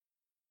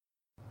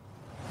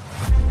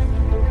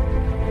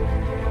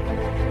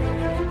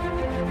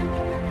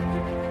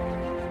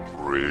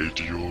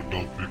Radio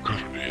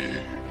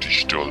නව්‍යකරණයේ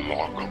digital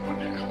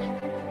ආගමනය.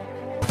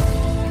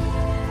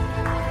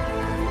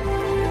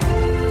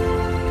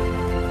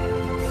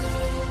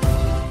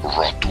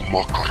 රතු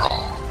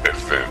මකරා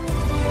FM.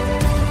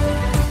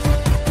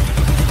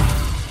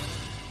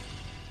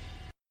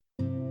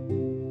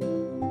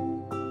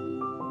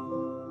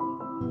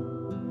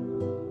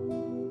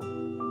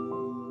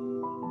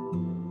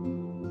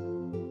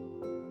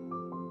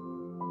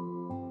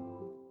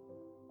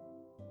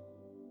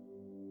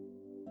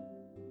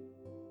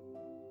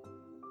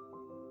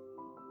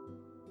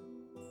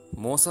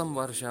 මෝසම්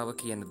වර්ෂාව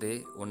කියන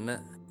දේ ඔන්න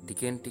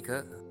ටිකෙන් ටික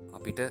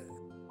අපිට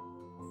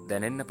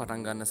දැනෙන්න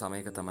පටන් ගන්න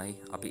සමයක තමයි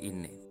අපි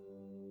ඉන්නේ.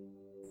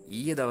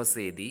 ඊයේ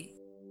දවසේදී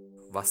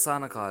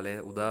වස්සාන කාලය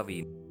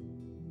උදාවීම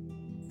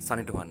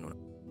සනිටුහන් වුණා.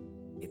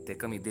 ඒත්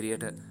එක්කම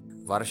ඉදිරියට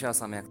වර්ෂා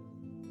සමයක්.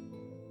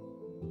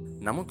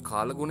 නමුත්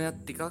කාලගුණයක්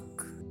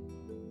ටිකක්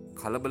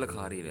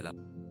කලබලකාරී වෙලා.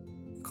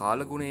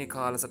 කාලගුණයේ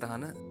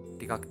කාලසටහන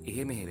ටිකක්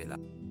එහෙ මෙහෙ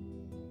වෙලා.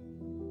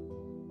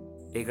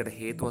 ඒකට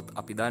හේතුවත්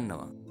අපි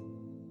දන්නවා.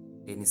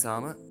 ඒ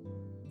නිසාම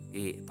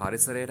ඒ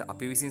පරිසරයට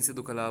අපි විසින්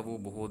සිදු කළා වූ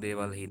බොහෝ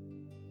දේවල්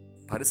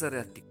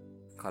පරිසරයක් ටික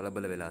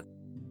කලබල වෙලා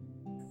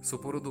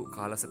සුපුරුදු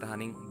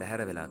කාලසටහනින්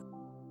බැහැර වෙලා.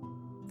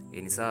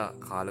 ඒ නිසා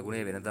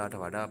කාලගුණය වෙනදාට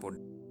වඩා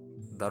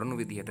පොඩ්ඩක් දරුණු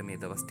විදිහට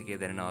මේ දවස් ටිකේ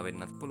දැනෙනවා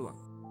වෙන්නත් පුළුවන්.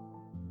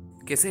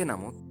 කෙසේ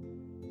නමුත්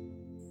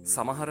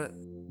සමහර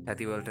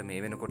පැතිවලට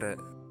මේ වෙනකොට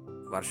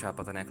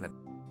වර්ෂාපතනයක්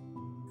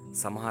ලැබෙනවා.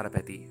 සමහර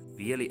පැති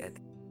වියලි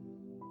ඇති.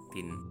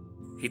 ඉතින්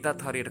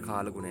හිතත් හරියට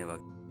කාලගුණය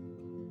වගේ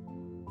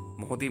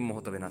මොහොතින්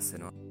මොහොත වෙනස්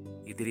වෙනවා.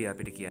 ඉදිරිය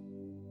අපිට කියන්නේ.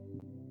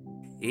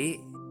 ඒ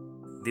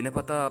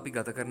දිනපතා අපි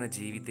ගත කරන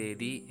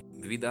ජීවිතයේදී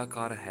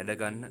විවිධාකාර හැඩ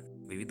ගන්න,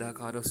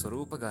 විවිධාකාර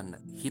ස්වරූප ගන්න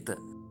හිත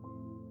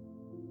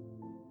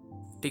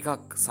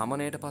ටිකක්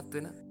සමනයටපත්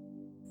වෙන,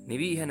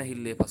 නිවි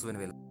හැනහිල්ලේ පසු වෙන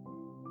වෙලාව.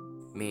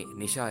 මේ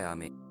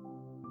නිශායාමේ,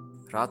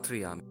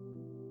 රාත්‍රියාමේ.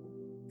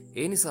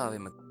 ඒ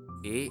නිසාවෙම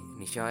ඒ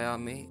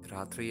නිශායාමේ,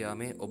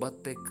 රාත්‍රියාමේ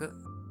ඔබත් එක්ක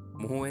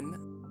මුහු වෙන්න,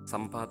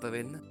 සම්පාත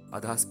වෙන්න,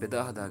 අදහස්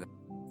බෙදා හදාගන්න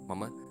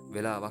මම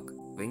වෙලාවක්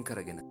වෙන්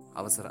කරගෙන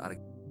අවසර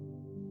අරගෙන.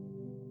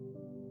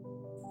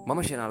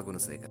 මම ශනාල්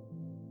Gunasekara.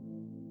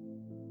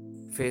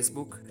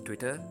 Facebook,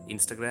 Twitter,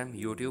 Instagram,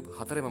 YouTube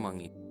හතරෙම මං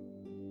ඉන්නේ.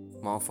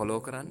 මම ෆලෝ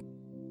කරන්න.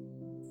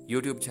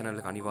 YouTube channel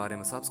එක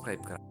අනිවාර්යයෙන්ම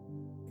subscribe කරන්න.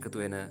 එකතු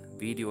වෙන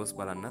වීඩියෝස්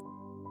බලන්නත්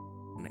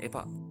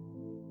එපා.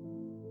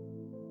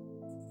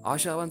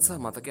 ආශාවන් සහ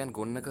මතකයන්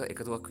ගොන්නක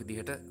එකතුවක්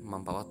විදිහට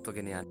මම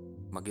පවත්වගෙන යන්නේ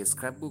මගේ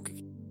scrapbook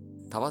එකේ.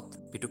 තවත්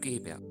පිටු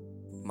කිහිපයක්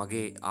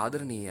මගේ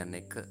ආදරණීයයන්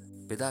එක්ක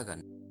බෙදා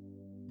ගන්න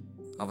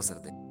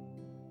අවසර දෙන්න.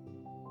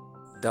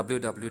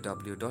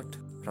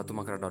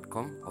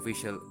 www.ratumakara.com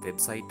official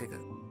website එක,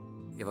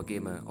 ඒ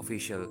වගේම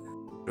official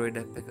Android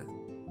app එක,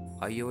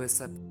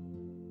 iOS app,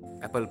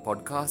 Apple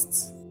Podcasts,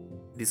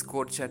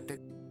 Discord chat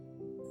එක.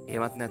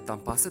 එහෙමත් නැත්නම්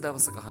පස්සේ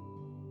දවසක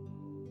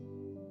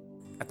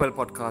Apple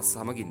Podcasts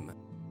සමගින්ම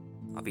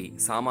අපි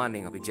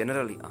සාමාන්‍යයෙන් අපි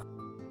generally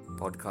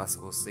podcast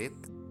ඔස්සේත්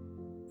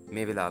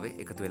මේ වෙලාවේ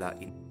එකතු වෙලා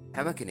ඉන්න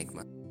හැම කෙනෙක්ම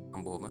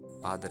අම්බෝම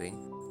ආදරෙන්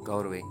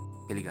ගෞරවයෙන්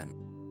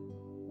පිළිගන්න.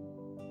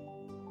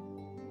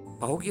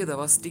 පහුගිය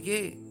දවස්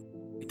ටිකේ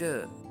ඊට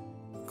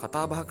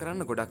කතා බහ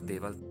කරන්න ගොඩක්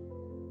දේවල්,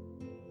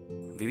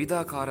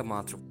 විවිධාකාර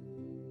මාතෘකා,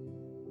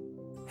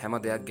 හැම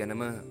දෙයක්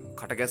ගැනම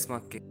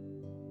කටගැස්මක්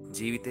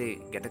ජීවිතේ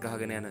ගැට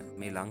ගහගෙන යන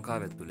මේ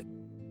ලංකාව ඇතුලේ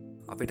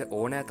අපිට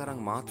ඕනෑ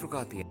තරම්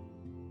මාතෘකා තියෙන.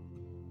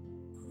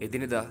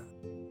 එදිනෙදා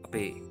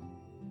අපේ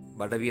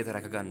බඩවියත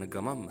රැක ගන්න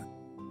ගමම්ම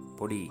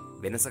පොඩි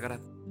වෙනස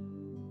කරත්,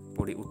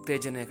 පොඩි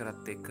උත්තේජනය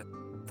කරත් එක්ක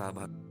කතා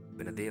බහ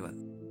වෙන දේවල්.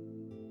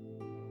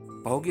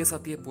 පහුගිය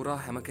සතිය පුරා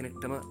හැම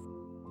කෙනෙක්ටම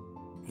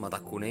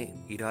මතක් වුණේ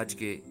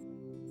ඉරාජ්ගේ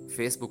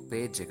Facebook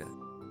page එක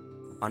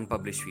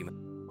unpublish වීම.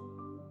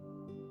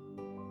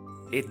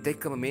 ඒත්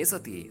එක්කම මේ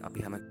සතියේ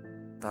අපි හැම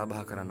කතා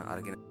බහ කරන්න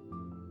අරගෙන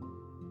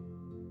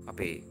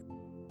අපේ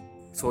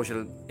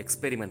social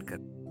experiment කර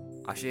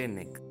අශයෙන්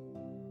එක්ක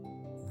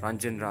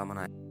රංජන්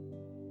රාමනායක.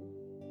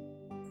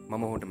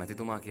 මම ඔහුට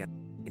මැතිතුමා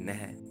කියන්නේ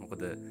නැහැ.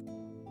 මොකද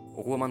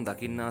ඔහුව මන්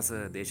දකින්නාස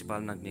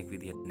දේශපාලනඥයෙක්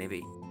විදිහට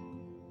නෙවෙයි.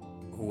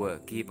 ඔහුව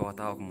කීප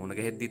වතාවක් මුණ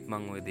ගැහෙද්දිත්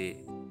මං ඔය දේ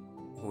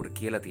ඔහුට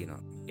කියලා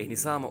තියෙනවා. ඒ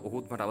නිසාම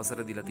ඔහුත් මට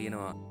අවසර දීලා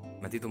තියෙනවා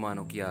මැතිතුමා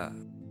නොකියා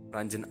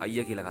රංජන්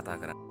අයියා කියලා කතා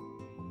කරන්න.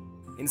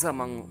 ඒ නිසා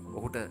මං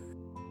ඔහුට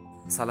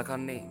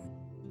සලකන්නේ,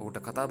 ඔහුට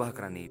කතා බහ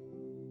කරන්නේ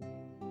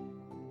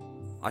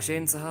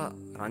අශයෙන් සහ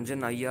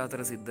රංජන් අයියා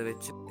අතර සිද්ධ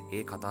වෙච්ච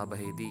ඒ කතා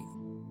බහේදී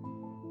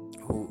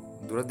ඔහු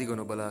දුරදිග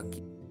නොබලා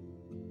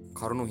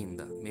කරුණු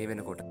හින්දා මේ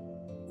වෙනකොට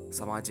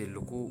සමාජයේ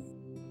ලොකු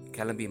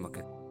කැළඹීමක්,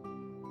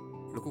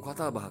 ලොකු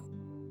කතා බහක්.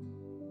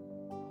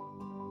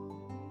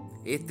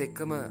 ඒත්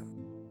එක්කම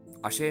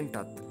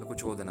අශයෙන්ටත් ලොකු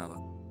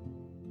චෝදනාවක්.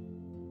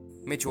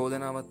 මේ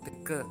චෝදනාවත්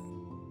එක්ක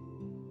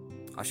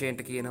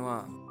අශයෙන්ට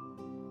කියනවා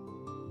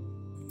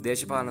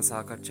දේශපාලන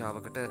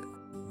සාකච්ඡාවකට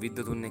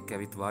විද්වතුන් එක්ක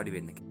ඇවිත් වාඩි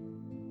වෙන්න කියලා.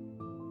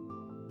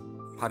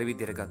 හරි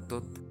විදිහට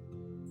ගත්තොත්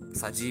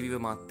සජීවීව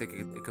මාත් එක්ක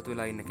එකතු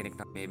වෙලා ඉන්න කෙනෙක්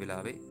නම් මේ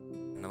වෙලාවේ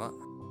නවා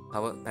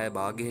තව පැය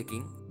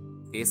භාගයකින්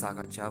ඒ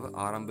සාකච්ඡාව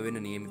ආරම්භ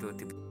වෙන්න නියමිතව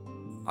තිබෙනවා.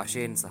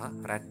 අශයෙන් සහ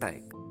රැට්ටා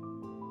එක්ක.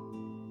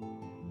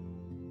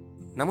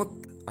 නමුත්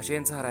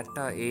අශයෙන් සහ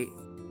රැට්ටා ඒ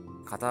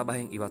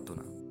කතාබහෙන් ඉවත්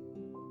වුණා.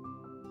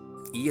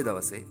 ඊයේ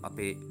දවසේ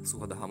අපේ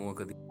සුහද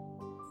හමුවකදී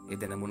ඒ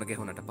දෙන මුණ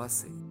ගැහුණට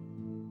පස්සේ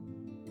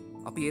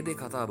අපි ඒ දේ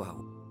කතා බහ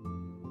වුණා.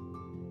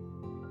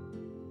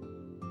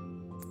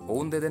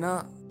 ඔවුන් දෙදෙනා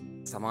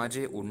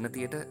සමාජයේ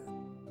උන්නතියට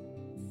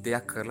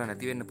දෙයක් කරලා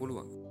නැති වෙන්න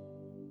පුළුවන්.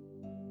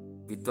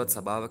 විද්වත්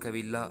සභාවක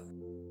ඇවිල්ලා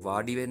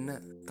වාඩි වෙන්න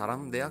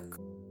තරම් දෙයක්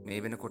මේ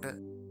වෙනකොට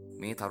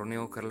මේ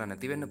තරුණයෝ කරලා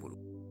නැති වෙන්න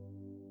පුළුවන්.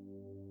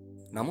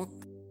 නමුත්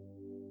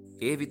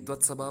ඒ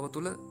විද්වත් සභාව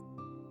තුළ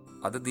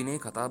අද දිනේ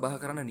කතාබහ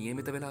කරන්න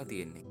නියමිත වෙලා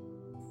තියෙන්නේ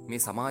මේ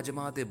සමාජ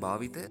මාධ්‍ය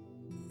භාවිත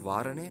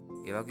වාරණය,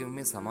 ඒ වගේම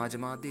මේ සමාජ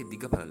මාධ්‍යයේ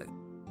දිගපළල.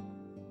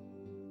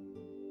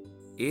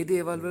 ඒ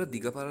දේවල් වල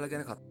දිගපළල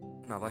ගැන කතා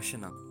කරන්න අවශ්‍ය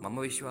නම් මම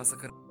විශ්වාස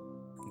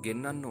කරනවා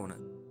ගෙන්නන්න ඕන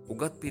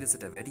උගත්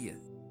පිරිසට වැඩිය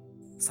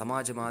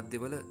සමාජ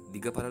මාධ්‍යවල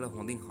දිගපළල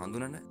හොඳින්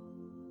හඳුනන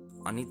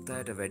අනිත්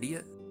අයට වැඩිය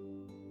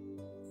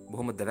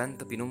බොහොම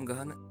දැවැන්ත පිනුම්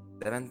ගහන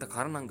දැවැන්ත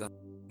කරණම් ගහන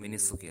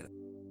මිනිස්සු කියලා.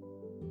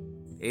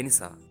 ඒ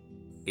නිසා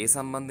ඒ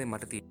සම්බන්ධයෙන්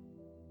මට තියෙන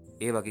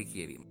ඒ වගේ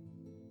කියවීම.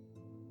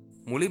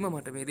 මුලින්ම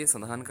මට මේ දේ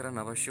සඳහන් කරන්න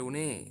අවශ්‍ය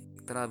වුණේ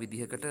එක්තරා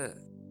විදිහකට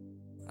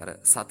අර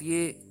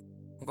සතියේ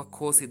මොකක්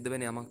හෝ සිද්ධ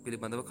වෙන යමක්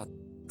පිළිබඳව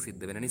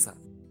සිද්ධ වෙන නිසා.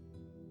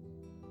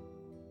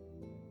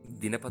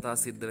 දිනපතා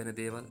සිද්ධ වෙන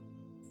දේවල්,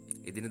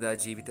 එදිනදා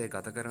ජීවිතය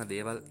ගත කරන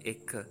දේවල්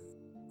එක්ක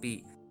අපි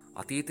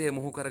අතීතය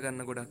මොහු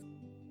කරගන්න ගොඩක්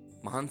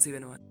මහන්සි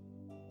වෙනවා.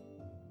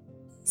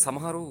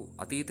 සමහරු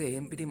අතීතය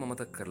එහෙම් පිටින්ම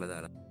මතක් කරලා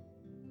දාලා.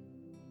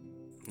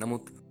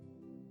 නමුත්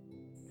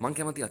මං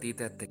කැමති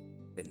අතීතයත් එක්ක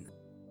වෙන්න.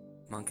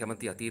 මං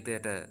කැමති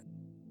අතීතයට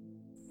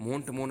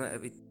මූණට මූණ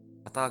ඇවිත්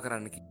කතා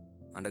කරන්න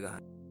අඬ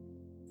ගහන්න.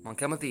 මං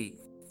කැමති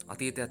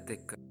අතීතයත්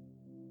එක්ක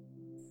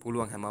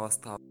පුළුවන් හැම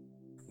අවස්ථාවක්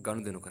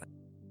ගනුදෙනු කරන්න.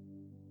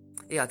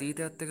 ඒ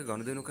අතීතයත් එක්ක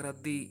ගනුදෙනු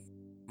කරද්දී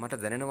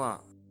මට දැනෙනවා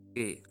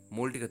ඒ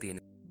මුල් ටික තියෙන.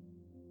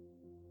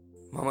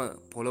 මම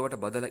පොළොවට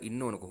බදලා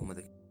ඉන්න ඕන කොහොමද?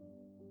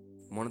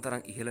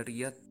 මොනතරම් ඉහළට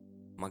ගියත්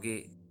මගේ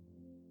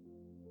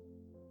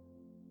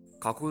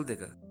කකුල්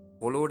දෙක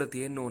පොළොවට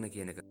තියෙන්න ඕන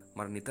කියන එක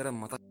මට නිතරම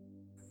මතක්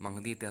මං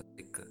අතීතයත්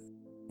එක්ක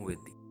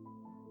මුවෙද්දී.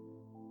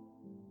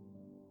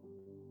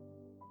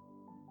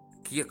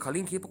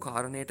 කලින් කියපු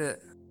කාරණයට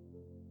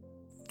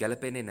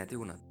ගැලපෙන්නේ නැති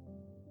වුණත්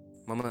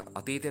මම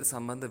අතීතයට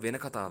සම්බන්ධ වෙන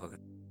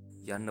කතාවකට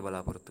යන්න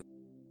බලාපොරොත්තු.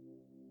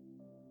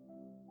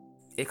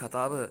 ඒ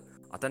කතාව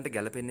අතන්ට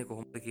ගැලපෙන්නේ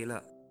කොහොමද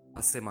කියලා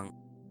පස්සේ මං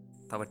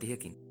තව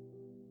ටිකකින්.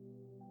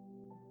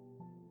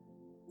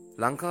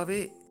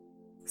 ලංකාවේ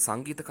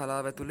සංගීත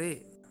කලාව ඇතුලේ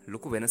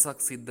ලොකු වෙනසක්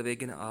සිද්ධ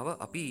වෙගෙන ආව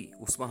අපි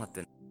උස්මහත්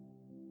වෙන.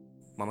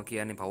 මම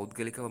කියන්නේ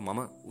පෞද්ගලිකව මම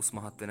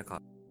උස්මහත් වෙන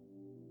කාලේ.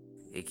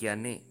 ඒ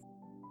කියන්නේ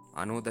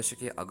 90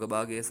 දශකයේ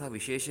අගභාගය සහ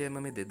විශේෂයෙන්ම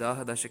මේ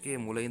 2000 දශකයේ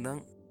මුල ඉඳන්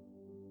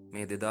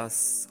මේ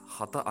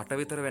 2007-8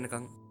 විතර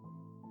වෙනකන්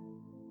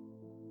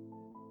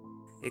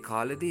ඒ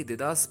කාලෙදී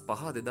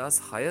 2005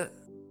 2006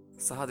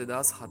 සහ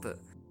 2007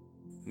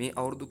 මේ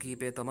අවුරුදු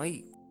කිහිපය තමයි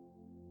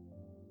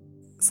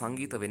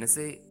සංගීත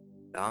වෙනසේ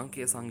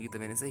ලාංකීය සංගීත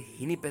වෙනසේ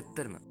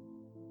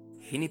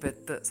හිනි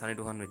පැත්ත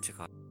සනිටුහන් වෙච්ච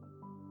කාලය.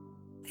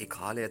 ඒ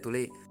කාලය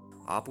ඇතුලේ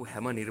ආපු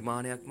හැම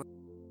නිර්මාණයක්ම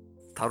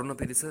තරුණ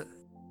පිරිස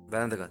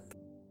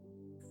වැළඳගත්තා.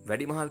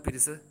 වැඩිමහල්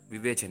පිරිස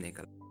විවේචනය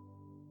කළා.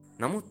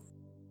 නමුත්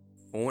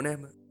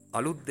ඕනෑම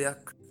අලුත්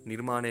දෙයක්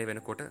නිර්මාණය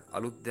වෙනකොට,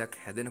 අලුත් දෙයක්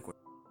හැදෙනකොට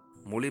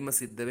මුලින්ම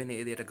සිද්ධ වෙන්නේ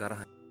ඒ දෙයට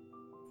ගරහන.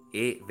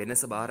 ඒ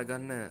වෙනස බාර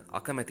ගන්න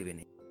අකමැති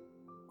වෙන්නේ.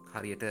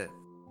 හරියට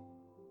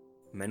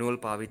මැනුවල්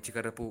පාවිච්චි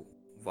කරපු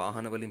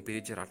වාහන වලින්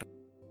පිරිච්ච රට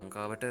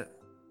ලංකාවට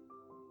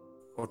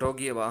ඔටෝ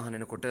ගිය වාහන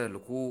එනකොට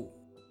ලොකු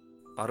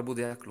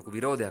අර්බුදයක්, ලොකු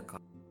විරෝධයක්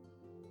ආවා.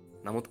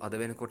 නමුත් අද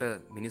වෙනකොට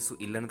මිනිස්සු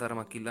ඉල්ලන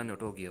තරමක් ඉල්ලන්නේ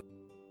ඔටෝ ගිය.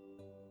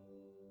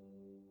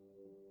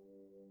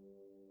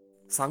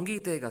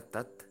 සංගීතය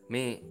ගත්තත්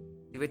මේ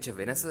ඉවෙච්ච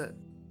වෙනස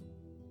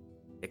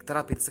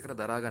එක්තරා පිරිසකට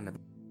දරා ගන්න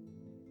බෑ.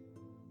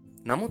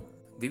 නමුත්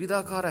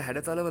විවිධාකාර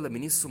හැඩතලවල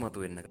මිනිස්සු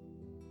මතුවෙන්න.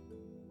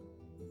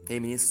 මේ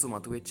මිනිස්සු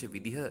මතුවෙච්ච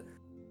විදිහ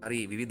හරි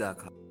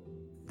විවිධාකාර.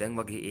 දැන්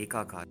වගේ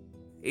ඒකාකාරයි.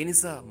 ඒ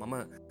නිසා මම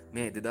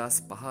මේ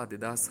 2005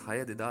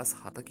 2006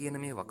 2007 කියන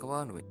මේ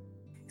වකවානුවේ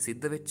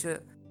සිද්ධ වෙච්ච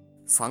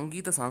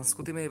සංගීත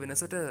සංස්කෘතිමය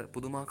වෙනසට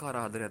පුදුමාකාර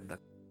ආදරයක් දක්වනවා.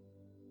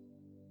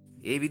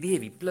 ඒ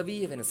විදිහේ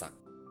විප්ලවීය වෙනසක්.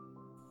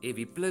 ඒ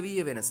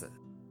විප්ලවීය වෙනස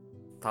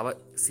තව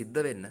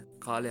සිද්ධ වෙන්න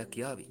කාලයක්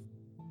යාවි.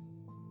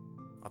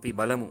 අපි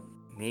බලමු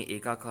මේ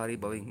ඒකාකාරී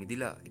බවින්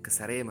මිදිලා එක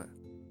සැරේම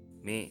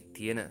මේ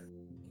තියෙන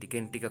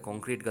ටිකෙන් ටික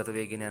කොන්ක්‍රීට් ගත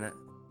වෙගෙන යන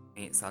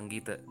මේ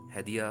සංගීත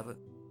හැදියාව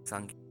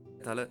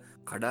සංගීතල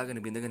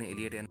කඩාගෙන බිඳගෙන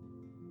එළියට යන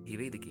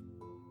ඉවේද කි.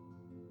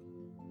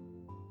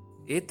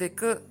 ඒත්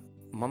එක්ක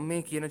මම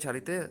මේ කියන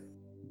චරිතය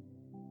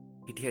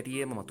හිටි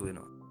හැටියේම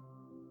මතුවෙනවා.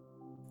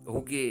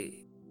 ඔහුගේ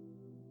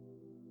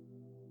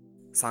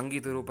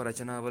සංගීත රූප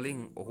රචනා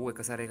වලින් ඔහු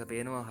එක සැරයක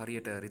පේනවා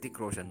හරියට රිතික්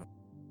රෝෂන්ව.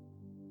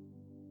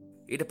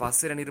 ඊට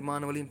පස්සේ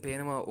නිර්මාණ වලින්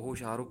පේනවා ඔහු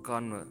ශාරුක්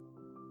ඛාන්ව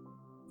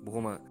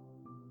බොහොම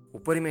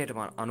උපරිමයට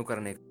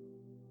අනුකරණය.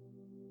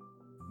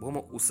 බොහොම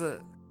උස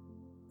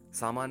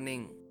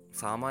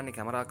සාමාන්‍ය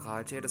කැමරා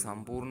කාචයට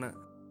සම්පූර්ණ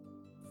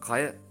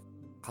කය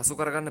හසු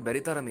කරගන්න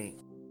බැරි තරමේ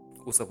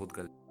උස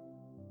පුද්ගල.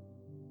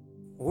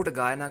 ඔහුට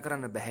ගායනා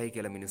කරන්න බැහැයි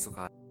කියලා මිනිස්සු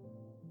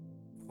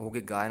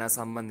ඔහුගේ ගායනා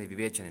සම්බන්ධ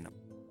විවේචනය නම්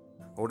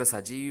ඔහුට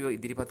සජීවීව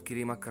ඉදිරිපත්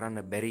කිරීමක්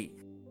කරන්න බැරි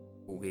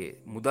ඔහුගේ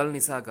මුදල්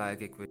නිසා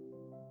ගායකයෙක් වෙයි.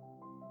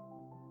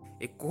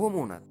 කොහොම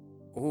වුණත්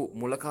ඔහු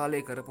මුල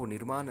කාලේ කරපු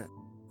නිර්මාණ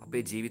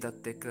අපේ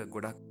ජීවිතත් එක්ක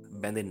ගොඩක්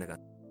බැඳෙන්න ගත්තා.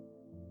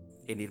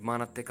 ඒ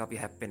නිර්මාණත් එක්ක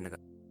අපි හැප්පෙන්න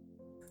ගත්තා.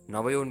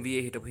 නවයෝන්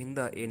වියේ හිටපු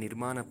හින්දා ඒ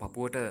නිර්මාණ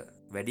පපුවට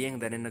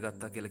වැඩියෙන් දැනෙන්න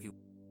ගත්තා කියලා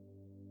කිව්වා.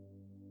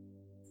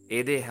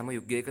 ඒ දේ හැම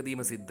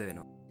යුගයකදීම සිද්ධ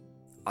වෙනවා.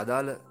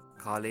 අදාළ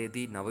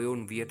කාලයේදී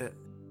නවයෝන් වියට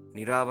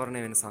නිරාවරණය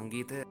වෙන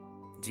සංගීතය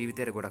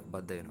ජීවිතයට ගොඩක්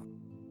බද්ධ වෙනවා.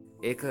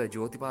 ඒක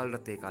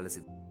ජෝතිපාලටත් ඒ කාලේ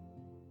සිද්ධ.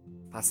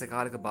 පස්සේ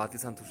කාලෙක බාති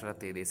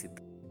සන්තුෂ්ටටත් ඒ දේ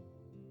සිද්ධ.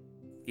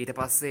 ඊට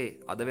පස්සේ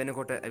අද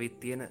වෙනකොට ඇවිත්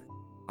තියෙන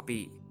අපි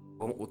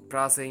බොහොම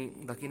උත්ප්‍රාසයෙන්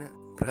දකින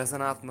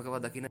ප්‍රහසනාත්මකව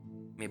දකින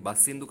මේ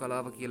බස්සින්දු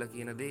කලාව කියලා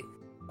කියන දේ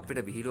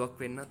අපිට විහිළුවක්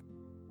වෙන්නත්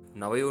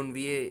නවයෝන්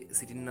වියේ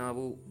සිටින්නා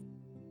වූ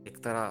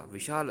එක්තරා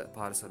විශාල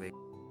පාර්ශවයක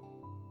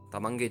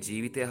තමන්ගේ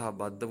ජීවිතය හා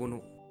බද්ධ වුණු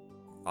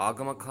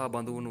ආගමක් හා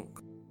බඳු වුණු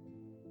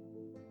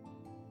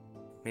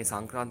මේ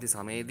සංක්‍රාන්ති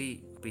සමයේදී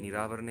අපි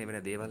නිරාවරණය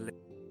වෙන දේවල්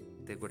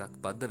එක්ක ගොඩක්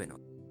බද්ධ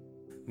වෙනවා.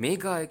 මේ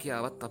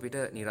ගායකයාවත් අපිට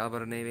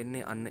නිරාවරණය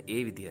වෙන්නේ අන්න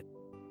ඒ විදියට.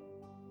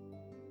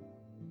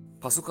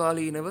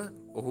 පසුකාලීනව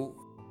ඔහු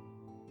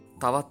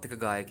තවත් එක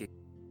ගායකයෙක්.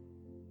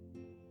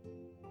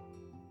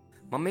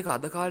 මම මේක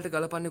අද කාලේට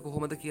ගලපන්නේ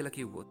කොහොමද කියලා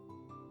කිව්වොත්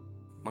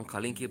මං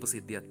කලින් කියපු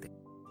සිද්ධියත් එක්ක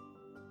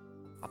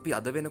අපි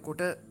අද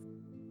වෙනකොට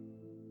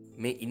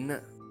මේ ඉන්න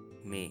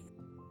මේ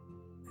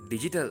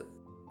ඩිජිටල්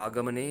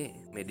ආගමනේ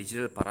මේ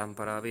ඩිජිටල්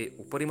පරම්පරාවේ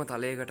උපරිම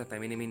තලයකට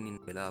පැමිණෙමින් ඉන්න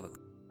වෙලාවක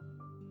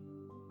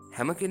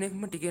හැම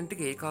කෙනෙක්ම ටිකෙන්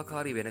ටික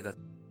ඒකාකාරී වෙන ගත්තා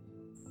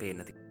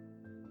පේන්න තියෙනවා.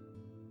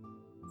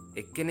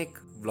 එක්කෙනෙක්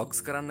ව්ලොග්ස්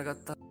කරන්න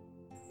ගත්තා.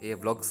 ඒ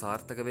ව්ලොග්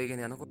සාර්ථක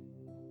වෙගෙන යනකොට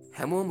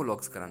හැමෝම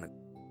ව්ලොග්ස් කරන්න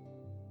ගත්තා.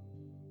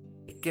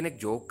 එක්කෙනෙක්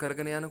ජෝක්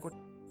කරගෙන යනකොට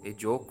ඒ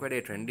ජෝක්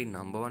වැඩේ ට්‍රෙන්ඩින්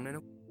නම්බර් 1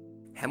 වෙනකොට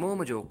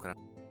හැමෝම ජෝක් කරන්න.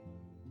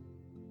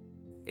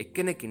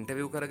 එක්කෙනෙක්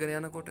ඉන්ටර්විව් කරගෙන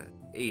යනකොට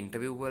ඒ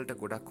ඉන්ටර්විව් වලට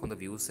ගොඩක් හොඳ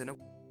views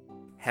එනකොට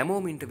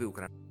හැමෝම ඉන්ටර්විව්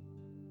කරන්න.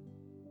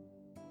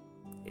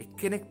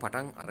 එක්කෙනෙක්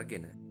පටන්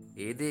අරගෙන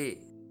ඒ දේ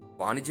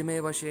වාණිජමය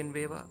වශයෙන්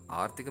වේවා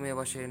ආර්ථිකමය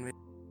වශයෙන්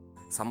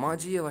වේවා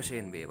සමාජීය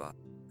වශයෙන් වේවා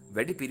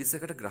වැඩි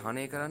පිරිසකට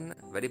ග්‍රහණය කරන්න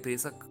වැඩි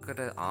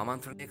පිරිසකට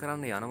ආමන්ත්‍රණය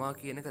කරන්න යනවා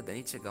කියන එක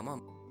දැනෙච්ච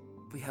ගමන්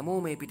අපි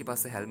හැමෝම මේ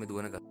පිටිපස්සේ හැල්මේ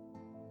දුවන ගත්තා.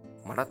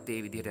 මටත්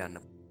ඒ විදිහට යන්න.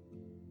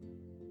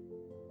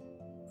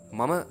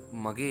 මම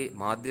මගේ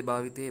මාධ්‍ය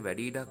භාවිතයේ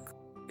වැඩි ඉඩක්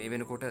මේ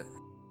වෙනකොට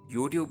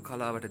YouTube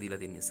කලාවට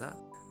දීලා දෙන නිසා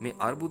මේ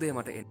අර්බුදය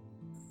මට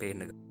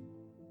පේන්න ගත්තා.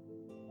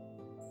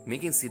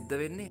 මේකෙන් සිද්ධ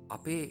වෙන්නේ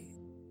අපේ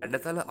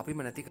ඇඩතල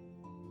අපිම නැති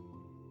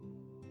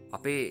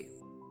අපේ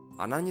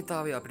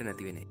අනන්‍යතාවය අපිට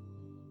නැති වෙන්නේ.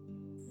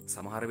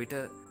 සමහර විට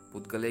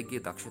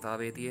පුද්ගලයෙක්ගේ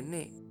දක්ෂතාවයේ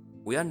තියෙන්නේ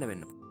උයන්න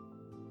වෙන්න.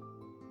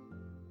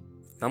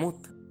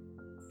 නමුත්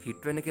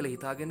හිට් වෙන්න කියලා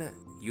හිතාගෙන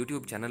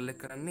YouTube channel එක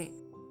කරන්නේ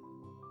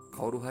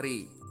කවුරු හරි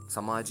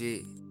සමාජයේ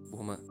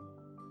බොහොම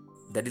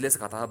දැඩි ලෙස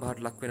කතා බහට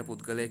ලක් වෙන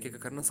පුද්ගලයෙක් එක්ක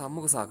කරන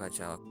සම්මුඛ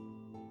සාකච්ඡාවක්.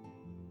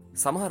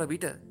 සමහර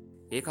විට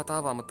ඒ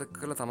කතාව අමතක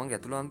කරලා තමන්ගේ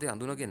ඇතුළාන්තය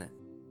අඳුනගෙන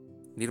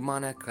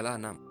නිර්මාණයක් කළා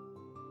නම්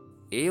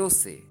ඒ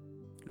ඔස්සේ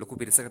ලොකු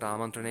පිරිසකට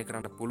ආමන්ත්‍රණය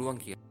කරන්න පුළුවන්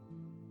කියලා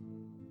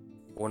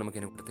ඕනම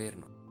කෙනෙකුට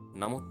තේරෙනවා.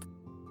 නමුත්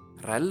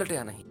රැල්ලට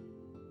යන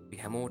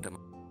හැමෝටම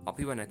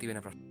අපිව නැති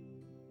වෙන ප්‍රශ්න.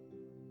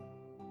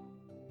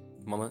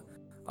 මම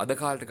අද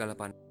කාලට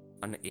ගලපන්න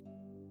අන්න ඒ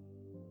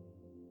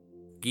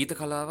ගීත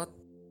කලාවත්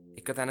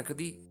එක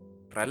තැනකදී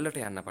රැල්ලට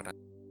යන්න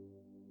පටන්.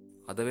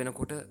 අද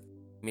වෙනකොට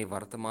මේ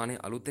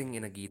වර්තමානයේ අලුතෙන්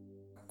එන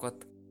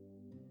ගීතක්වත්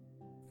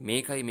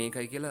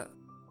මේකයි කියලා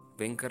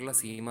වෙන් කරලා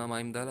සීමා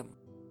මයිම් දාලා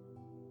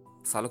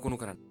සලකුණු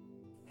කරන්න.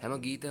 හැම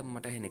ගීතයක්ම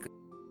මට ඇහෙන එක.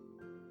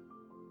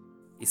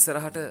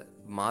 ඉස්සරහට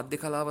මාධ්‍ය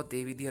කලාවත්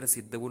ඒ විදිහට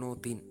සිද්ධ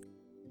වුණොතින්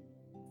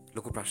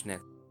ලොකු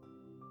ප්‍රශ්නයක්.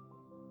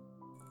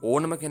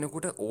 ඕනම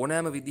කෙනෙකුට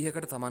ඕනෑම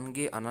විදිහකට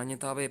Tamanගේ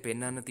අනන්‍යතාවය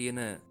පෙන්වන්න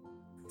තියෙන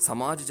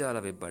සමාජ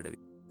ජාල වෙබ්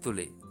අඩවි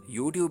තුලේ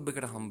YouTube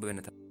එකට හම්බ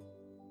වෙන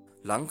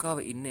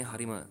ලංකාව ඉන්නේ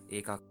හරිම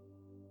ඒකක්.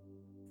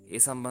 ඒ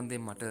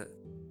සම්බන්ධයෙන් මට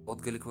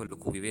පොත්ගලිකව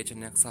ලොකු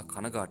විවේචනයක් සහ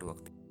කනගාටුවක්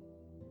තියෙනවා.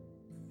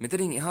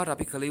 මෙතනින් එහාට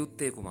අපි කළ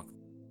යුත්තේ කුමක්ද?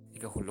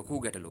 ඒක ලොකු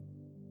ගැටලුවක්.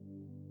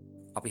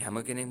 අපි හැම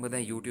කෙනෙක්ම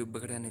දැන් YouTube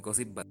එකට යන්නේ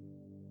gossip බලන්න.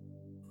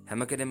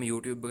 හැම කෙනෙක්ම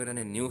YouTube එකට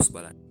යන්නේ news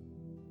බලන්න.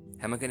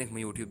 හැම කෙනෙක්ම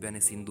YouTube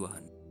යන්නේ සින්දු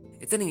අහන්න.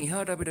 එතනින්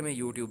එහාට අපිට මේ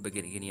YouTube එක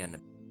ගෙනියන්න.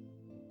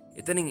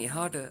 එතනින්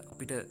එහාට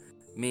අපිට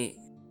මේ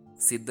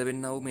සිද්ධ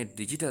වෙන්නා වූ මේ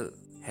ඩිජිටල්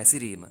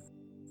හැසිරීම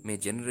මේ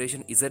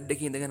ජෙනරේෂන් Z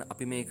එකේ ඉඳගෙන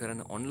අපි මේ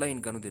කරන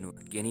ඔන්ලයින් ගනුදෙනුව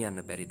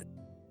ගෙනියන්න බැරිද?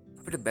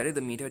 අපිට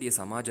බැරිද මීට වැඩිය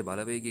සමාජ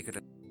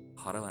බලවේගයකට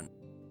හරවන්න?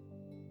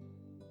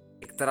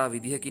 එක්තරා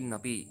විදිහකින්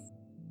අපි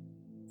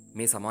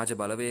මේ සමාජ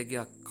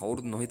බලවේගයක්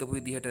කවුරුත් නොහිතපු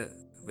විදිහට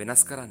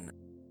වෙනස් කරන්න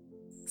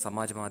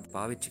සමාජ මාධ්‍ය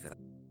පාවිච්චි කරා.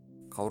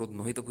 කවුරුත්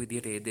නොහිතපු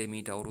විදිහට ඒ දේ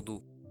මීට අවුරුදු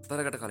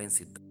 4කට කලින්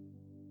සිද්ධ.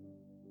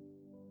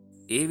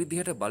 ඒ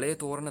විදිහට බලය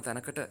තෝරන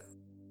තැනකට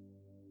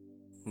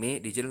මේ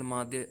ඩිජිටල්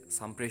මාධ්‍ය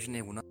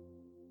සම්ප්‍රේෂණය වුණා.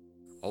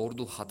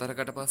 අවුරුදු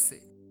 4කට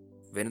පස්සේ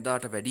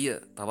වෙනදාට වැඩිය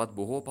තවත්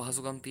බොහෝ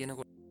පහසුකම්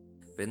තියෙනකොට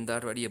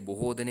වෙනදාට වැඩිය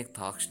බොහෝ දෙනෙක්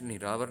තාක්ෂණ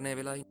නිරාවරණය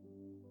වෙලා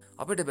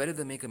අපිට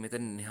බැරිද මේක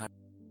මෙතන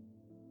එහාට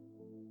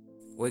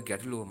ඔය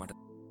ගැටලුව මට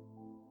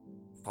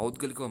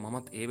පෞද්ගලිකව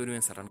මමත් ඒ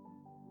වෙනුවෙන් සටන්.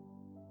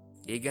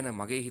 ඒ ගැන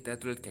මගේ හිත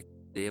ඇතුළේ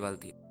දේවල්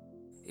තියෙනවා.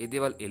 ඒ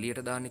දේවල්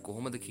එළියට දාන්නේ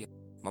කොහොමද කියලා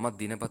මමත්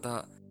දිනපතා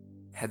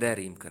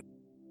හැදෑරීම් කරනවා.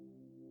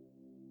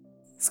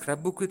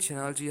 ස්ක්‍රැප්බුක් විත්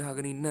ෂෙනාල්ජී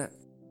අහගෙන ඉන්න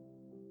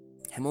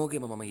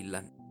හැමෝගෙම මම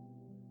ඉල්ලන්නේ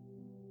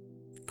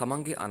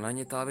තමන්ගේ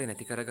අනන්‍යතාවය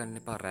නැති කරගන්න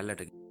එපා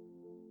රැල්ලට.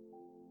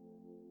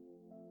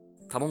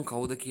 තමන්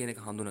කවුද කියන එක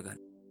හඳුනගන්න.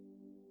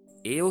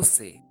 ඒ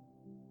ඔස්සේ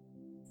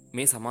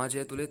මේ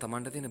සමාජය තුළේ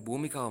තමන්ට තියෙන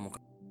භූමිකාව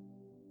මොකක්ද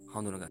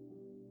හඳුනගන්න.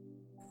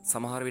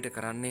 සමහර විට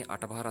කරන්නේ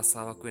අටපහ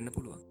රස්සාවක් වෙන්න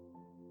පුළුවන්.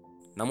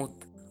 නමුත්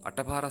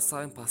අටපහ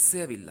රස්සාවෙන්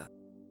පස්සේ ඇවිල්ලා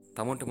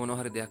තමන්ට මොනවා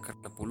හරි දෙයක්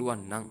කරන්න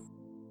පුළුවන් නම්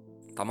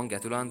තමන්ගේ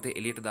ඇතුළාන්තේ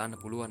එළියට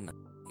දාන්න පුළුවන් නම්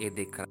ඒ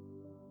දෙක කරන්න.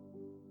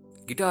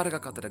 ගිටාර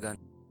එකක් අතට ගන්න.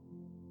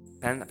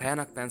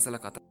 පෑනක්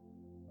පැන්සලක් අතට.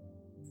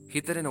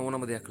 හිතරෙන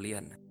ඕනම දෙයක්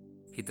ලියන්න.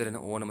 හිතරෙන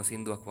ඕනම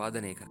සින්දුවක්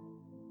වාදනය කරන්න.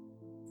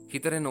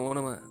 හිතරෙන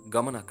ඕනම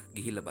ගමනක්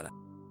ගිහිල්ලා බලන්න.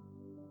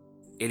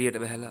 එළියට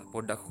බහැලා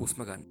පොඩ්ඩක්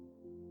හුස්ම ගන්න.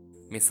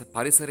 මේ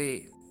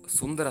පරිසරයේ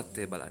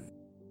සුන්දරත්වය බලන්න.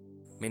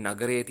 මේ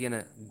නගරයේ තියෙන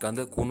ගඳ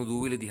කුණු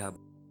දූවිලි දිහා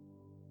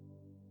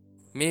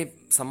මේ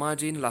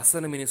සමාජයේ ඉන්න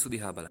ලස්සන මිනිස්සු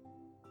දිහා බලන්න.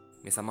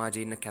 මේ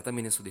සමාජයේ ඉන්න කැත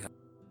මිනිස්සු දිහා.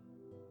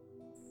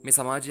 මේ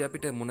සමාජය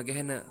අපිට මුණ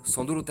ගැහෙන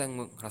සොඳුරු තැන්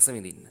රස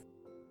විඳින්න.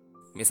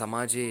 මේ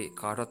සමාජයේ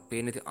කාටවත්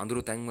පේන්නේ නැති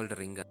අඳුරු තැන් වලට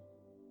රිංග.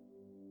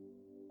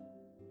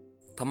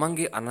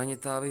 තමන්ගේ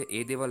අනන්‍යතාවය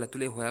ඒ දේවල්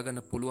ඇතුලේ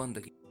හොයාගන්න පුළුවන්ද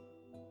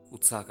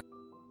උත්සාහ කරන්න.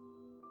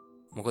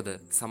 මොකද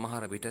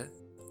සමහර විට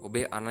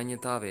ඔබේ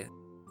අනන්‍යතාවය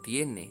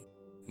තියෙන්නේ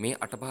මේ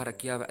අටපහ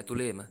රැකියාව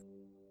ඇතුලේම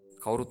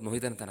කවුරුත්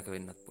නොහිතන තැනක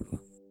වෙන්නත්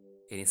පුළුවන්.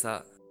 ඒ නිසා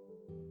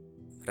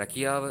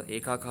රැකියාව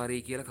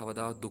ඒකාකාරී කියලා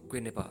කවදාවත් දුක්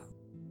වෙන්න එපා.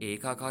 ඒ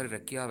ඒකාකාරී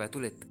රැකියාව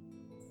ඇතුළෙත්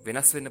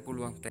වෙනස් වෙන්න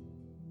පුළුවන් තැන්,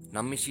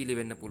 නම්‍යශීලී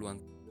වෙන්න පුළුවන්,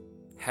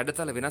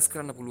 හැඩතල වෙනස්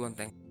කරන්න පුළුවන්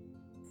තැන්,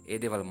 ඒ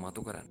දේවල්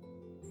මතු කරන්න.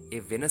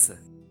 ඒ වෙනස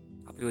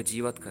අපිව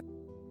ජීවත් කරන.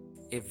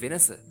 ඒ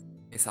වෙනස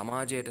ඒ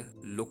සමාජයට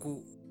ලොකු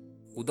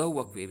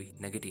උදව්වක් වේවි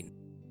නැගිටින්න.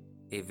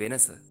 ඒ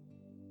වෙනස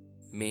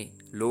මේ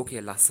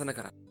ලෝකය ලස්සන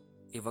කරන්න.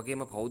 ඒ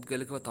වගේම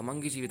පෞද්ගලිකව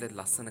තමන්ගේ ජීවිතය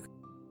ලස්සන කරන්න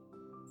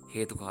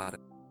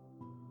හේතුකාරක.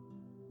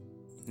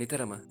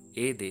 නිතරම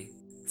ඒ දේ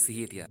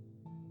සිහිය තියාගන්න.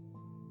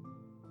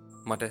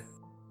 මට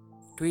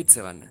ට්වීට්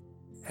සෙවන්න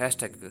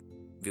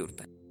 #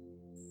 විවෘතයි.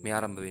 මේ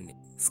ආරම්භ වෙන්නේ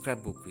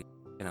ස්ක්‍රැප්බුක් විත්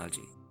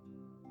ෂෙනාල්ජී.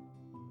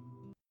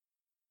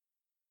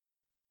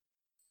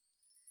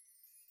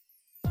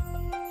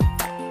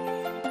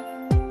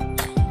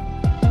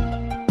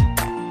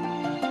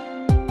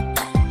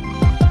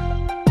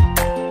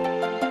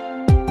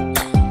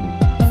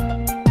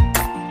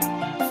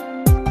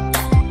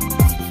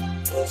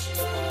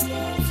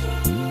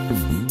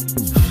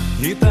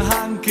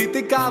 හිතහන්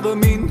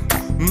කිතිකවමින්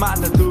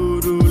මට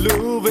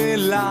තුරුළු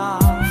වෙලා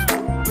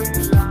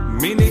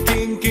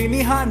මිනිකින්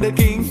කිනි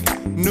හඬකින්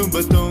නුඹ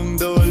තුන්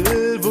දොල්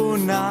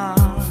වුණා.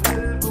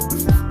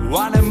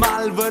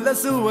 වනමල්වල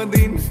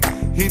සුවඳින්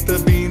හිත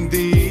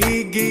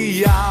බින්දී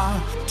ගියා.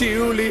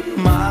 ටියුලිප්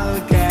මල්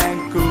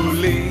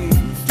කැකුලි,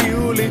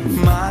 ටියුලිප්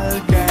මල්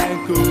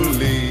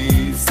කැකුලි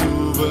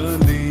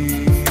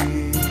සුවඳී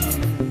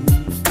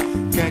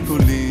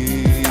කැකුලි.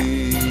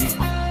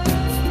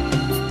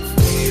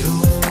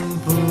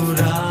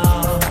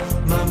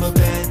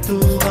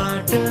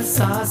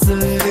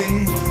 සාසරේ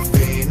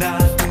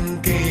වෙනත්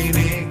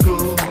කෙනෙකු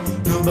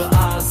නුඹ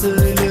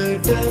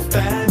ආසලට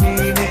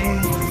පැමිණේ.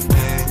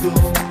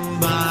 ඇගුම්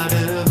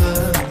බරව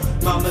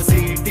මම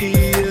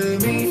සිටිය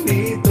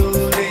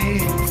මිනිතොරේ.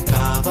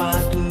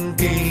 තවත්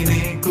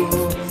කෙනෙකු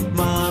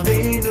මා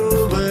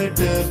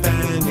වෙනුවට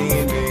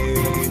පැමිණේ.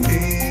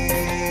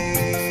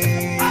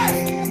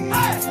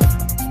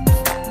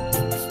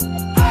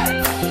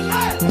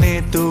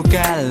 නෙතු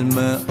කැල්ම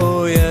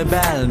ඔය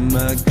බැල්ම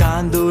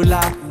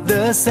කඳුලක්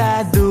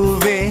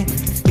සැදුවේ.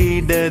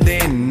 ඉඩ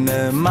දෙන්න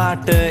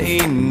මට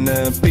ඉන්න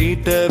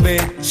පිට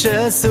වෙච්ච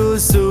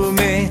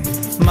සුසුමේ.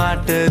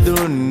 මට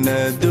දුන්න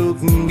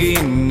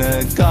දුක්ගින්න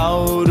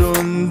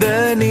කවුරුන්ද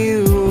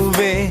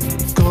නිව්වේ.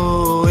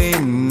 කෝ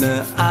එන්න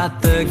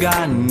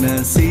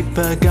අතගන්න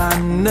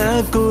සිපගන්න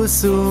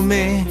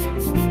කුසුමේ.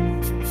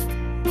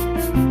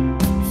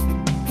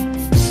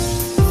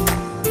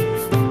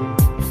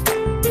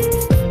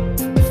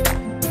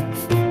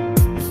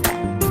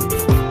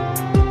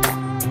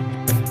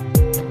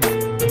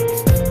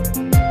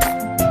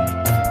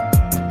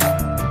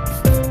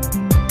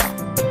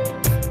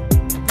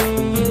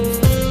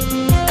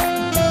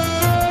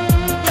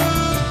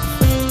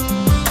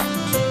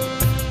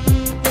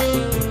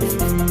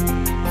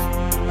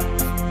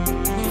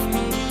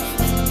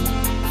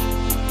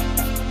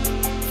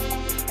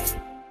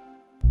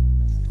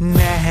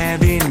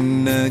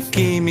 නැහැවෙන්න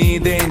කිමි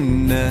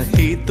දෙන්න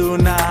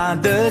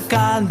හිතුනාද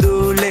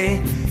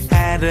කඳුලේ.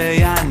 හැර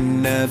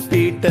යන්න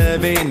පිට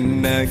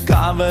වෙන්න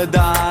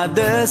කවදාද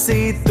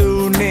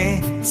සිතුනේ.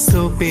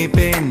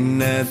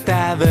 සුපිපෙන්න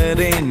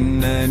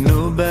තැවරෙන්න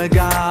නුඹ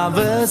ගාව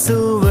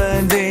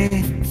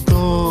සුවඳේ.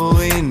 කෝ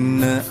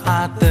එන්න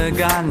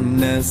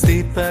අතගන්න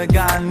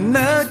සිපගන්න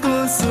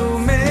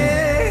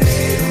කුසුමේ.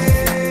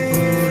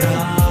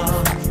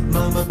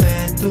 මම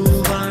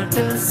පැතුවට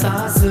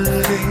සාස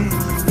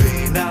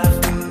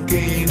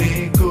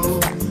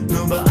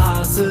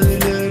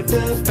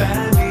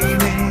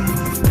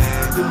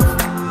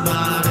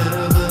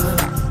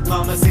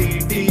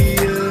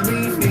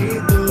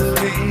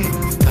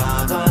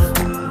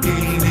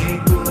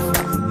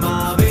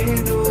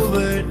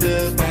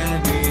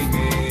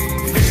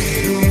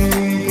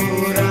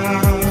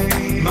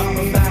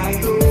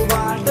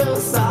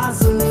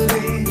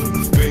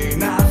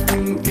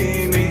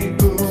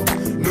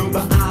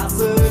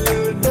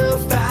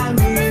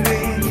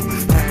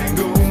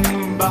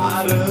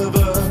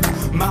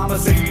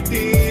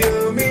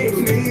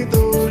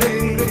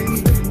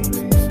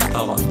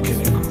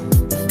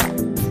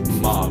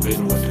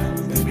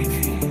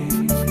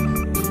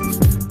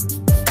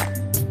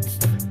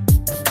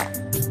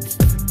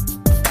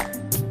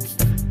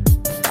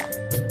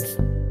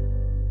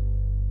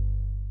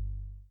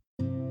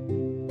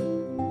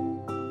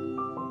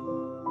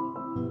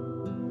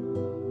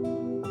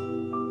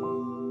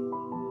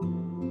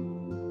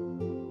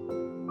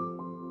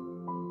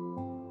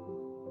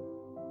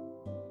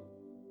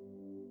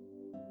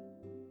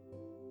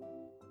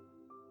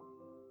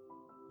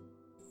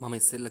මම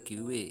ඉස්සෙල්ල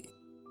කිව්වේ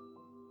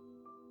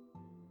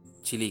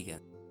චිලී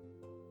ගැන.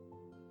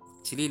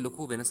 චිලී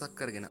ලොකු වෙනසක්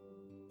කරගෙන.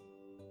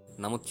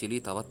 නමුත් චිලී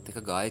තවත්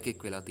එක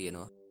ගායකෙක් වෙලා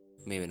තියෙනවා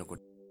මේ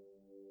වෙනකොට.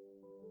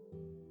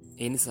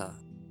 ඒ නිසා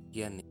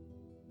කියන්නේ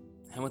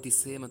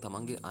හැමතිස්සේම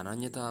තමන්ගේ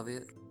අනන්‍යතාවය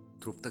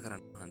තෘප්ත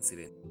කරන්න මහන්සි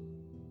වෙන්න.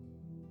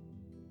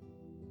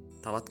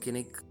 තවත්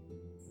කෙනෙක්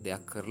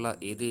දෙයක් කරලා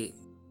ඒ දේ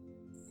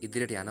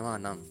ඉදිරියට යනවා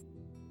නම්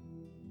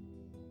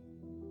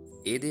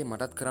ඒ දේ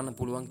මටත් කරන්න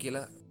පුළුවන්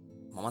කියලා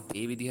මමත්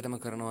ඒ විදිහටම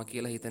කරනවා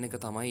කියලා හිතන එක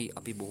තමයි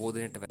අපි බොහෝ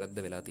දෙනෙක්ට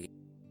වැරද්ද වෙලා තියෙන්නේ.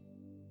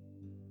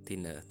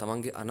 තින්න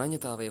තමන්ගේ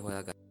අනන්‍යතාවය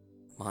හොයාගන්න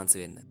මහන්සි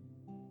වෙන්න.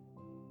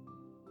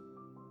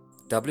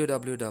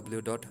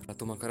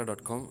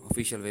 www.ratumakara.com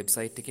official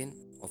website එකෙන්,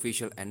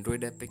 official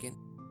Android app එකෙන්,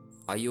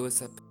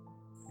 iOS app,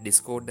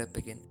 Discord app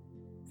එකෙන්,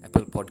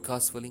 Apple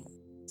podcast වලින්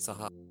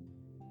සහ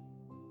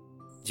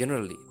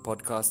generally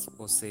podcast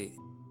ඔස්සේ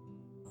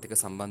දෙක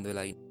සම්බන්ධ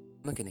වෙලා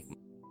ඉන්න කෙනෙක්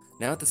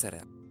නැවත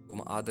සැරයක්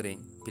මම ආදරයෙන්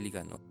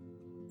පිළිගන්නවා.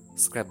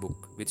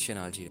 Scrapbook with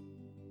Shanalji.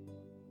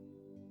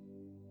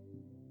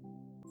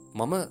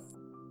 මම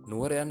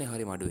නුවර යන්නේ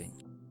හරි මඩුවෙන්.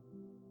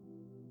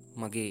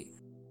 මගේ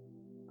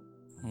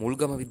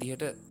මුල්ගම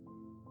විදිහට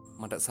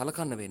මට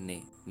සලකන්න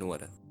වෙන්නේ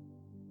නුවර.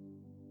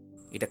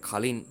 ඊට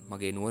කලින්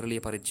මගේ නුවරලිය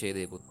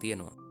පරිච්ඡේදයකුත්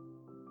තියෙනවා.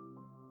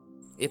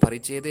 ඒ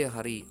පරිච්ඡේදය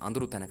හරි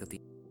අඳුරු තැනක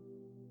තියෙනවා.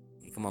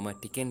 ඒක මම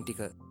ටිකෙන් ටික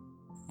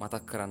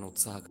මතක් කරන්න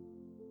උත්සාහ කරනවා.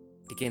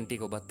 ටිකෙන්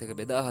ටික ඔබත් එක්ක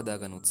බෙදා හදා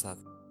ගන්න උත්සාහ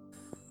කරනවා.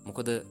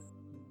 මොකද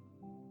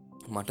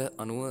මට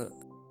අනුව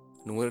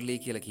නුවරලිය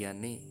කියලා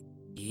කියන්නේ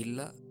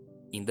ගිහිල්ලා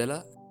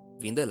ඉඳලා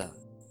විඳලා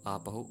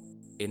ආපහු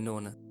එන්න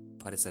ඕන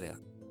පරිසරයක්.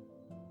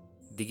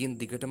 දිගින්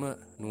දිගටම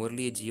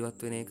නුවරලියේ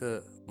ජීවත් වෙන එක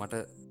මට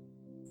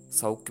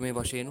සෞඛ්‍යමය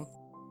වශයෙන්ුත්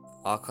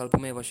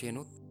ආකල්පමය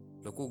වශයෙන්ුත්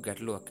ලොකු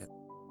ගැටලුවක් ඇත.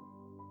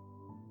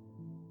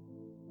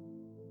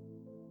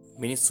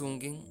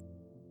 මිනිස්සුන්ගෙන්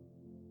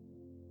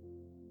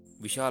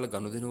විශාල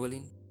ගනුදෙනු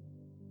වලින්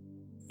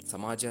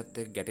සමාජයත්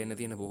එක්ක ගැටෙන්න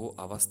තියෙන බොහෝ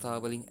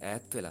අවස්ථාවලින්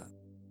ඈත් වෙලා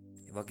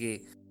ඒ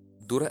වගේ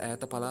දුර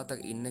ඈත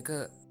පළාතක ඉන්න එක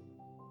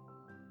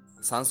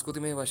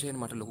සංස්කෘතිමය වශයෙන්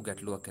මට ලොකු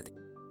ගැටලුවක් ඇති.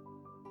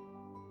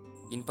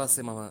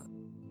 ඉන්පස්සේ මම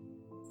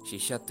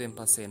ශිෂ්‍යත්වයෙන්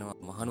පස්සේ එනවා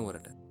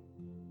මහනුවරට,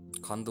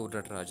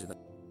 කන්දෝඩට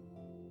රාජධානිය.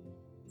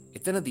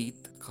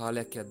 එතනදීත්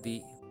කාලයක් යද්දී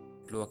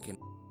ලුවක්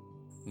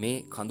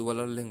මේ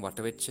කඳුවලල්ලෙන්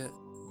වටවෙච්ච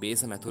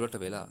බේසම ඇතුළට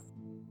වෙලා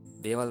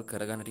දේවල්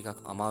කරගන්න ටිකක්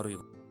අමාරුයි.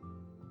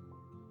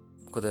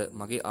 මොකද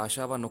මගේ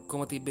ආශාවන්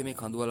ඔක්කොම තිබ්බේ මේ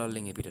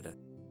කඳුවලල්ලෙන්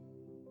එපිටට.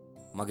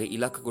 මගේ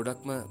ඉලක්ක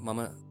ගොඩක්ම මම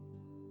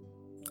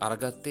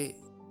අරගත්තේ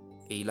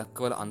ඒ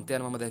ඉලක්කවල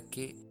අන්තයන් මම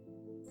දැක්කේ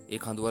ඒ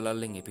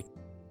කඳුවලල්ලෙන් එපිට.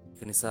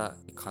 ඒ නිසා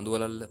ඒ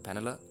කඳුවලල්ල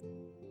පැනලා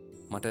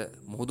මට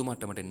මුහුදු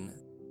මට්ටමට එන්න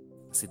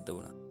සිද්ධ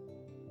වුණා.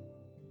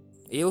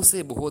 ඒ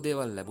ඔස්සේ බොහෝ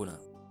දේවල් ලැබුණා.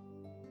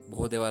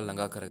 බොහෝ දේවල්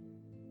ළඟා කරගත්තා.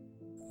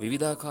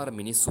 විවිධාකාර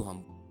මිනිස්සු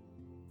හම්බ.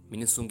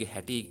 මිනිස්සුන්ගේ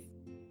හැටි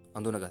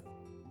අඳුනගත්තා.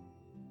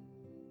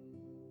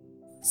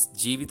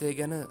 ජීවිතය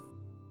ගැන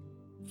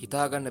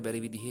හිතාගන්න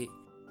බැරි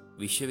විදිහේ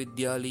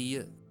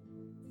විශ්වවිද්‍යාලීය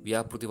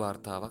ව්‍යාපෘති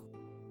වාර්තාවක්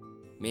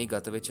මේ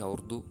ගතවෙච්ච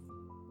අවුරුදු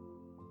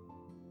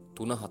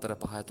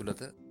 3-4-5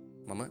 ඇතුළත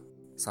මම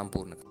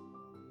සම්පූර්ණ කළා.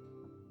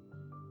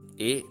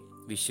 ඒ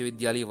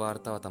විශ්වවිද්‍යාලීය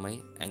වාර්තාව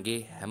තමයි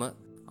ඇඟේ හැම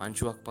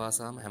අංශුවක්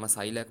පාසාම හැම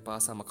සෛලයක්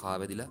පාසාම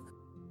කාවැදිලා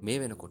මේ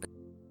වෙනකොට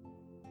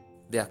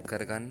දෙයක්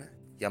කරගන්න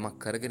යමක්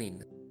කරගෙන ඉන්න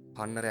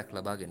පන්නරයක්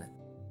ලබාගෙන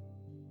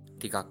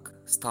ටිකක්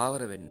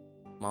ස්ථාවර වෙන්න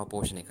මම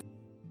පෝෂණය කළා.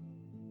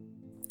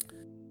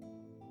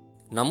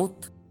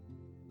 නමුත්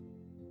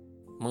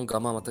මං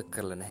ගම මතක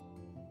කරලා නැහැ.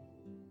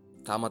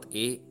 තාමත්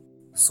ඒ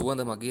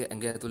සුවඳ මගේ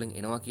ඇඟ ඇතුලෙන්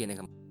එනවා කියන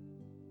එක.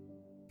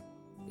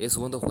 ඒ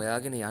සුවඳ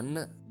හොයාගෙන යන්න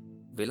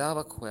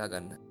වෙලාවක්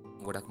හොයාගන්න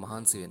ගොඩක්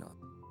මහන්සි වෙනවා.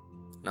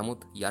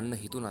 නමුත් යන්න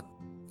හිතුණත්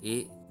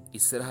ඒ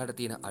ඉස්සරහට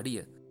තියෙන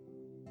අඩිය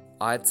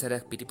ආයත්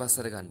සැරයක්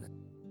පිටිපස්සට ගන්න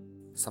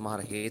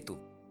සමහර හේතු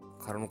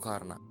කරුණු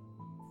කාරණා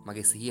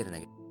මගේ සිහියට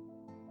නැගෙනවා.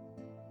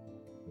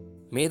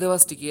 මේ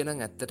දවස් ටිකේ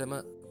නම් ඇත්තටම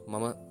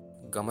මම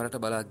ගමරට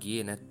බලා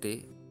ගියේ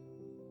නැත්තේ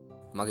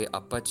මගේ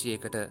අප්පච්චි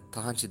ඒකට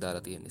තහංචි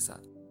දාලා තියෙන නිසා.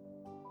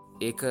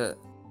 ඒක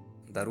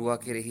දරුවා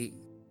කෙරෙහි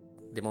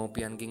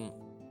දෙමව්පියන්ගෙන්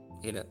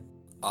එන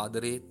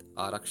ආදරේත්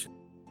ආරක්ෂා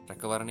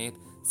රැකවරණයේත්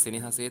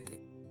සෙනෙහසේත්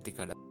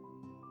තිකඩ.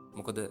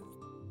 මොකද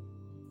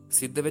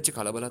සිද්ධ වෙච්ච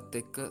කලබලත්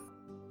එක්ක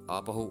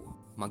ආපහු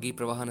මගී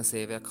ප්‍රවාහන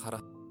සේවයක්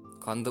හරහා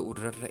කන්ද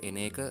උඩරට එන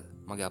එක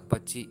මගේ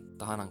අප්පච්චි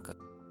තහනම්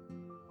කළා.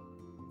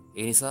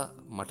 ඒ නිසා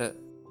මට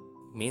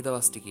මේ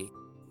දවස් ටිකේ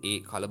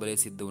ඒ කලබලය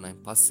සිද්ධ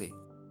වුණායින් පස්සේ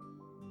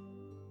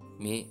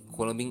මේ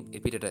කොළඹින්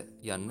එපිටට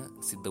යන්න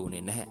සිද්ධ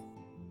වුණේ නැහැ.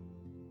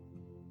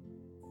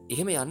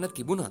 එහෙම යන්න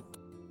තිබුණත්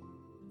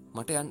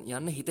මට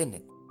යන්න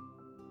හිතෙන්නේ.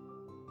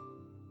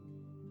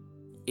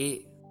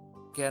 ඒ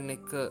කියන්නේ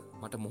එක්ක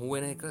මට මොහු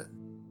වෙන එක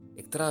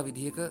එක්තරා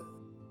විදිහක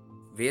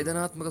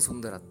වේදනාත්මක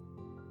සුන්දරත්.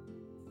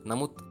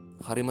 නමුත්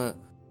හරිම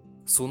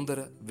සුන්දර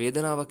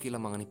වේදනාවක් කියලා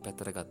මම අනිත්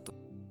පැත්තට ගත්තා.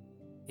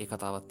 ඒ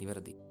කතාවත්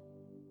නිවැරදි.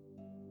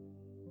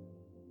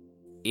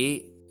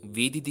 ඒ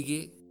වීදි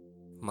දිගේ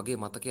මගේ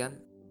මතකයන්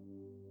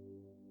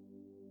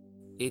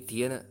ඒ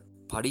තියෙන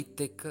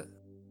පඩිත් එක්ක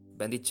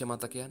බැඳිච්ච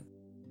මතකයන්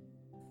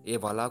ඒ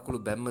වලාකුළු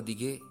බැම්ම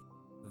දිගේ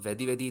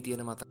වැඩි වැඩී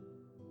තියෙන මතක.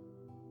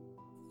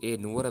 ඒ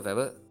නුවර වැව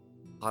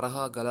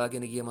හරහා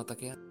ගලාගෙන ගිය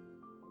මතකයන්.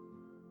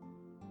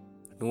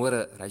 නුවර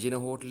රජින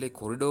හෝටලේ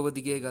කොරිඩෝව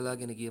දිගේ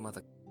ගලාගෙන ගිය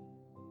මතක.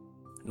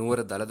 නුවර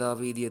දළදා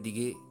වීදිය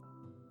දිගේ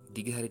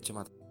දිගහැරිච්ච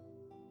මතක.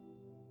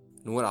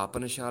 නුවර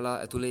ආපනශාලා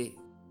ඇතුලේ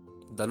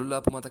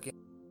දළුලාපු මතකයන්.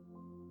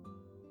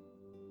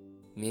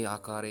 මේ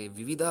ආකාරයේ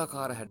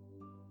විවිධාකාර හැඩ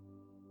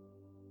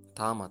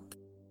තාමත්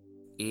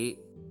ඒ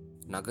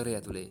නගරය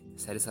ඇතුලේ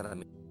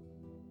සැරිසරමින්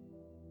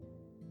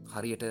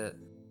හරියට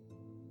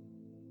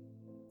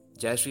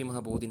ජයශ්‍රී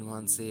මහ බෝධීන්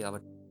වහන්සේ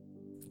අවට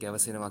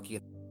ගැවසෙනවා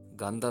කියන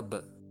ගන්ධබ්බ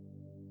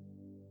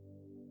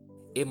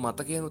ඒ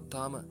මතකයනුත්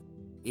තාම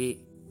ඒ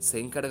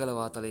සෙන්කඩගල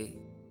වාතලේ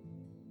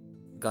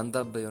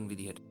ගන්ධබ්බයොන්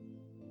විදිහට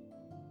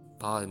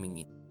පාවෙමින්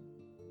ඉන්න.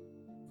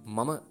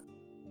 මම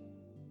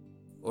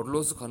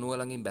ඔර්ලෝසු කනුව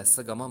ළඟින් බැස්ස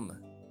ගමම්ම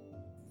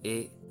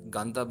ඒ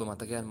ගන්ධබ්බ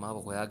මතකයන් මාව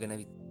හොයාගෙන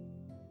ඇවිත්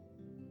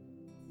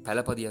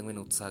පැලපදියක් වෙන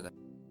උත්සාහ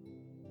ගන්න.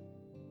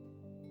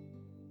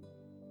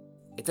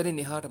 එතනින්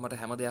එහාට මට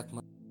හැම දෙයක්ම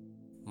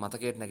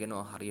මතකයට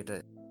නැගෙනවා හරියට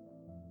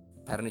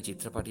පැරණි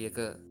චිත්‍රපටියක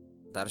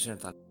දර්ශන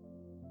තල.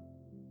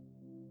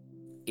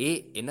 ඒ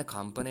එන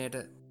කම්පනයට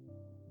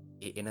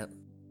ඒ එන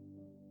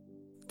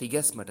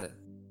තිගැස්මට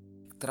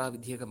එක්තරා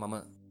විදිහක මම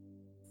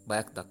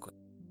බයක් දක්වනවා.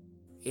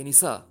 ඒ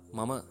නිසා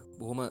මම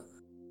බොහොම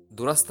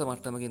දුරස්ත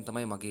මට්ටමකින්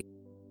තමයි මගේ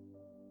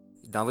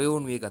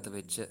නවයෝන් වේ ගත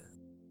වෙච්ච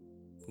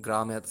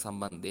ග්‍රාමයත්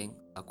සම්බන්ධයෙන්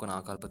අක්වන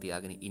ආකල්ප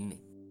තියාගෙන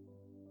ඉන්නේ.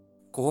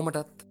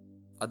 කොහොමටත්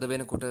අද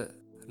වෙනකොට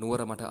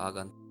නුවර මට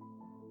ආගන්තුක.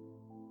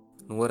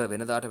 නුවර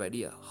වෙනදාට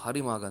වැඩිය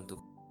හරිම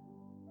ආගන්තුක.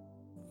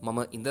 මම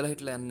ඉඳලා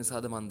හිටලා යන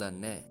නිසාද මන් දන්නේ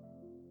නැහැ.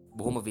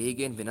 බොහොම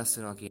වේගයෙන් වෙනස්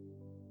වෙනවා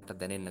කියලාට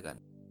දැනෙන්න ගන්න.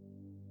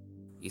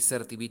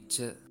 ඉස්සර තිබිච්ච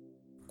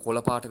කොළ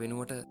පාට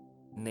වෙනුවට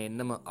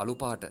එන්නම අලු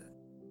පාට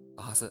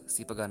අහස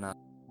සිප ගන්නා.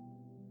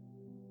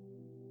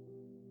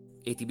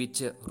 ඒ තිබිච්ච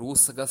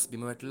රූස්සගස්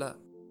බිම වැටලා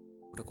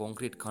උඩ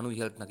කොන්ක්‍රීට් කණු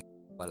ඉහළට නැගී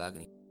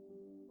බලාගෙන.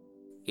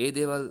 ඒ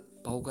දේවල්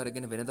පහු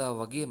කරගෙන වෙනදා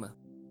වගේම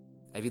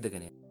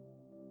ඇවිදගෙන යනවා.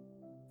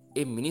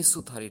 ඒ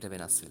මිනිස්සුත් හරියට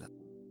වෙනස් වෙලා.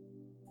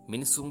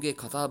 මිනිස්සුන්ගේ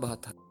කතා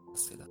බහත්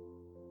වෙනස් වෙලා.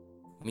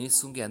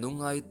 මිනිස්සුන්ගේ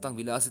ඇඳුම් ආයුත්තන්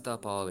විලාසිතා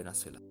පාව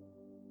වෙනස් වෙලා.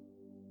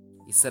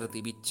 ඉස්සර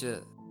තිබිච්ච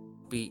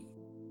අපි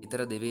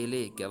ඊතර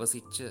දෙවේලේ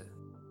ගැවසිච්ච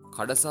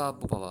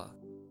කඩසාප්පු පවා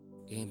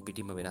එහෙන්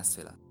පිටින්ම වෙනස්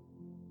වෙලා.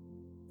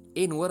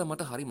 ඒ නුවර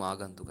මට හරිම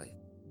ආගන්තුකයි.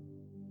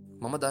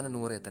 මම දන්න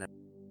නුවර එතන.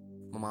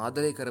 මම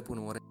ආදරය කරපු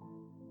නුවර.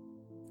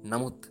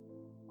 නමුත්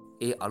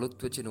ඒ අලුත්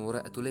වෙච්ච නුවර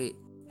ඇතුලේ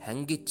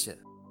හැංගිච්ච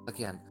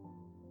අකයන්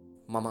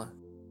මම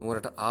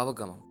නුවරට ආව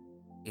ගමන්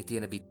ඒ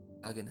තියෙන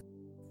බිත්තාගෙන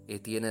ඒ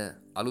තියෙන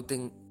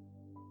අලුතෙන්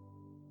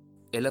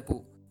එලපු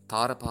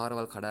තාර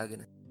පාරවල්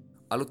කඩාගෙන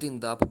අලුතින්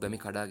දාපු බැමි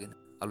කඩාගෙන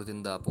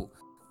අලුතින් දාපු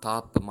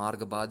තාප්ප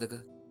මාර්ග බාධක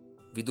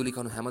විදුලි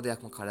කණු හැම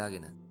දෙයක්ම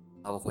කඩාගෙන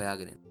අව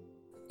හොයාගෙන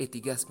ඒ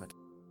තිගැස්මට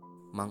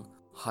මං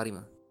හරිම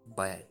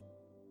බයයි.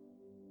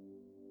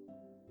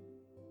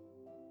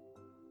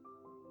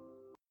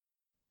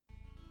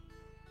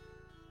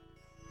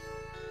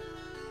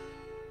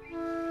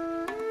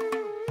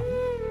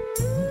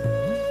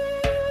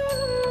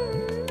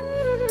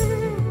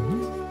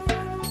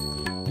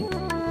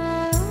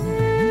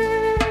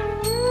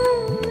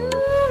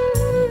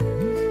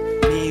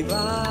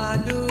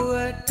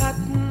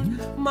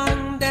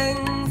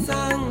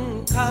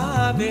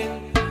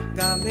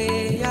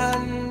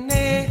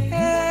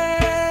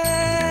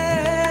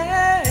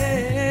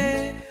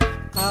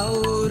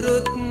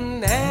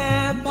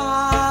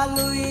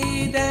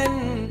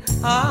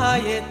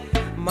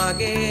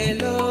 මගේ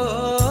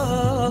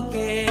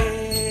ලෝකේ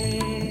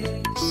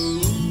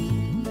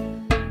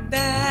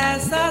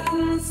දැසත්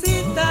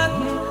සිතත්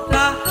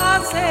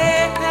රහසේ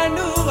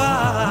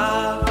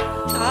හැඬුවා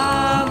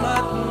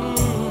තාමත්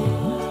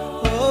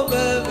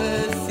ඔබව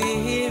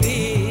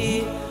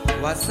සිහිවී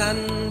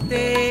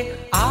වසන්තේ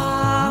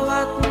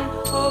ආවත්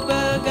ඔබ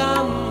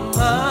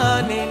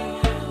ගම්මානෙන්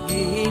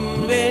ගිහින්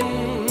වෙන්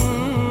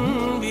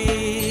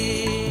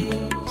වී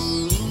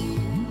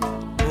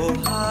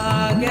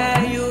ඔහා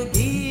ගැයු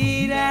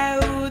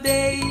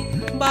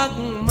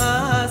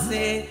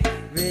බක්මාසේ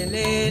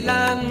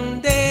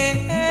වෙලෙලන්දේ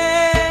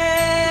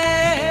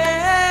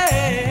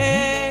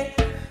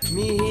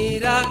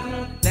මිහිරක්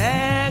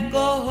නෑ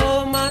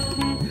කොහොමත්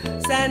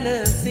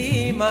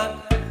සැනසීමක්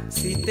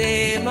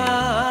සිතේ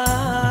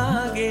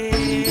මාගේ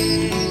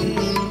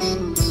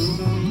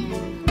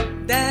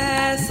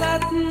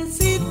දැසත්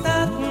සිතත්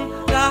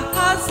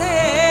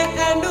රහසේ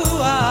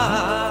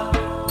හැඬුවා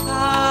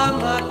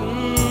තාමත්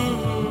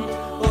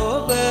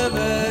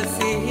ඔබව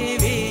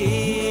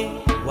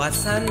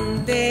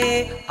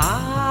වසන්තේ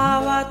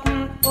ආවත්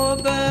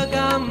ඔබ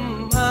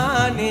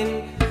ගම්මානෙන්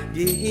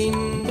ගිහින්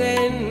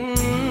වෙන්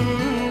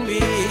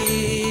වී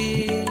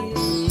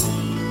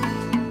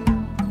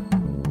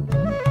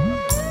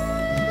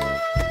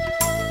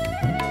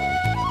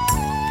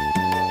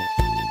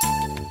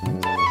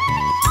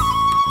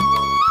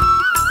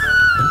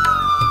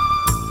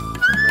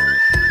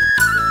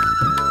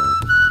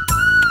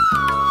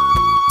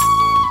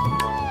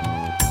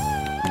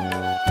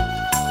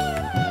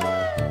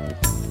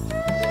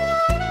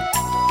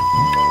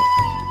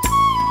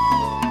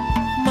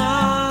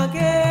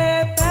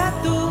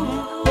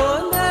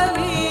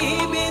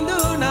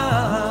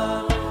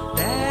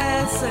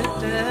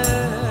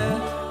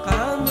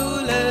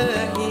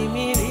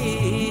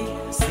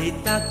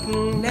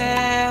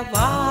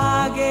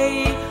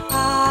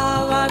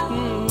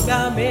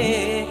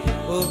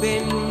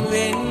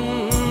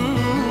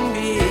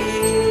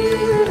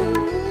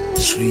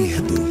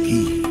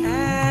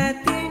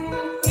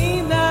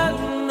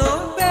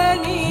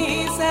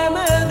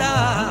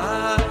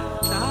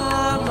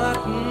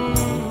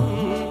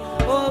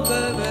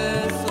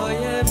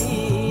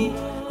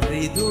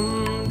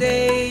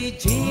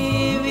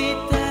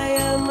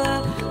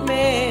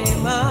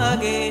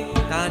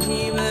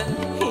තනිව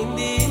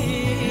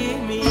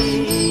හිඳීමි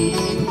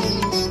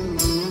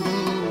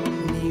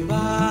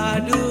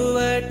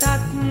නිවාඩුවටත්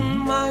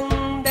මං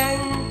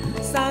දැන්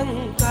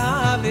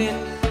සංකාවෙන්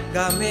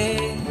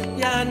ගමේ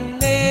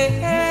යන්නේ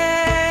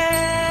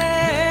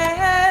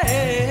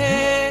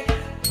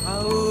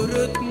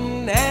අවුරුත්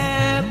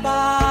නෑ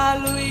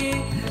පාලුයි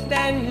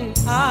දැන්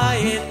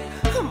ආයෙත්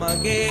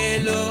මගේ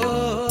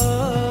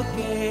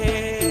ලෝකේ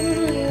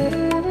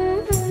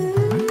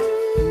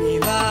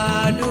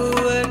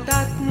නිවාඩුවටත්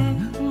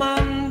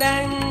මං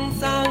දැන්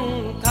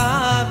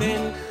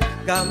සංකාවෙන්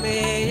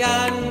ගමේ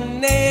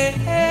යන්නේ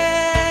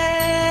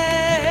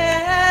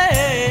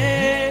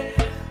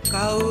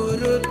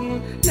කවුරුත්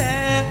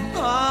නෑ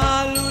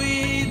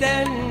පාලුයි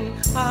දැන්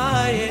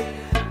ආයෙත්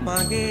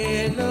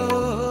මගේ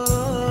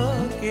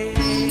ලෝකේ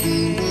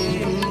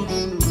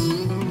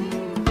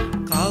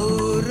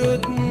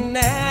කවුරුත්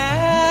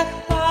නෑ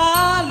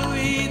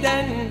පාලුයි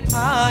දැන්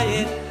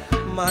ආයෙත්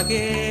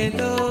මගේ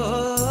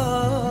ලෝකේ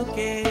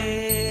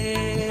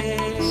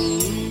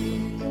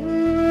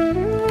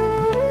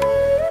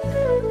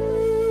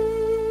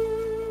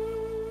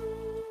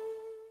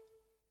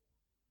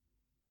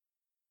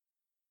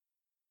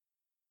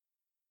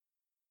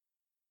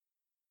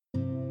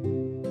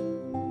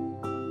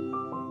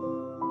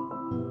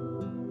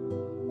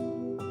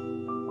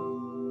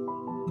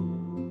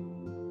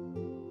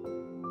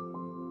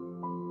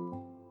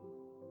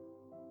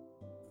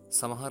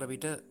සමහර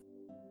විට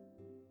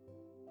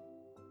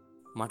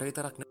මට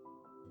විතරක්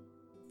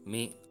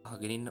මේ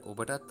අහගෙන ඉන්න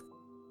ඔබටත්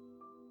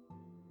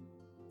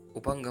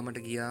උපන්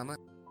ගමට ගියාම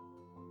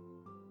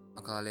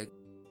අකාලේ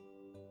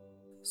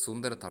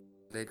සුන්දර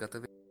තත්ත්වයක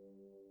ගත වේ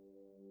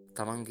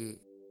තමන්ගේ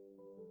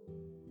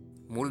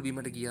මුල්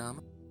බිමට ගියාම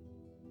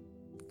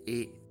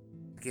ඒ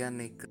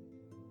කියන්නේ එක්ක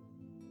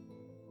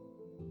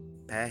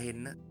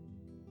පෑහෙන්න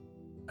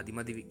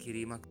අදිමදි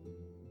කිරීමක්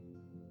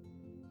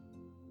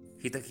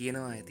හිත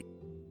කියනවා ඇති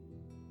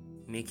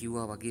මේ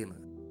කිව්වා වගේම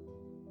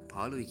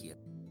පාළුයි කිය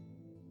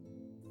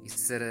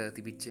ඉස්සර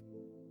තිබිච්ච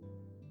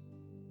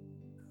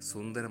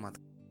සුන්දර මත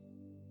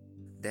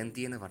දැන්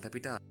තියෙන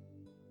වටපිටා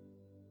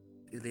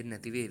දෙන්න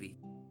නැතිවේවි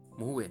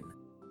මුහු වෙන්න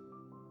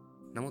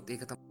නමුත්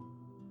ඒක තම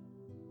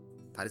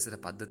පරිසර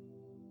පද්ධති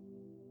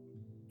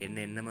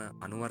එන්නම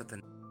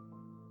අනුවර්තන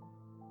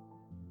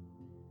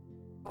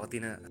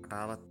පවතින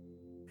රටාවත්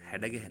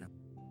හැඩගැහෙනවා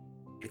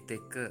ඒත්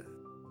එක්ක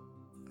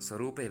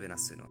ස්වරූපය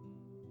වෙනස් වෙනවා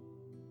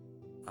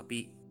අපි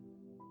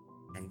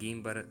ඇඟීම්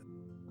බර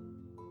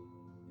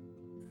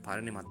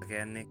පරණ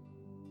මතකයන්නේ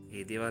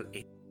ඒ දේවල්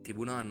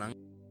තිබුණා නම්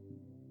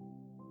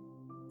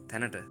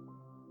තැනට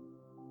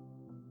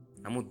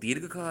නමුත්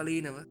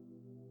දීර්ඝකාලීනව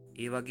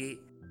ඒ වගේ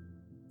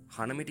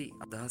හනමිටි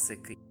අදහස්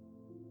එක්ක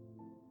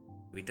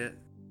විට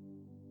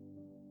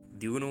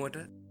දියුණුවට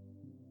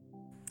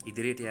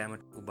ඉදිරියට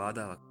යෑමට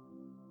බාධාවක්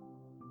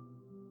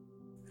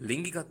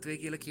ලිංගිකත්වය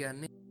කියලා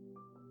කියන්නේ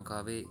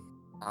ලංකාවේ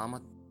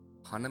ආමත්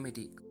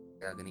හනමිටි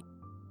යාගෙන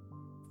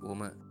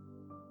බොහොම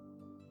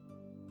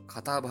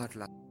කතා බහට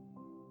ලක්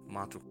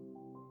මාතෘ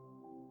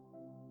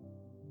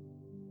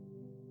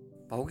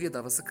පහුගිය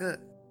දවසක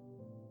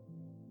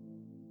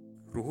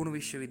රුහුණු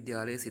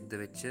විශ්වවිද්‍යාලයේ සිද්ධ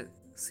වෙච්ච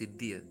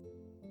සිද්ධිය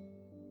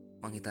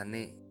මං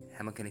හිතන්නේ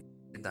හැම කෙනෙක්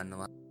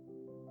දන්නවා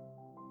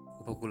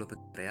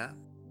උපකුලපතිවරයා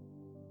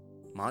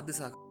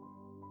මාධ්‍ය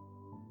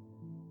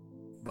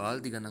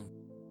බාල්දි ගණන්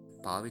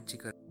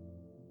පාවිච්චි කර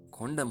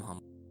කොණ්ඩම්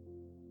හම්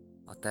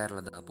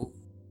අතෑරලා දාපු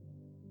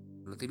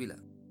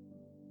තිබිලා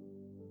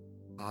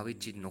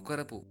පාවිච්චි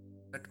නොකරපු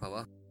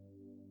පවා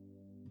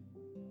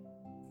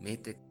මේ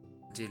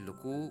තෙක්ජේ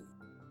ලොකු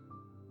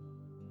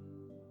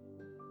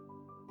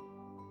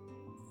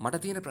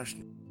මට තියෙන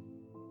ප්‍රශ්න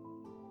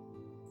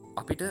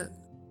අපිට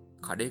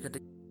කඩේකට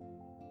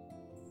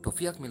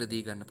ටොෆියක්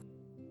මිලදී ගන්න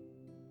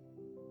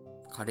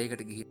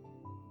කඩේකට ගිහින්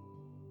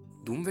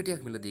දුම්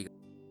වැටියක් මිලදී ගන්න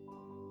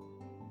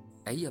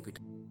ඇයි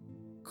අපිට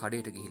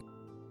කඩේට ගිහින්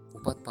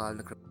උපත්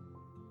පාලන ක්‍රම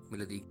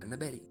මිලදී ගන්න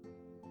බැරි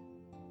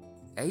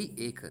ඇයි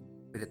ඒක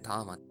අපිට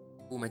තාමත්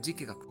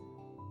මැජික් එකක්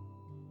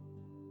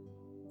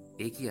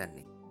ඒ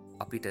කියන්නේ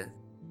අපිට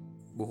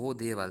බොහෝ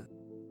දේවල්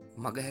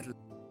මගහැරලා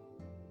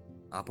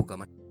ආපු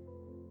ගමන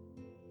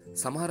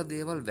සමහර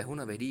දේවල්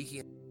වැහුණ වැඩි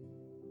කිය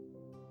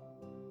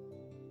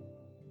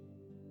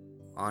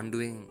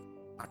ආණ්ඩුවෙන්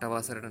 8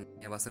 වසරට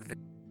 9 වසරට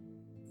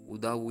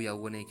උදා වූ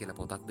යෞවනය කියලා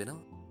පොතක්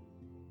දෙනවා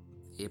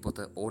ඒ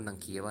පොත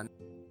ඕනනම් කියවන්න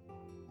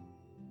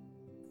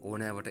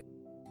ඕනෑවට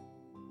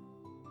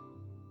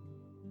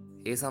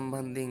ඒ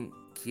සම්බන්ධයෙන්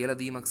කියලා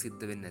දීමක්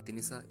සිද්ධ වෙන්නේ නැති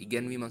නිසා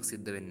ඉගැන්වීමක්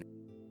සිද්ධ වෙන්නේ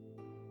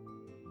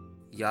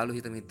යාළු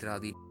හිත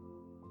මිත්‍රාදී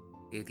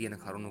ඒ තියෙන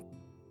කරුණු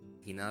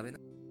hina වෙන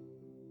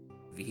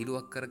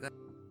විහිළුවක් කරගන්න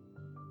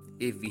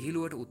ඒ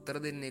විහිළුවට උත්තර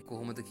දෙන්නේ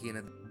කොහොමද කියන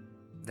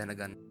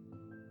දැනගන්න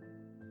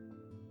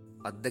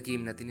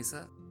අත්දැකීම් නැති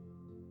නිසා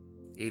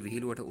ඒ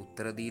විහිළුවට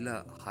උත්තර දීලා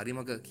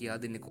හරිමග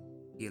කියා දෙන්නේ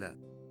කියලා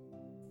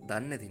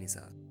දන්නේ නැති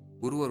නිසා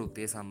ගුරුවරුත්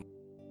ඒ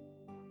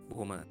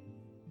බොහොම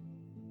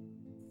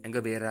ඇඟ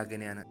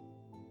බේරාගෙන යන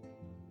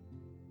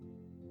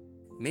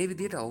මේ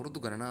විදිහට අවුරුදු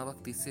ගණනාවක්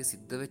තිස්සේ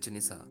සිද්ධ වෙච්ච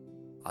නිසා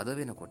අද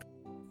වෙනකොට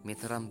මේ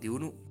තරම්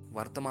දියුණු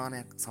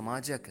වර්තමානයක්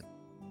සමාජයක් ඇත.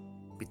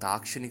 අපි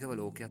තාක්ෂණිකව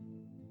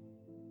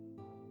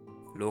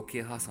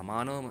ලෝකය හා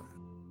සමානවම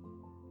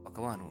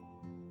වකවානුව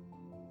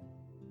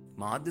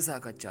මාධ්‍ය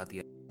සාකච්ඡා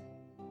තිය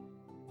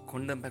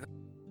කොණ්ඩම් පැක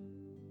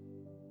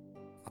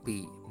අපි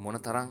මොන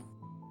තරම්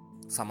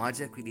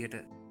සමාජයක් විදිහට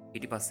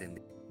ඉටිපස්සෙන්ද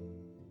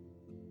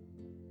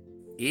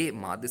ඒ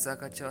මාධ්‍ය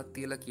සාකච්ඡාවක්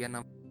තියලා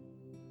කියනම්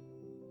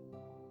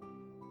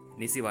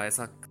නිසි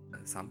වයසක්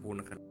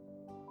සම්පූර්ණ කර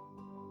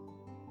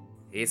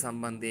ඒ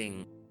සම්බන්ධයෙන්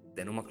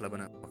දැනුමක්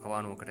ලබන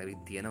වකවානුවකට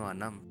ඇවිත් තියෙනවා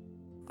නම්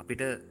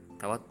අපිට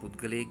තවත්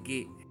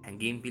පුද්ගලයෙක්ගේ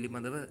හැඟීම්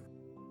පිළිබඳව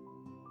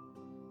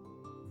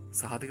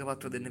සහතික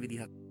පත්‍ර දෙන්න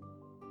විදිහක්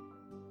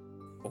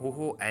ඔහු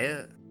හෝ ඇය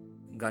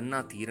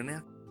ගන්නා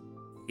තීරණයක්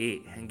ඒ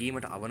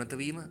හැඟීමට අවනත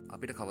වීම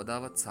අපිට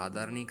කවදාවත්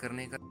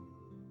සාධාරණීකරණය කර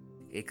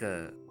ඒක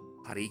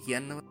හරි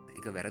කියන්නවත්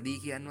ඒක වැරදි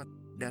කියන්නවත්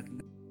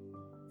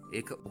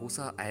ඒක ඔහු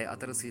සහ ඇය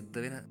අතර සිද්ධ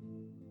වෙන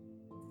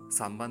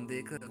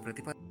සම්බන්ධයක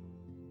ප්‍රතිපල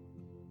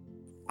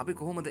අපි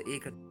කොහොමද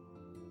ඒක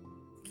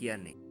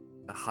කියන්නේ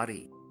හරි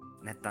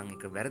නැත්තං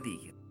එක වැරදි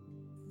කිය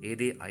ඒ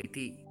දේ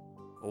අයිති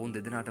ඔවුන්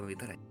දෙදෙනාටම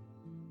විතරයි.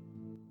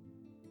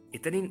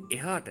 එතනින්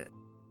එහාට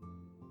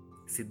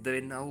සිද්ධ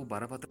වෙන්න වූ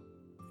බරපතල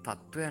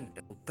තත්ත්වයන්ට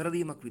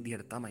උත්තරදීමක්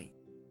විදිහට තමයි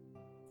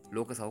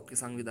ලෝක සෞඛ්‍ය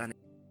සංවිධානය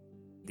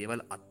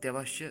දේවල්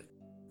අත්‍යවශ්‍ය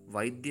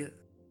වෛද්‍ය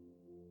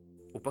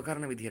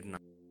උපකරණ විදිහට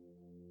නම්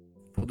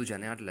පොදු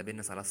ජනයාට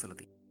ලැබෙන්න සලස්සලා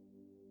තියෙනවා.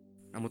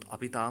 නමුත්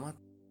අපි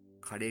තාමත්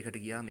කඩේකට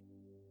ගියාම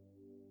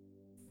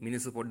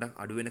මිනිස්සු පොඩ්ඩක්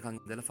අඩු වෙනකන්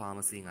ඉඳලා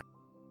ෆාමසියෙන් අර.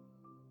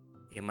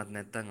 එහෙමත්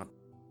නැත්නම්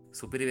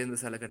සුපිරි වෙන්ද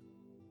සැලකට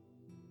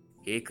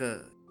ඒක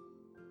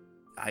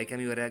ආයි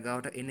කැමිවරයා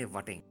ගාවට එන්නේ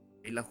වටෙන්.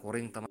 එilla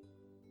හොරෙන්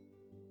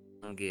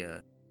තමයි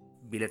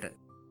බිලට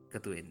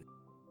එකතු වෙන්නේ.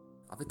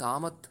 අපි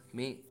තාමත්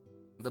මේ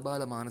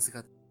අදබාල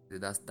මානසිකත්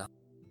 2010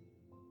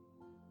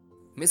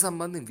 මේ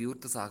සම්බන්ධයෙන්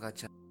විවෘත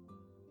සාකච්ඡා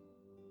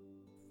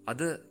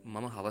අද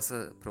මම හවස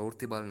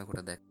ප්‍රවෘත්ති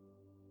බලනකොට දැක්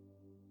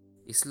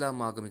ඉස්ලාම්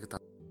ආගමික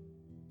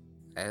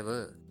ඇව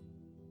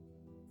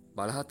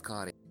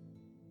බලහත්කාරය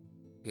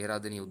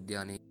පේරාදෙණිය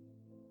උද්‍යානයේ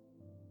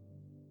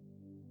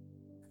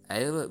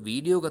ඇයව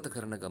වීඩියෝ ගත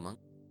කරන ගමන්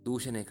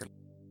දූෂණය කළ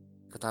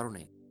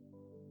තරුණයෙක්.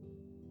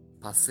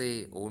 පස්සේ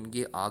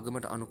ඔවුන්ගේ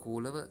ආගමට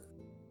අනුකූලව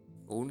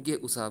ඔවුන්ගේ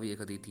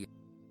උසාවියකදී තියෙන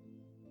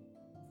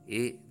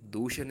ඒ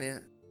දූෂණය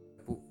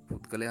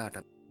පුද්ගලයාට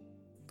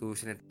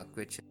දූෂණයට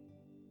ලක්වෙච්ච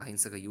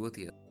අහිංසක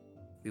යුවතිය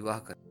විවාහ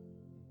කර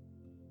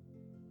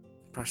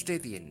ප්‍රශ්නය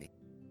තියෙන්නේ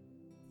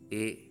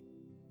ඒ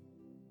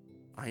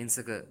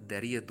අහිංසක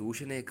දැරිය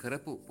දූෂණය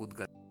කරපු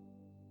පුද්ගල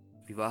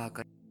විවාහ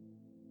කර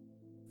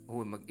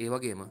ඔහු ඒ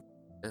වගේම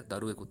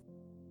දරුවෙකුත්.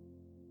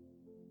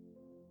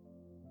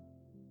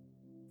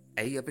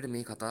 ඇයි අපිට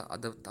මේ කතා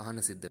අද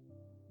තහන්න සිද්ධ?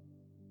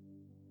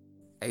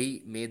 ඇයි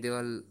මේ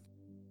දේවල්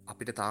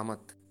අපිට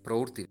තාමත්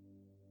ප්‍රවෘත්ති?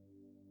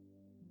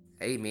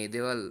 ඇයි මේ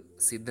දේවල්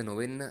සිද්ධ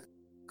නොවෙන්න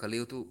කළ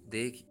යුතු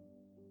දේ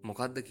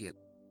මොකක්ද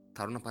කියලා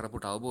තරුණ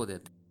පරපුරට අවබෝධය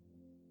ඇත.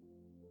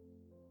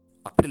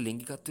 අපිට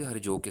ලිංගිකත්වය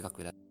හරි ජෝක් එකක්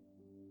වෙලා.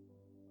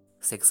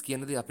 සෙක්ස්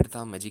කියන දේ අපිට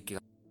තාම මැජික්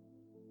එකක්.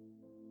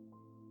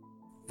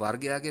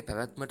 වර්ගයාගේ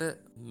පැවැත්මට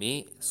මේ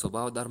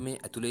ස්වභාව ධර්මයේ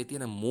ඇතුලේ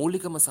තියෙන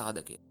මූලිකම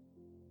සාධකය.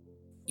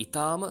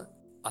 ඊටාම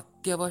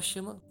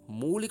අත්‍යවශ්‍යම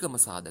මූලිකම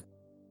සාධක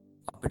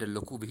අපිට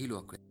ලොකු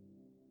විහිළුවක් වෙනවා.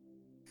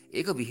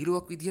 ඒක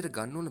විහිළුවක් විදිහට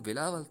ගන්න ඕන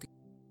වෙලාවල්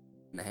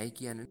නැහැ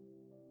කියන්නේ.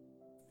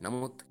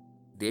 නමුත්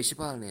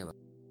දේශපාලනයව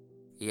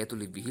ඒ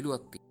ඇතුලේ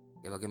විහිළුවක්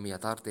තියෙනවා. ඒ වගේම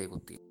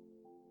යථාර්ථයකුත් තියෙනවා.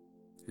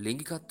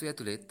 ලිංගිකත්වය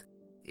ඇතුලේත්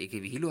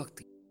ඒකේ විහිළුවක්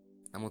තියෙනවා.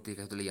 නමුත් ඒක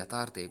ඇතුලේ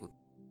යථාර්ථයකුත්.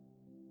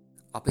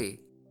 අපේ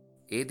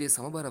ඒ දේ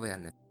සමබරව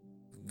යන්නේ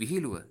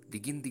විහිළුව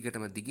දිගින්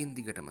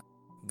දිගටම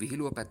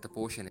විහිළුව පැත්ත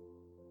පෝෂණය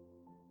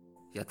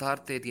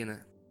යථාර්ථයේ තියෙන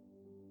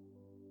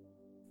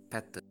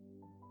පැත්ත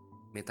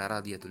මේ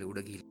තරාදිය තුළ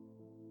උඩ ගිහින්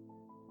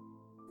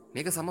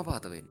මේක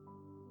සමපාත වෙන්නේ.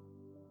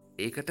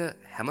 ඒකට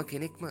හැම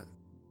කෙනෙක්ම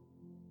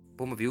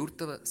බොහොම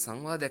විවෘතව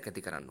සංවාදයක්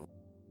ඇති කරන්න ඕන.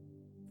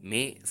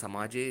 මේ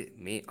සමාජයේ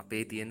මේ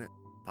අපේ තියෙන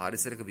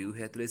පාරිසරික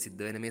ව්‍යුහය ඇතුලේ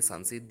සිද්ධ වෙන මේ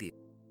සංසිද්ධිය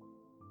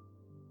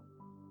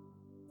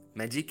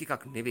මැජික්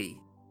එකක් නෙවෙයි.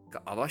 ඒක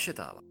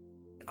අවශ්‍යතාවක්.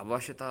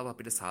 අවශ්‍යතාව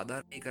අපිට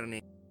සාධාරණීකරණය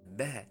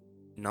බැහැ.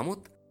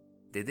 නමුත්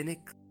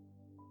දෙදෙනෙක්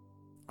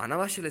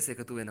අනවශ්‍ය ලෙස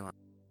එකතු වෙනවා.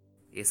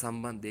 ඒ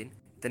සම්බන්ධයෙන්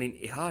එතනින්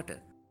එහාට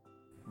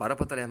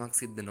බරපතල යමක්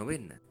සිද්ධ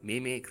නොවෙන්න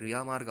මේ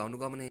ක්‍රියාමාර්ග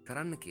අනුගමනය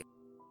කරන්න කිය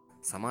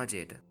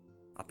සමාජයට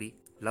අපි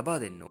ලබා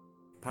දෙන්න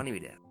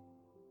පණිවිඩයක්.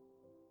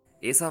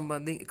 ඒ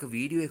සම්බන්ධයෙන් එක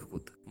වීඩියෝ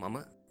එකකුත් මම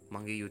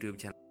මගේ YouTube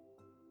channel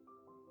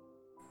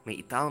මේ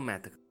ඉතාම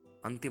මෑතක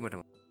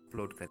අන්තිමටම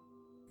අප්ලෝඩ් කර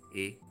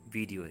ඒ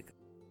වීඩියෝ එක.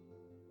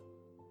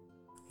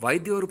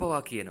 වෛද්‍යවරු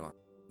පවා කියනවා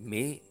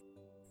මේ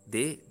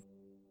දේ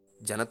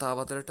ජනතාව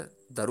අතරට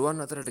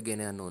දරුවන් අතරට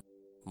ගෙන යන්න ඕන.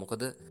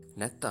 මොකද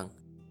නැත්තම්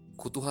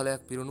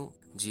කුතුහලයක් පිරුණු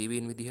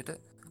ජීවීන් විදිහට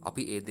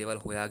අපි ඒ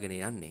දේවල් හොයාගෙන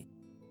යන්නේ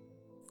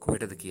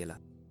කොහෙටද කියලා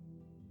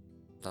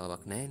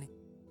තාවක් නැහැනේ.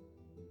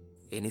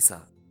 ඒ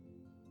නිසා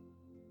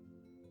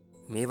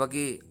මේ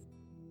වගේ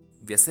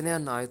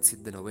ව්‍යසනයන් ආයෙත්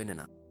සිද්ධ නොවෙන්න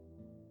නම්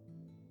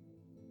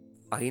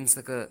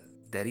අහිංසක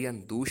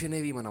දැරියන් දූෂණය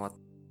වීම නවත්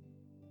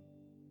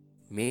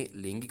මේ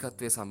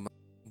ලිංගිකත්වය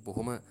සම්බන්ධ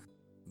බොහොම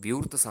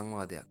විවෘත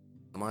සංවාදයක්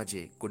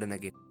සමාජයේ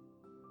ගොඩනැගෙන.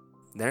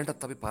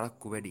 දැනටත් අපි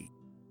පරක්කු වැඩි.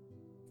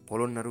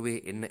 පොළොන්නරුවේ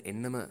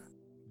එන්නම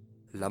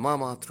ළමා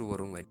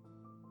මාතෘවරුන් වැඩි.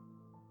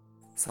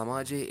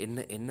 සමාජයේ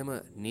එන්නම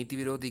නීති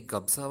විරෝධී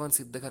ගබ්සාවන්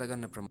සිද්ධ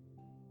කරගන්න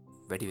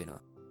වැඩි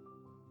වෙනවා.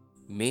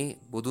 මේ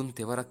බුදුන්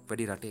තෙවරක්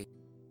වැඩි රටේ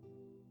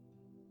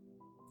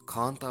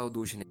කාන්තාව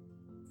දූෂණය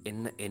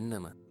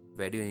එන්නම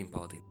වැඩි වෙමින්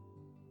පවතින.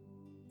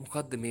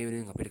 මොකද්ද මේ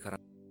වෙනුවෙන් අපිට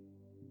කරන්න?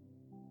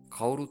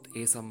 කවුරුත්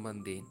ඒ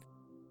සම්බන්ධයෙන්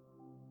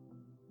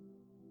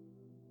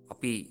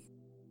අපි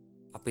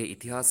අපේ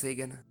ඉතිහාසය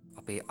ගැන,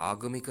 අපේ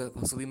ආගමික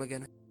පසුබිම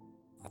ගැන,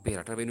 අපේ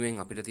රට වෙනුවෙන්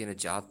අපිට තියෙන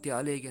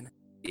ජාත්‍යාලය ගැන,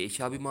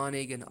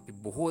 දේශාභිමානය ගැන අපි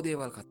බොහෝ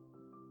දේවල් කතා.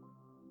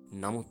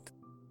 නමුත්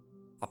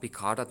අපි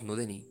කාටත්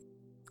නොදෙනී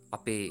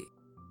අපේ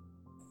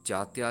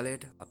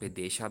ජාත්‍යාලයට, අපේ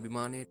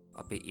දේශාභිමානයට,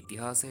 අපේ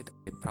ඉතිහාසයට,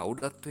 අපේ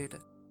ප්‍රෞಢත්වයට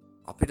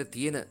අපිට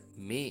තියෙන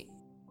මේ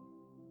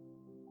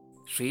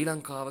ශ්‍රී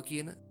ලංකාව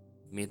කියන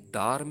මේ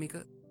ධාර්මික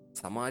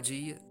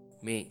සමාජීය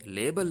මේ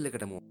ලේබල්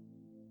එකට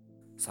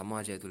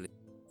සමාජය තුළ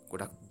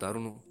ගොඩක්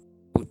දරුණු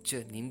උච්ච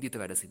නින්දිත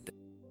වැඩ සිද්ධ.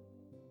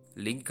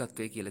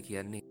 ලිංගිකත්වය කියලා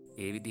කියන්නේ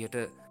ඒ විදිහට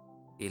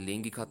ඒ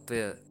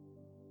ලිංගිකත්වය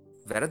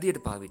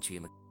වැරදියට පාවිච්චි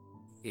වීම.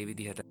 ඒ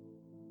විදිහට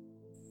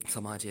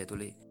සමාජය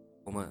තුළේ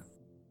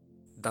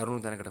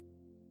දරුණු තැනකට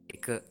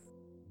එක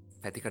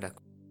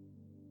පැතිකඩක්.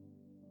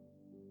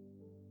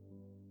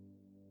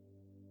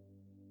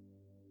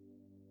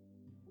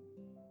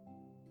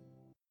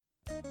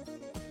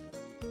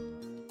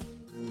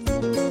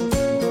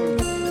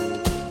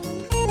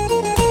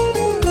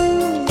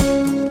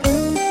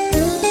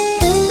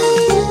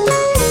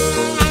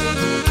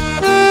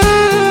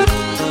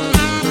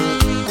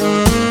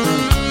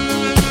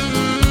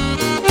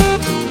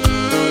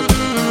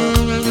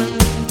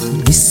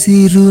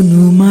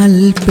 විසිරුණු මල්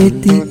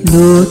පෙති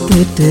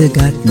ලෝතට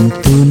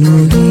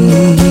ගත්තුනුයි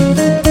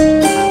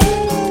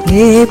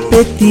ඒ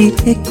පෙති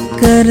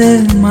එක්කර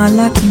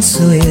මලක්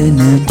සොයන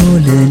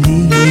බොලලි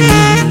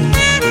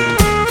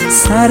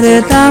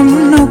සරදම්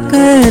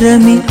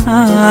නොකරමි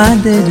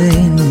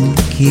ආදරෙන්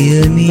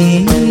කියමි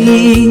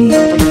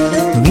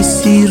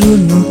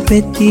විසිරුණු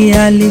පෙති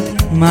අලි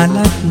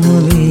මලක්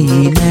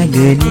නොවේ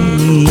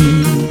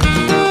නැගනී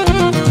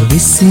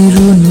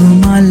විසිරුණු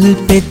මල්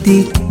පෙති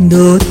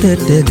දෝතට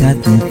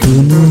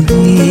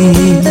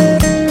ගත්තුනුයි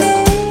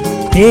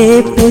ඒ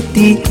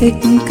පෙති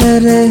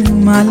එක්කර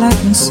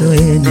මලක්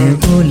සොයන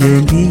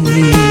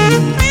බොලදී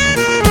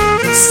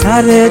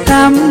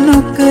සරදම්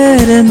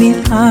නොකරමි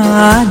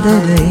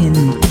ආදරෙන්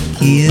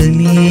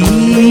කියමි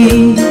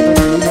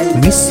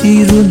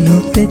විසිරුණු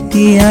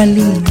පෙති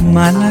අලි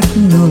මලක්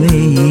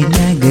නොවේ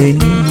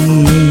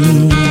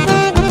නැගනී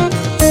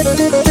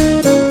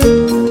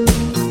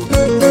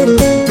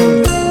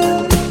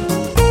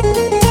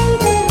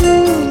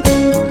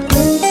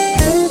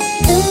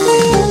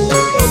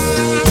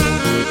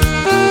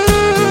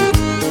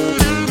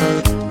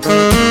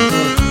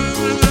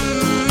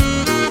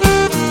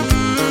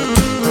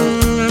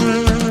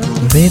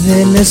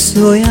වෙරළ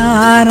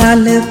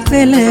සොයාරල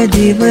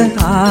පෙළදිව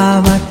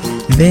ආවත්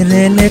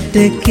වෙරළට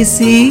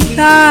කිසි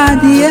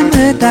ආදියම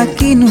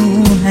දකිනු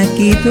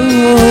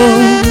හැකිදෝ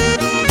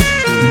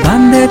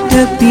බන්දට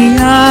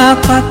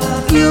පියාපත්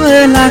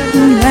යුවලක්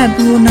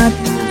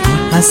ලැබුණත්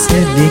අහස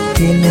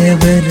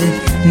දෙකෙලවර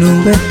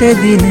නුඹට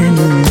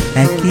දිනනු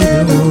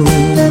හැකිදෝ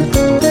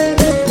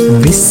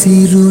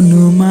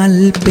විසිරුණු මල්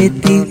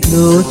පෙති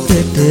ලෝතට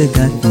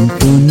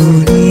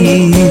ගත්තුනුයි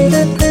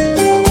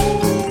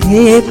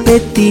ඒ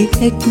පෙති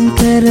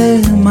එක්කර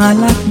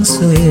මලක්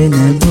සොයන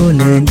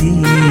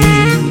බොලදී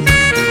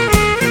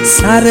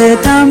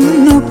සරදම්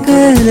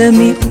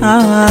නොකරමි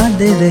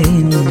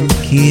ආදරෙන්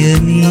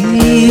කියමි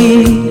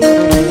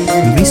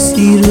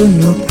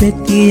විසිරුණු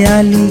පෙති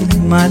අලි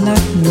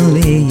මලක්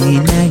නොවේ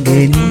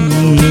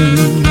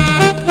නැගනී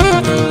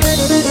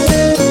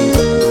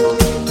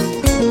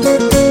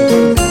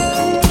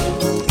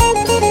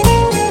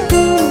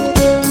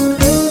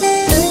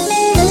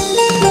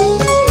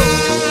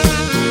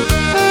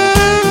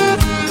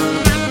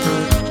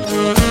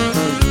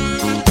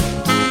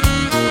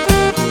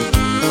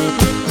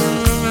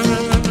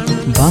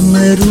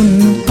බමරුන්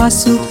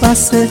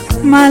පසුපස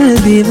මල්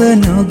දිව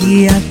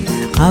නොගියත්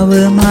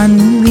අවමන්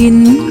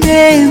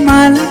වින්දේ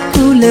මල්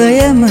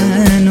කුලයම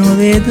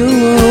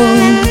නොවේදෝ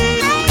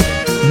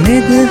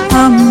මෙද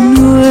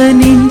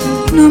හම්නුවනින්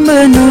නුඹ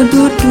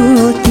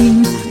නොදුටුවතින්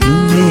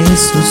නුඹේ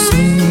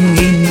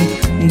සුසුන්ගින්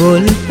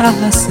බොල්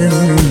අහසම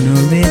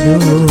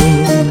නොවේදෝ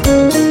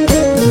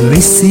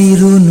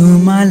විසිරුණු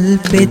මල්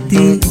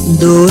පෙති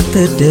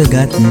දෝතට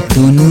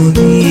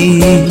ගත්තුනුයි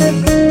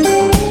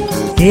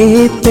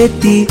ඒ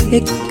පෙති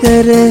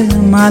එක්කර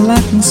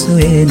මලක්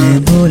සොයන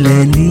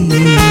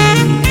බොලදී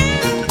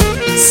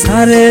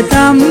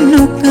සරදම්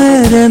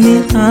නොකරමි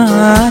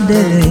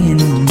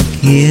ආදරෙන්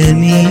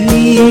කියමි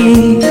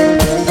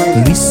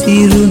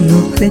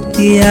විසිරුණු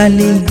පෙති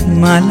අලි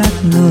මලක්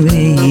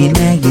නොවේ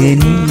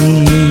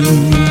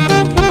නැගනී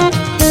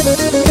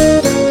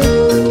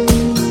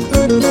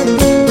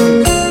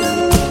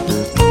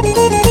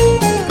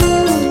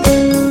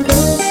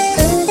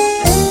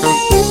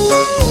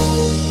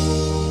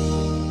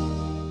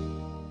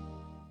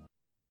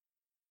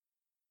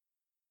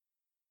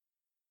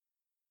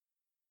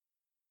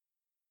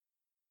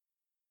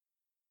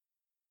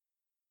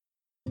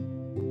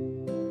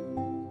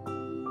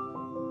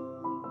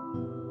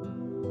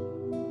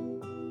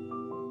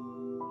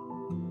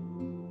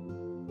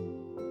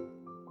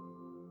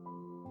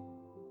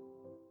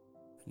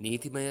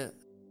නීතිමය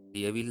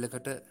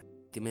ලියවිල්ලකට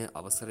තිමය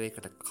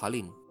අවසරයකට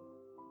කලින්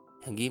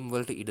හැඟීම්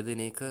වලට ඉඩ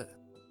දෙන එක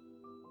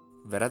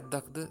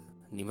වැරද්දක්ද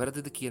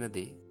නිවැරදිද කියන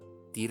දේ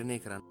තීරණය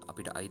කරන්න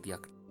අපිට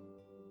අයිතියක්.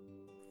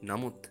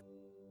 නමුත්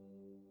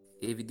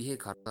ඒ විදිහේ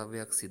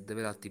කර්තව්‍යයක් සිද්ධ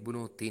වෙලා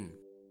තිබුණොතින්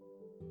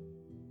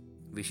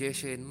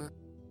විශේෂයෙන්ම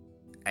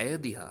ඇය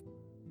දිහා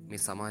මේ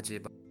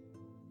සමාජයේ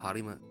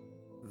හරිම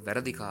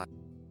වැරදිකාර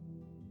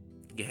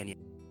ගැහැණිය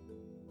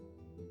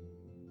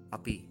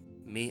අපි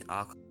මේ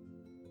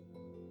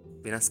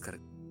වෙනස් කර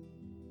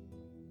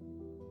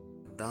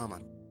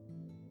දාමත්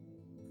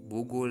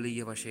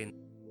භූගෝලීය වශයෙන්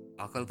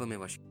ආකල්පමය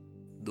වශයෙන්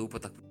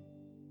දූපතක්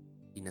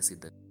ඉන්න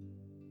සිද්ධ.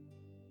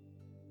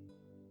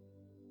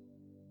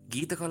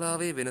 ගීත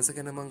කලාවේ වෙනස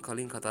ගැන මං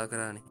කලින් කතා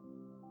කරානේ.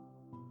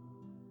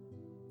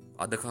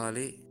 අද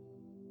කාලේ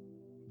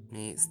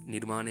මේ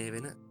නිර්මාණය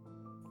වෙන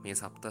මේ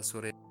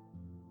සප්තස්වරය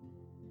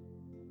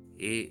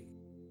ඒ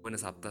වන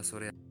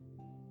සප්තස්වරය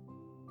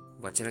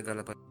වචන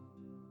ගලප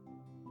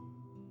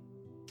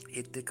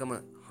ඒත් එක්කම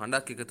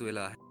හඬක් එකතු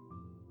වෙලා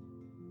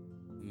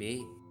මේ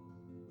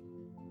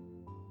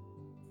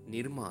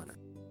නිර්මාණ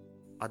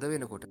අද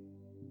වෙනකොට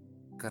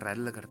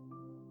රැල්ලකට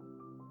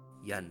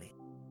යන්නේ.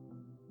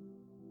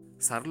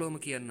 සරලවම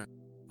කියන්න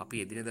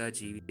අපි එදිනදා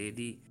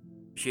ජීවිතයේදී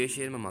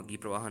විශේෂයෙන්ම මගී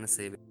ප්‍රවාහන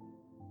සේවය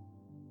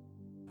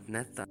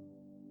නැත්තම්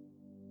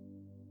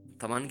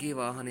තමන්ගේ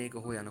වාහනයක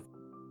හෝ යන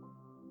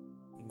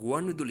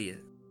ගුවන් විදුලිය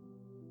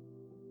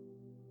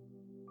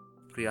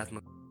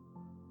ක්‍රියාත්මක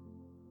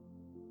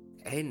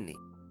ඇහෙන්නේ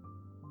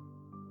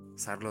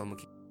සරලවම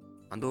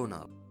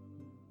අඳෝනාව.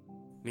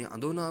 මේ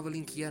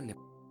අඳෝනාවලින් කියන්නේ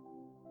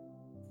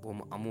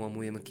බොහොම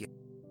අමුයම කිය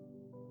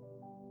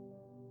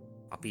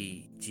අපි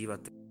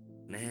ජීවත්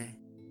නැහැ.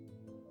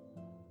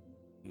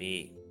 මේ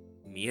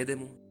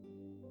මියදෙමු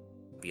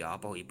අපි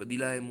ආපහු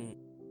ඉපදිලා යමු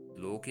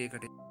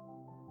ලෝකයකට.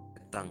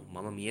 නැත්තම්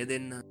මම මිය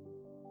දෙන්න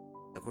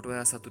එතකොට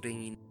ඔයා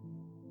සතුටෙන් ඉන්න.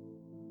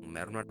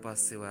 මැරුණට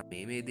පස්සේ ඔයා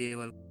මේ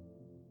දේවල්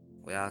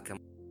ඔයා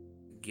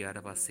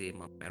ගියාට පස්සේ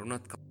මම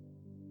මැරුණත්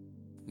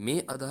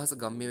මේ අදහස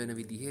ගම්ම්‍ය වෙන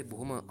විදිහේ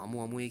බොහොම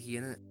අමුයේ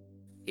කියන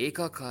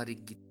ඒකාකාරී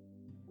ගීත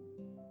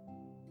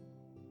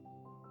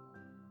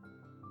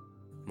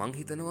මං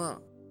හිතනවා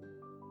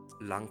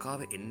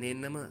ලංකාව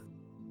එන්නම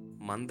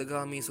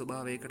මන්දගාමී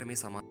ස්වභාවයකට මේ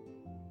සමාජ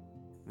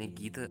මේ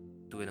ගීත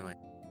තුවෙනවයි.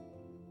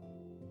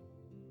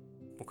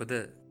 මොකද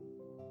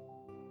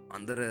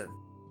අන්දර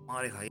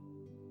මාරය හයි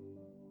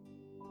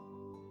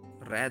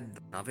රෑද්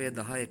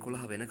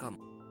 9-10-11 වෙනකම්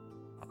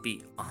අපි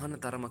අහන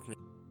තරමක්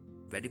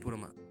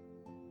වැඩිපුරම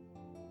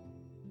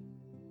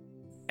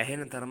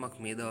ඇහෙන තරමක්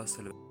මේ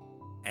දවස්වල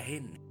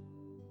ඇහෙන්නේ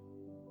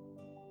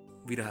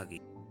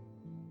විරහගී.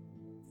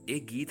 ඒ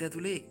ගීත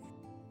ඇතුලේ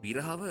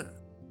විරහව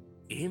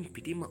එහෙම්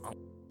පිටිම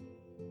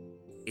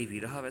ඒ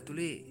විරහව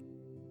ඇතුලේ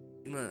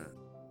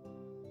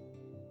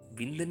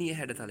වින්දනීය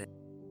හැඩතල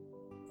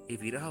ඒ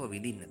විරහව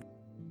විඳින්න.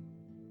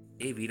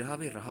 ඒ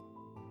විරහවේ රහ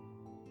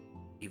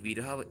ඒ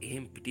විරහව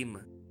එහෙම් පිටින්ම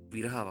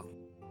විරහාවක්.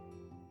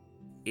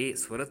 ඒ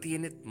ස්වර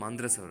තියෙනෙත්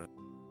මන්ද්‍ර ස්වර.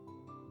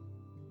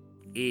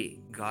 ඒ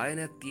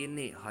ගායනයක්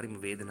තියෙන්නේ හරිම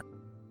වේදනා.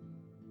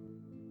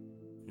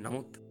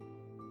 නමුත්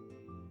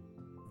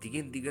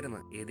දිගින් දිගටම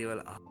ඒ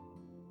දේවල්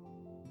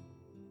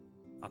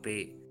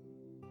අපේ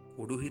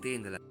උඩු හිතේ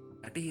ඉඳලා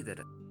ඇටි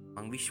හිතට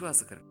මං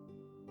විශ්වාස කරන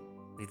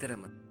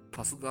නිතරම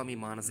පසුගාමී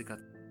මානසිකත්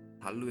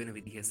තල්ලු වෙන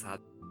විදිහ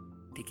සාද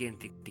ටිකෙන්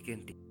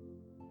ටික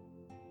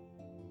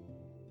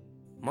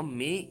මම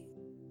මේ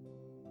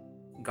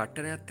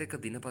ඝට්ටනයත් එක්ක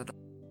දිනපතා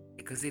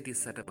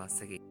 138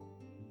 පස්සේගේ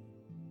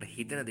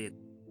හිතන දේ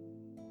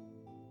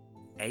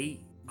ඇයි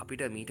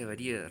අපිට මීට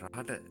වැඩිය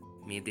රහට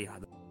මේ දේ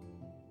හද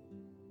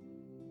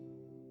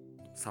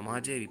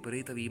සමාජයේ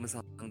විපරීත වීම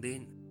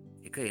සම්බන්ධයෙන්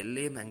එක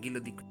එල්ලේම ඇඟිල්ල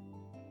දික්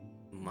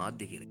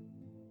මාධ්‍ය කියලා.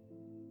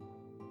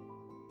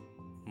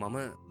 මම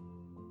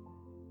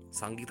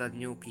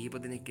සංගීතඥයෝ කිහිප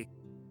දෙනෙක් එක්ක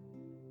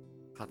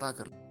කතා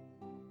කරලා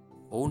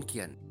ඔවුන්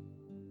කියන්නේ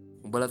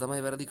උඹලා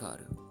තමයි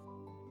වැරදිකාරයෝ.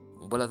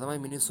 උඹලා තමයි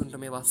මිනිස්සුන්ට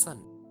මේ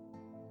වස්සන්නේ.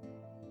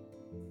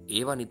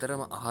 ඒවා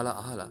නිතරම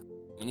අහලා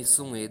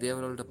මිනිස්සුන් ඒ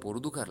දේවල් වලට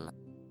පුරුදු කරලා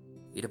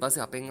ඊට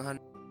පස්සේ අපෙන්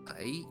අහන්නේ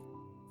ඇයි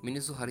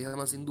මිනිස්සු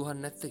හරියටම සින්දු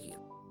අහන්නේ නැත්තේ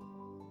කියලා.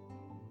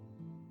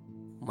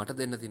 මට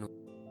දෙන්න තිනු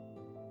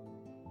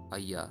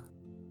අයියා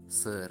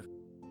සර්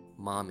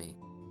මාමේ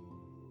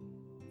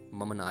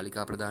මම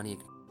නාලිකා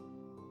ප්‍රධානියෙක්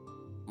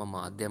මම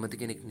මාධ්‍ය ඇමති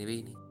කෙනෙක්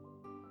නෙවෙයිනේ.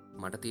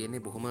 මට තියෙන්නේ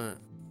බොහොම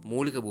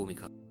මූලික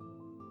භූමිකා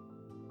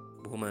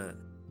බොහොම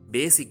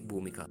බේසික්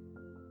භූමිකා.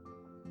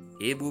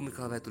 ඒ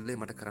භූමිකාව ඇතුලේ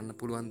මට කරන්න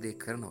පුළුවන් දේ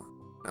කරනවා.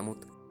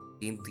 නමුත්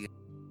තීන්තිය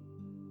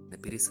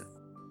පිරිස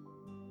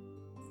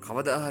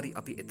කවදා හරි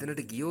අපි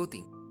එතනට ගියොත්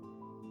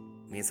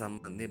මේ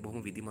සම්බන්ධයෙන්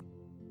බොහොම විධිමත්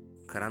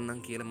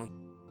කරන්නම් කියලා මම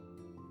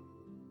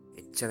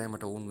එච්චරයි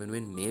මට වුන්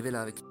වෙනුවෙන් මේ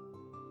වෙලාවේ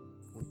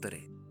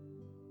උත්තරේ.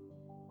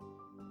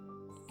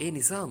 ඒ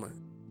නිසාම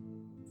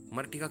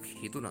මට ටිකක්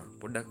හිතුණා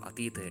පොඩ්ඩක්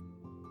අතීතයේ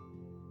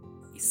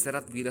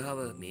ඉස්සරත් විරහව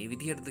මේ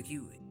විදිහටද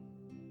කිව්වේ.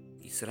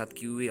 ඉස්සරත්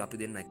කිව්වේ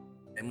අපි දෙන්න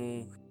එමු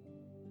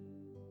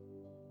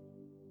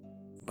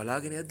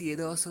බලාගෙන යද්දි ඒ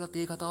දවස්වලත්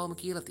ඒ කතාවම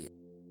කියලා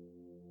තියෙනවා.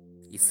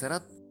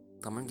 ඉස්සරත්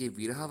තමන්ගේ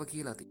විරහාව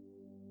කියලා ති.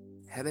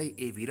 හැබැයි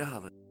ඒ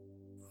විරහාව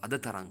අද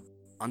තරං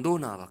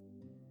අඳෝනාවක්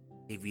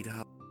ඒ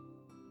විරහාව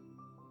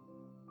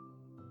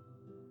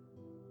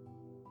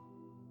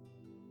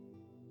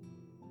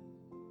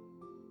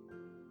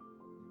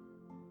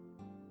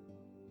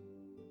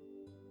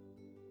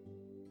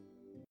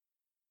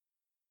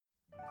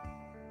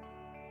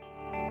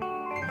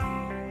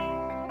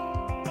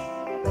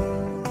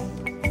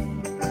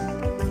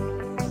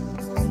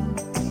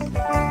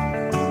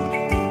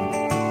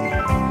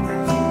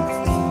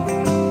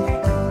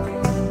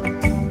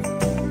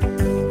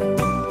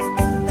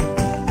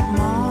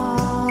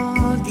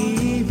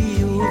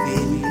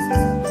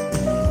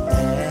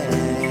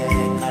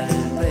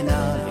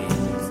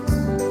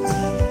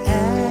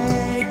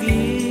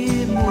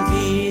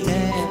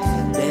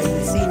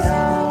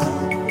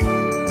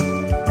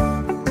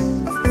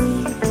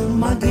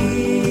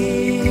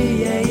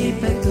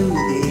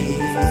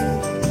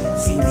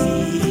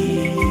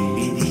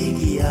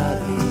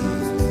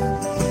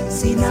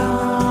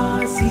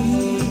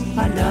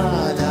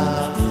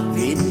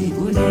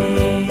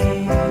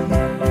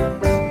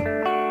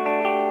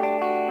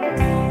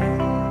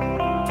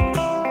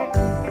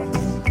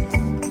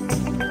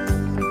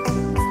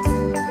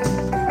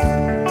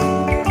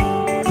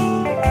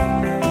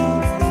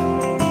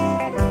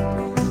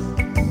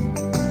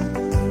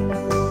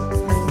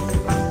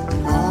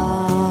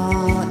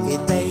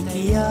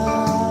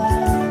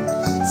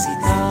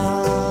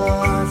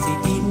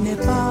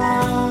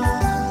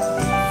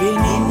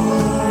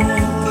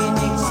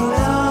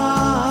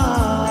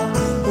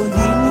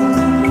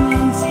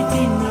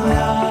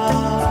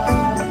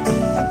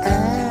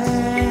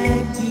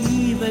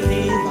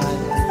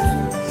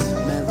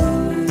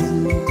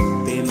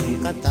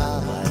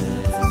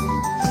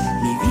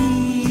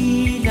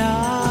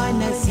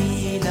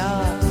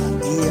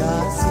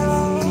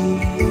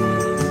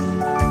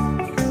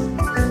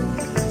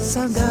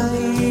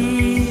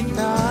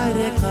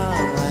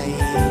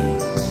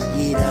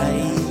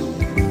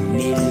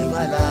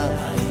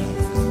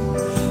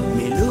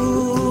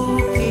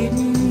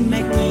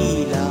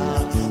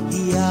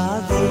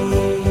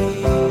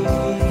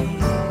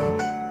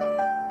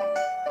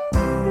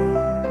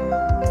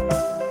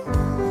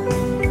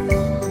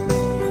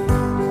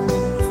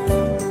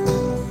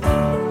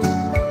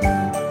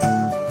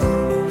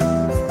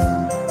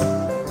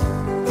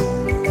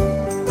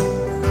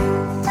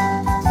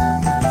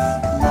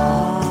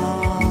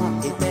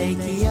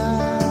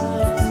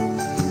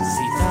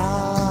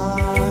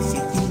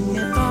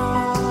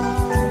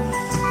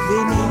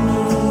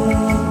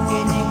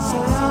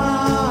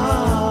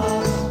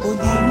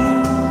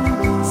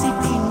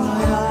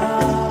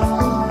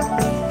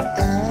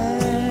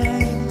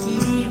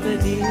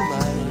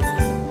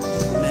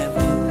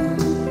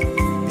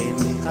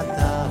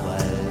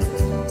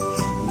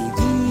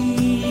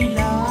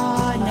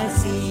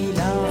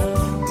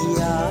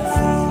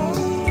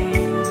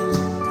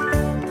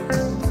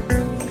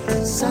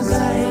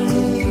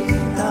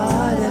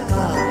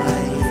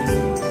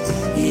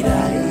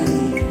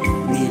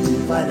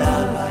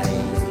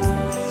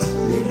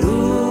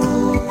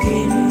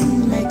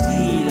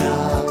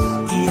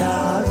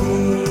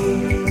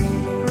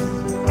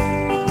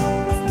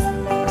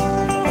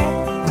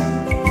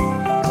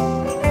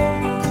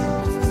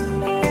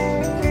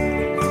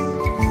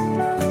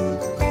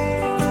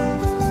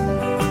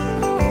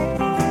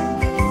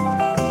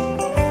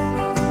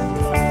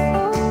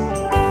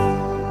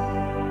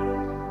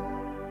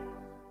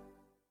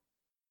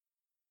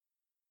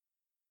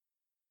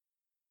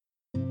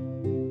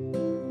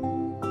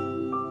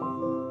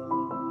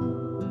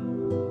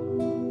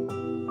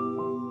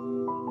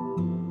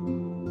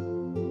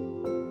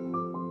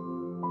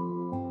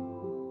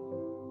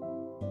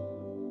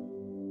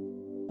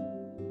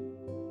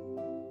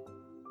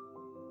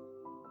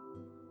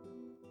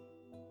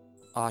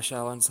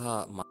ආශාවන් සහ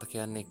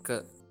මතකයන් එක්ක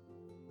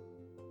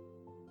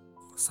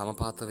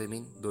සමපාත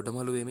වෙමින්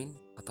දොඩමළු වෙමින්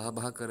කතා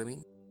බහ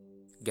කරමින්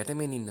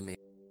ගැටෙමින් ඉන්න මේ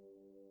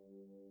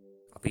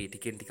අපි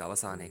ටිකෙන් ටික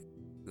අවසානයේ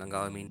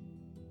ළඟාවමින්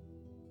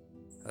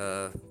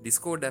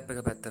Discord app එක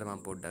පැත්තට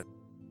මම පොඩ්ඩක්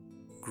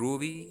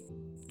Groovy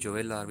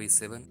Joel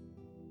RV7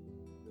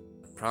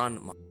 Pran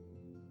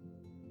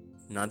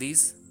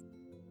Nadis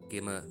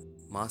game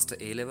Master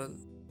A level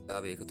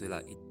ආවේ එකතු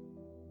වෙලා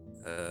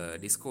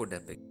Discord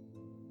app එක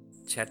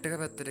chat එක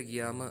පැත්තට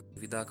ගියාම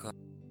විවිධාකාර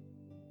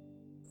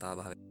කතා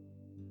බහ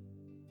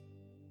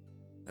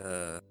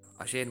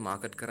අශේන්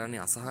මාකට්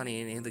කරන්නේ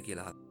අසහනේ නේද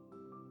කියලා.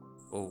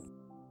 ඔව්.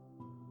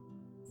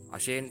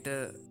 අශේන්ට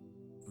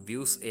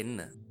views එන්න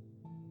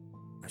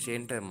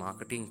අශේන්ට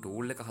මාකටිං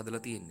ටූල් එක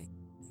හදලා තියෙන්නේ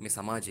මේ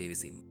සමාජයේ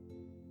විසින්.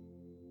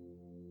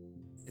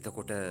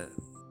 එතකොට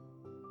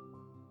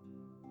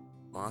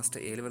මාස්ටර්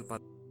A level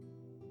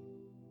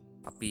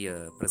අපි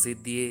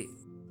ප්‍රසිද්ධියේ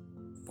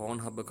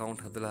Pornhub account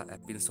හදලා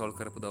app install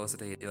කරපු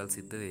දවසට ඒ දේවල්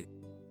සිද්ධ වෙයි.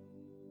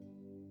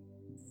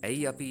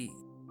 ඇයි අපි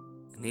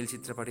නිල්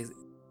චිත්‍රපටි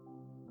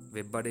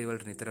වෙබ් අඩේ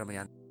වලට නිතරම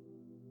යන්නේ?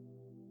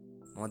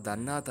 මම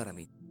දන්නා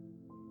තරමින්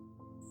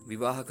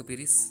විවාහක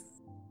පිරිස්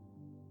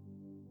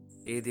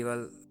ඒ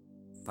දේවල්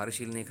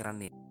පරිශීලනය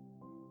කරන්නේ.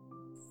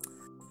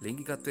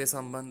 ලිංගිකත්වය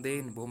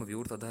සම්බන්ධයෙන් බොහොම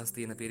විවෘත අදහස්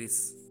තියෙන පිරිස්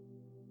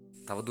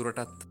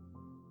තවදුරටත්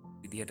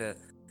විදිහට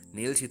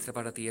නීල්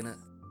චිත්‍රපට තියෙන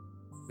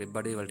වෙබ්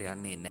අඩේ වලට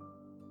යන්නේ නැහැ.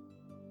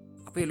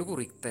 අපේ ලොකු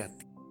රික්තයක්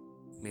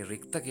තියෙනවා. මේ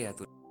රික්තකය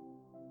ඇතුළේ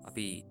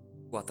අපි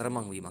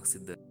අතරමං වීමක්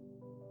සිද්ධ.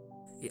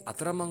 ඒ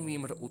අතරමං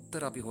වීමට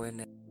උත්තර අපි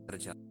හොයන්නේ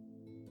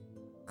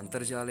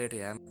අන්තර්ජාලයට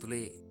යෑම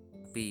තුළේ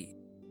අපි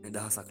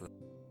නිදහසක්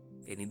ලබනවා.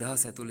 ඒ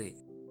නිදහස ඇතුළේ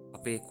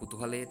අපේ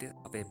කුතුහලයට,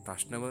 අපේ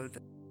ප්‍රශ්නවලට,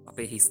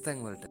 අපේ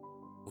හිස්තැන්වලට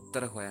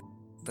උත්තර හොයන්න,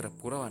 උත්තර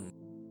පුරවන්න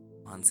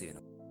මහන්සි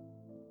වෙනවා.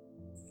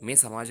 මේ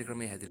සමාජ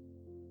ක්‍රමය හැදිලා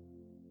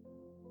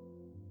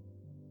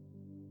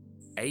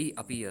ඇයි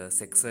අපි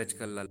සෙක්ස් සර්ච්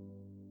කරලා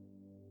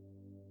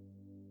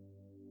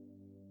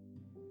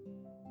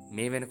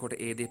මේ වෙනකොට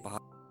ඒ දේ පහ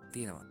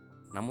තියෙනවා.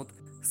 නමුත්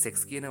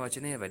සෙක්ස් කියන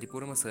වචනය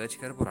වැඩිපුරම සර්ච්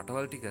කරපු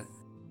රටවල් ටික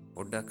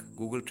පොඩ්ඩක්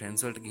Google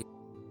Trends වලට ගිහින්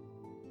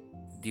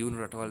දියුණු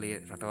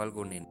රටවල්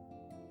ගොන්නේ.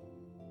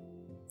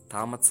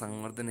 තාමත්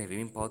සංවර්ධනය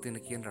වෙමින් පවතින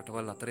කියන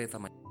රටවල් අතරේ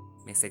තමයි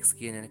මේ සෙක්ස්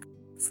කියන එක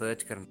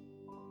සර්ච් කරන්නේ.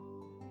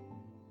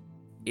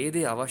 ඒ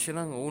දේ අවශ්‍ය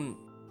නම් වුන්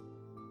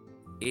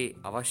ඒ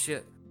අවශ්‍ය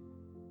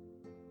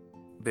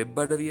වෙබ්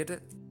අඩවියට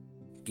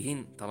ගිහින්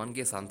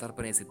Tamanගේ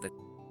සන්තර්පණය සිද්ධ.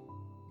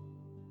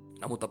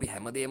 නමුත් අපි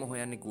හැමදේම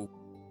හොයන්නේ Google.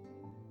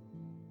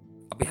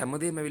 අපි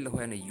හැමදේම ඇවිල්ලා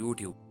හොයන්නේ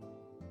YouTube.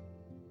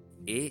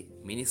 ඒ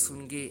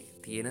මිනිස්සුන්ගේ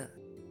තියෙන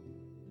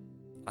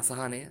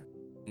අසහනය,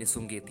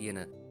 මිනිස්සුන්ගේ තියෙන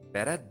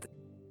වැරද්ද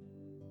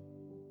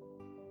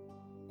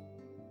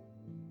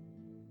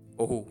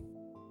ඔහු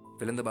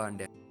වෙළඳ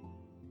භාණ්ඩයක්.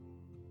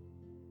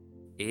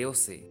 ඒ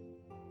ඔස්සේ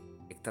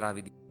එක්තරා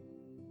විදි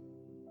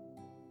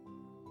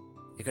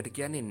එකට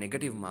කියන්නේ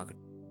නෙගටිව් මාකටිං.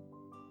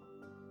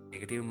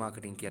 නෙගටිව්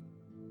මාකටිං කියන්නේ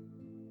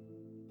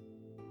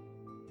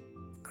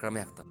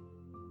ක්‍රමයක් තමයි.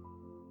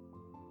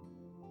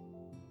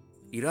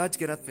 ඉරාජ්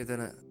ගැනත්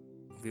මෙතන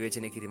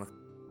විවේචනය කිරීමක්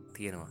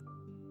තියෙනවා.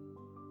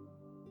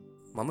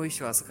 මම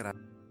විශ්වාස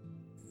කරන්නේ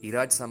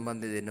ඉරාජ්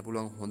සම්බන්ධය දෙන්න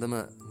පුළුවන් හොඳම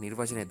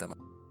නිර්වචනය තමයි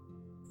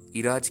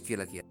ඉරාජ්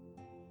කියලා කියන්නේ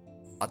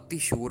අති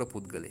ශූර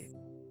පුද්ගලයෙක්.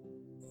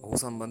 ඔහු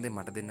සම්බන්ධයෙන්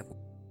මට දෙන්න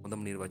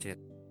හොඳම නිර්වචනය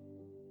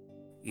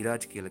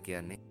ඉරාජ් කියලා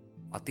කියන්නේ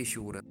අති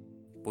ශූර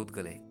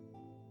පුද්ගලයෙක්.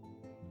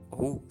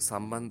 ඔහු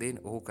සම්බන්ධයෙන්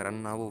ඔහු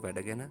කරන්නා වූ වැඩ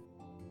ගැන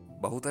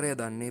බහුතරය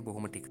දන්නේ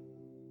බොහොම ටික.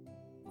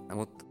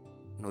 නමුත්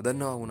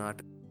නොදන්නවා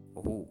වුණාට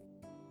ඔහු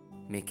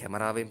මේ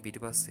කැමරාවෙන්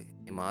පිටිපස්සේ,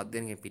 මේ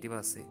මාධ්‍යයෙන්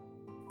පිටිපස්සේ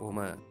බොහොම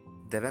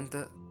දැවැන්ත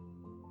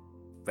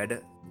වැඩ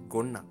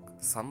ගොන්නක්,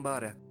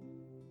 සම්භාරයක්.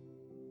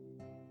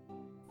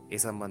 ඒ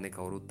සම්බන්ධයෙන්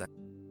කවුරුත් දන්නේ.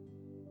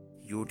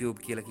 YouTube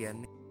කියලා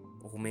කියන්නේ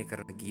ඔහු මේ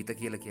කරන ගීත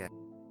කියලා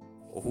කියන්නේ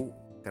ඔහු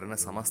කරන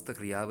සමස්ත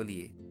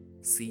ක්‍රියාවලියේ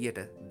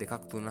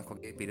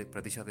 2%-3% වගේ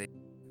ප්‍රතිශතය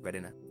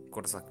වැඩෙන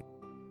කොටසක්.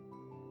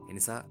 ඒ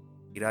නිසා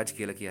ඉරාජ්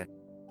කියලා කියන්නේ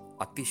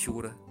අති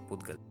ශූර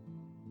පුද්ගල.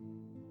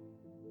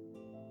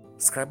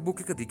 ස්ක්‍රැප්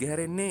බුක් එක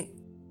දිගහැරෙන්නේ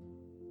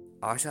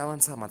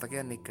ආශාවන් සහ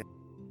මතකයන් එක්ක.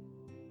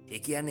 ඒ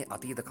කියන්නේ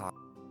අතීත කාල.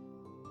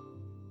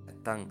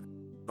 නැත්තම්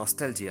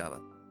නොස්ටැල්ජියාව.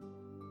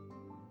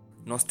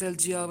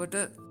 නොස්ටැල්ජියාවට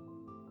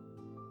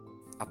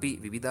අපි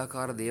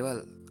විවිධාකාර දේවල්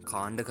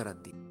කාණ්ඩ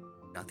කරද්දී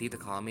අතීත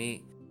කාමේ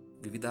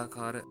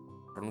විවිධාකාර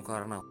ප්‍රමුඛ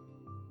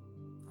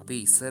අපි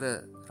ඉස්සර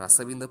රස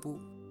විඳපු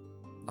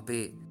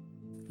අපේ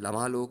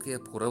ළමා ලෝකය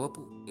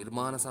පුරවපු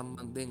නිර්මාණ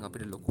සම්බන්ධයෙන්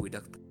අපිට ලොකු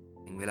ඉඩක්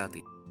වෙලා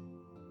තියෙනවා.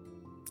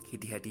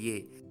 හිටි හැටියේ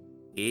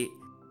ඒ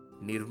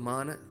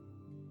නිර්මාණ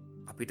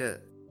අපිට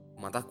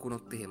මතක්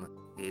වුණොත් එහෙම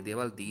ඒ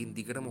දේවල් දීන්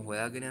දිගටම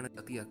හොයාගෙන යන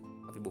ගතියක්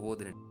අපි බොහෝ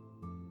දෙනෙක්.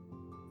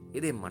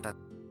 ඒ දේ මටත්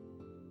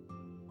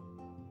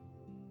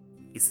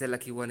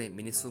ඉස්සෙල්ලා කිව්වනේ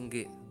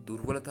මිනිස්සුන්ගේ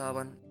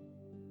දුර්වලතාවන්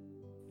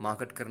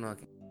මාකට් කරනවා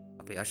කියලා.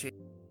 අපේ ආශේ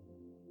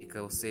එක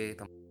ඔස්සේ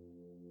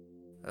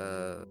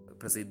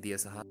ප්‍රසිද්ධිය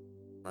සහ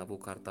නාපු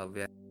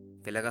කාර්යය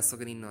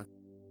පෙළගස්සගෙන ඉන්නවා.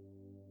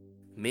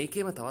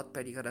 මේකේම තවත්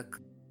පැඩිකඩක්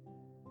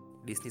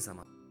ඩිස්නි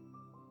සමග.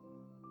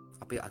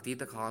 අපේ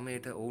අතීත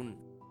කාමයට ඔවුන්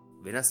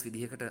වෙනස්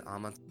විදිහකට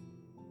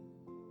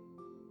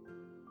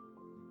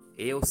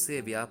ඒ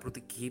ඔස්සේ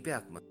ව්‍යාපෘති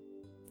කිහිපයක්ම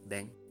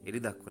දැන් එළි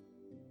දක්වන.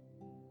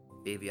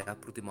 ඒ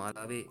ව්‍යාපෘති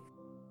මාලාවේ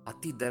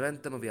අති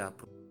දැවැන්තම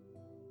ව්‍යාපෘති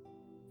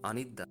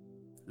අනිද්දා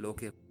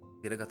ලෝකයේ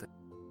පෙරගත.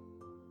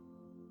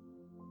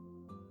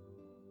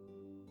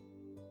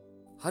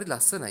 හරි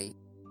ලස්සනයි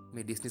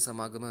මේ ඩිස්නි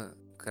සමාගම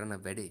කරන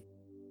වැඩේ.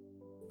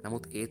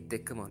 නමුත් ඒත්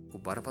එක්කම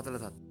බරපතල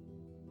තත්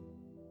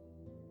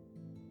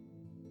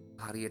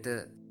හරියට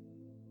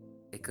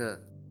එක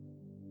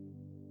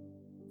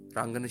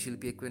රංගන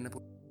ශිල්පියෙක් වෙන්න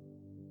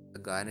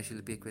ගායන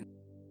ශිල්පියෙක් වෙන්න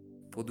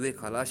පොදුවේ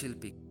කලා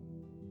ශිල්පියෙක්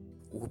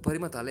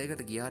උපරිම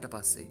තලයකට ගියාට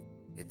පස්සේ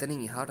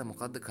එතනින් එහාට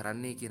මොකද්ද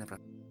කරන්නේ කියන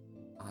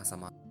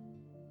සමා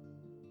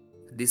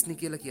ඩිස්නි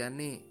කියලා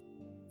කියන්නේ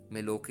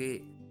මේ ලෝකේ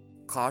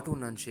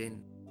කාටුන්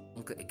අංශයෙන්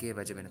අංක 1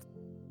 වැජ වෙන.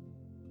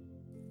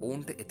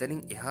 ඔවුන්ට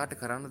එතනින් එහාට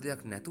කරන්න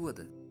දෙයක් නැතුවද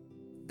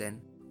දැන්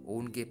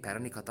ඔවුන්ගේ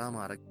පැරණි කතාම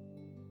අරගෙන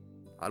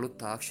අලුත්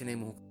තාක්ෂණයේ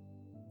මුහු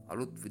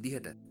අලුත්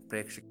විදිහට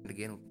ප්‍රේක්ෂකයන්ට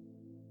ගෙනු.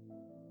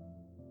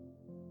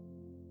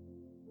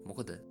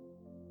 මොකද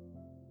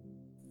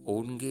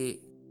ඔවුන්ගේ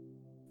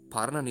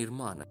පරණ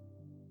නිර්මාණ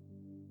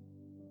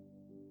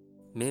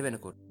මේ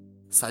වෙනකොට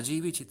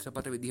සජීවී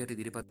චිත්‍රපට විදිහට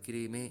ඉදිරිපත්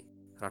කිරීමේ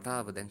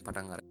රටාව දැන්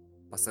පටන් අර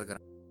පස්සර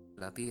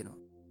කරලා තියෙනවා.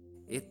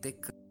 ඒත්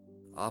එක්ක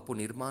ආපු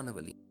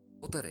නිර්මාණවලින්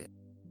උතරය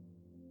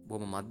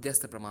බොහොම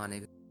මධ්‍යස්ථ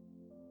ප්‍රමාණයක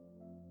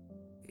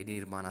ඒ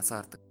නිර්මාණ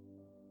අසාර්ථක.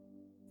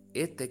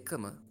 ඒත්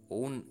එක්කම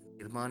ඔවුන්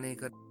නිර්මාණය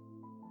කර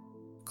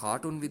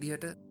කාටුන්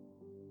විදිහට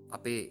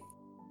අපේ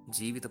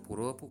ජීවිත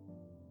පුරවපු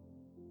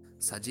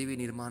සජීවී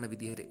නිර්මාණ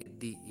විදිහට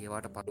එද්දී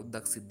ඒවාට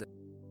පරුද්දක් සිද්ධ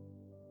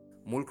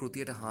මුල්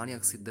කෘතියට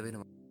හානියක් සිද්ධ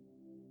වෙනවා.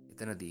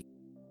 එතනදී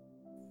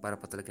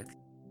බරපතල ගැටලු.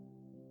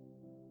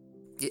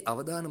 ඒ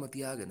අවදානම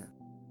තියාගෙන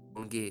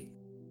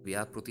උන්ගේ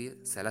ව්‍යාපෘතිය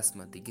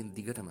සැලැස්ම දිගින්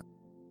දිගටම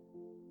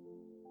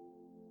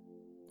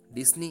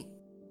ඩිස්නි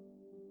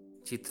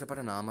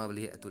චිත්‍රපට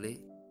නාමාවලිය ඇතුලේ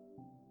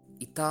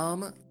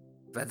ඉතාම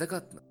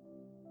වැදගත්ම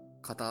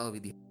කතාව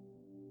විදිහ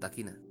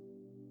දකින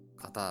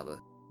කතාව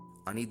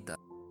අනිද්දා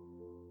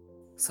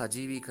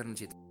සජීවීකරණ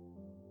චිත්‍ර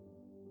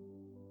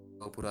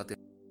පුරාතේ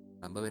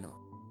ආරම්භ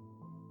වෙනවා.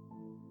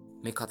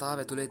 මේ කතාව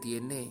ඇතුලේ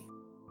තියෙන්නේ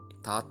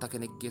තාත්තා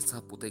කෙනෙක්ගේ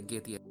සහ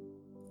පුතෙක්ගේ තියෙන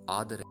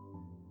ආදරය.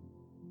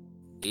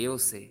 ඒ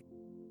ඔස්සේ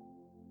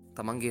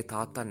තමන්ගේ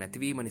තාත්තා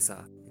නැතිවීම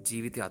නිසා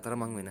ජීවිතය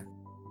අතරමං වෙන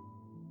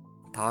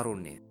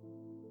තාරුණ්‍ය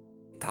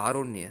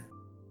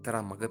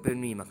තරම් මඟ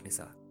පෙන්වීමක්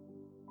නිසා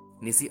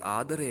නිසි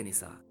ආදරය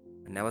නිසා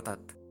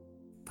නැවතත්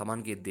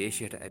තමන්ගේ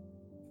දේශයට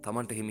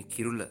තමන්ට හිමි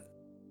කිරුල්ල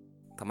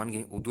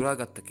තමන්ගේ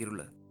උදුරාගත්ත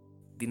කිරුල්ල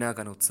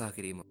දිනාගන උත්සාහ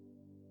කිරීම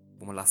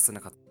බොහොම ලස්සන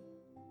කතාවක්.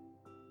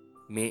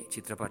 මේ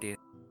චිත්‍රපටය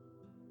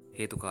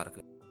හේතුකාරක.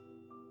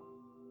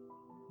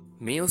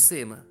 මේ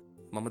ඔස්සේම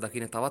මම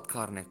දකින තවත්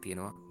කාරණයක්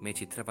තියෙනවා. මේ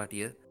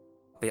චිත්‍රපටිය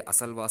අපේ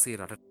අසල්වාසී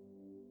රට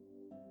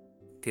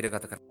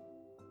තිරගත කර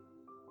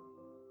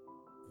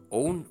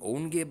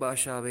ඔවුන්ගේ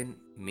භාෂාවෙන්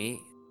මේ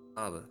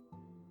ආව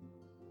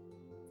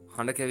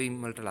හඬ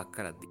කැවීම් වලට ලක්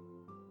කරද්දී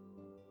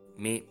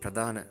මේ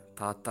ප්‍රධාන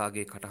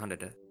තාත්තාගේ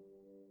කටහඬට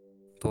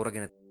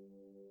තෝරගෙන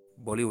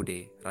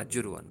බොලිවුඩේ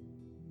රජ්ජුරුවන්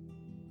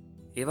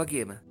ඒ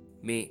වගේම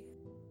මේ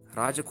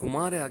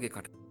රාජකුමාරයාගේ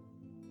කට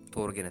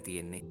තෝරගෙන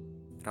තියෙන්නේ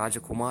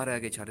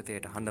රාජකුමාරයාගේ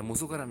චරිතයට හඬ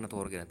මුසු කරන්න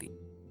තෝරගෙන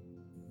තියෙන්නේ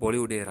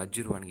බොලිවුඩේ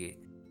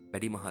රජ්ජුරුවන්ගේ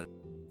වැඩිමහල්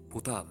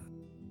පුතාව.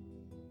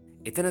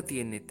 එතන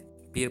තියෙන්නේ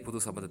පියපුතු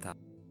සබඳතා.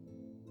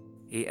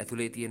 ඒ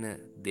ඇතුලේ තියෙන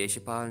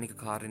දේශපාලනික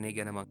කාරණේ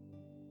ගැන මම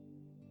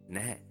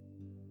නැහැ.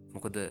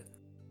 මොකද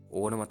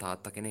ඕනම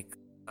තාත්තා කෙනෙක්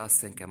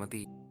ආස්සෙන්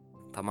කැමති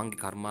තමන්ගේ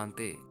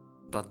කර්මාන්තේ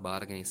පුතත්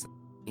බාරගෙන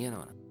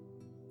ඉන්නවා.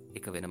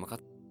 ඒක වෙනම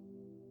කතාවක්.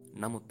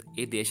 නමුත්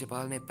ඒ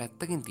දේශපාලනය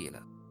පැත්තකින්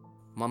තියලා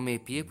මම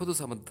මේ පියපුතු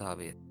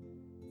සබඳතාවය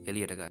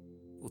එළියට ගන්න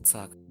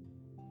උත්සාහ කරනවා.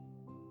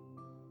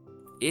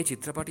 ඒ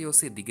චිත්‍රපටිය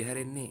ඔස්සේ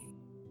දිගහැරෙන්නේ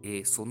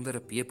ඒ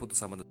සුන්දර පියපුතු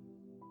සබඳතාවය.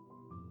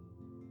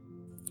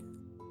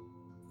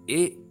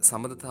 ඒ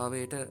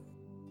සබඳතාවයට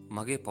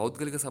මගේ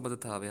පෞද්ගලික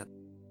සබඳතාවයත්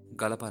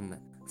ගලපන්න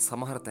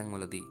සමහර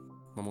තැන්වලදී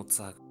මම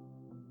උත්සාහ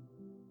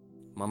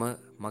මම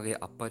මගේ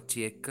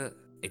අප්පච්චි එක්ක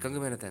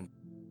එකඟ වෙන තැන්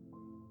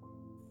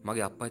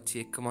මගේ අප්පච්චි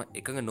එක්කම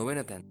එකඟ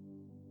නොවෙන තැන්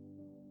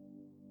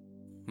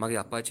මගේ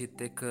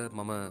අප්පච්චිත් එක්ක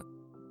මම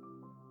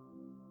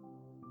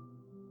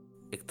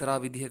එක්තරා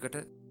විදිහකට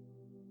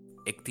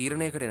එක්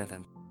තීරණයකට එන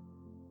තැන්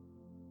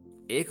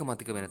ඒක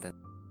මතික වෙන තැන්.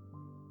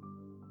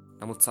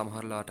 නමුත්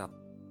සමහරලාට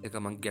එක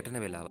මං ගැටෙන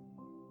වෙලාව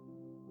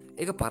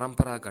ඒක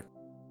පරම්පරාගත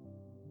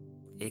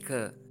ඒක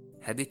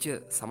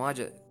හැදිච්ච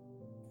සමාජ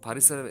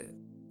පරිසර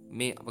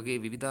මේ අපගේ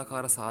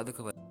විවිධාකාර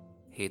සාධකව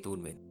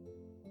හේතුන් වෙන.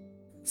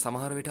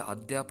 සමහර විට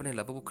අධ්‍යාපනය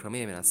ලැබපු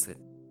ක්‍රමය වෙනස් වෙන.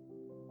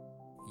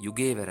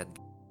 යුගයේ වැරද්ද.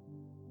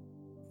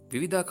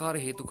 විවිධාකාර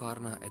හේතු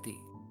කාරණා ඇති.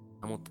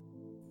 නමුත්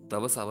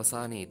දවස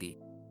අවසානයේදී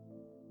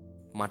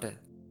මට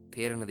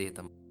තේරෙන දේ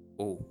තමයි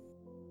ඔව්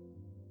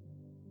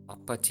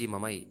අප්පච්චි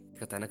මමයි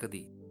එක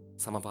තැනකදී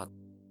සමපාත.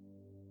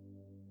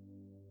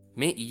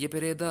 මේ ඊයේ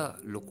පෙරේදා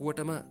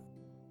ලොකුවටම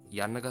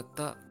යන්න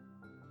ගත්තා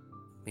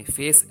මේ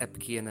ෆේස් ඇප්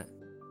කියන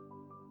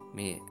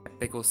මේ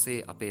ඇප් එක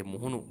ඔස්සේ අපේ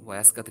මුහුණු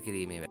වයස්ගත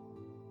කිරීමේ වැඩ.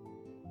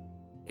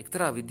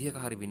 එක්තරා විදිහක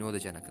හරි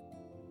විනෝදජනක.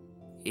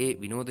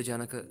 ඒ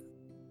විනෝදජනක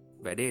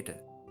වැඩේට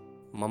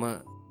මම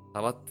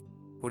තවත්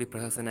පොඩි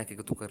ප්‍රහසනයක්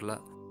එකතු කරලා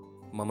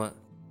මම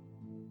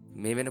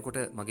මේ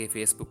වෙනකොට මගේ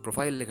Facebook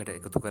ප්‍රොෆයිල් එකට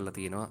එකතු කරලා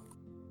තියෙනවා.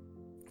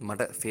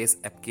 මට ෆේස්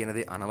ඇප් කියන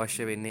දේ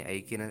අනවශ්‍ය වෙන්නේ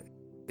ඇයි කියන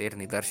දෙයට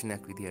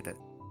නිදර්ශනයක් විදිහට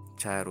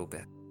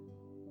ඡායාරූපයක්.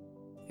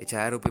 ඒ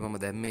ඡායාරූපේ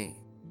මම දැම්මේ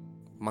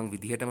මං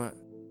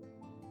විදිහටම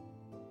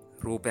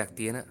රූපයක්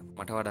තියෙන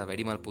මට වඩා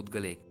වැඩිමල්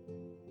පුද්ගලයෙක්.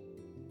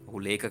 ඔහු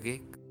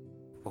ලේඛකයෙක්.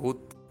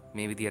 ඔහුත්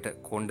මේ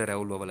විදිහට කොණ්ඩ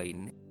රැවුල් වල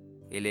ඉන්නේ.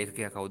 ඒ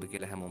ලේඛකයා කවුද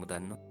කියලා හැමෝම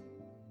දන්නවා.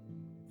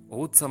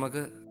 ඔහුත් සමග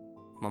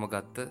මම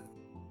ගත්ත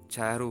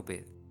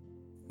ඡායාරූපය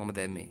මම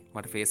දැම්මේ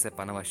මට ෆේස් ඇප්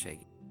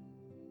අනවශ්‍යයි.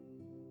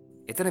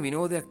 එතන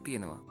විනෝදයක්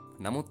තියෙනවා.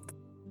 නමුත්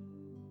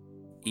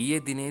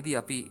ඊයේ දිනේදී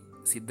අපි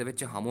සිද්ධ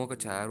වෙච්ච හමුවක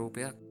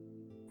ඡායාරූපයක්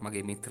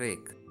මගේ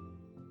මිත්‍රයෙක්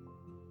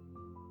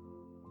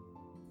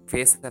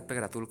ෆේස් ඇප්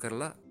එකට අතුල්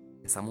කරලා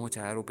සමූහ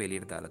ඡායාරූපය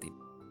එළියට දාලා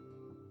තිබ්බා.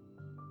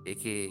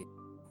 ඒකේ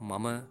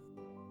මම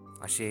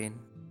අශේන්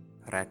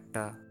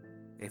රැට්ටා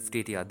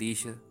FTT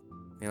අදීශ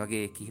මේ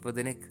වගේ කිහිප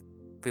දෙනෙක්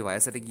අපේ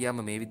වයසට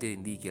ගියාම මේ විදිහට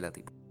ඉඳී කියලා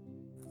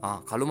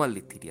තිබ්බා.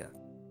 කළුමල්ලිත් හිටියා.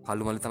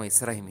 කළු මල්ලි තමයි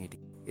ඉස්සරහින්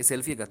හිටියේ. ඒ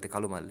සෙල්ෆිය ගත්තේ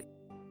කළු මල්ලි.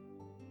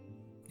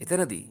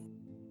 එතනදී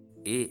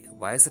ඒ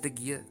වයසට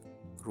ගිය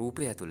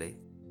රූපය ඇතුලේ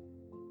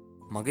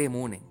මගේ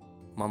මූණෙන්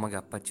මම මගේ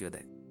අප්පච්චිව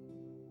දැක්කා.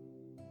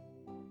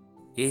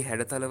 ඒ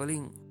හැඩතල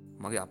වලින්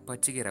මගේ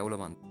අප්පච්චිගේ රැවුල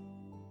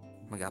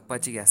මගේ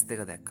අප්පච්චිගේ ඇස්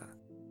දෙක දැක්කා.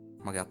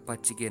 මගේ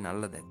අප්පච්චිගේ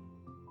නල්ල දැක්කා.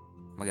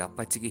 මගේ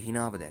අප්පච්චිගේ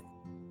හිනාව දැක්කා.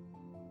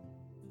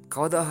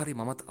 කවදා හරි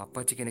මමත්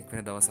අප්පච්චි කෙනෙක්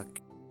වෙන දවසක්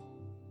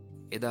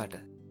එදාට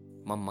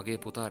මම මගේ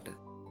පුතාට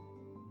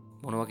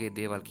මොන වගේ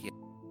දේවල් කිය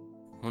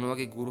මොන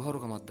වගේ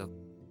ගුරුහරුකමක්ද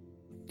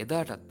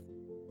එදාටත්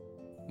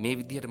මේ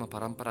විදිහටම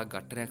පරම්පරා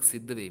ඝට්ටනයක්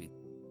සිද්ධ වේවි.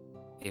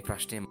 ඒ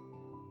ප්‍රශ්නේ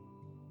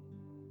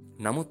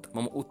නමුත්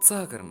මම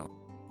උත්සාහ කරනවා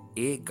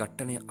ඒ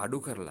ඝට්ටනය අඩු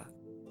කරලා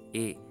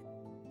ඒ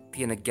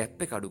තියෙන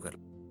ગેප් එක අඩු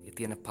කරලා ඒ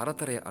තියෙන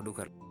පරතරය අඩු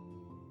කරලා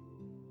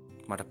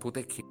මට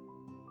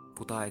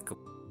පුතා එක්ක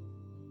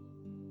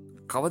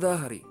කවදා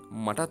හරි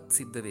මටත්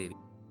සිද්ධ වේවි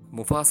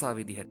මුෆාසා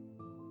විදිහට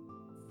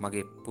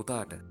මගේ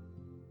පුතාට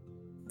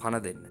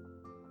පණ දෙන්න.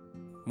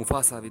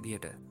 මුෆාසා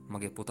විදිහට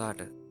මගේ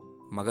පුතාට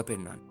මග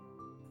පෙන්වන්න.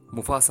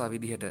 මුෆාසා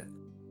විදිහට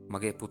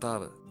මගේ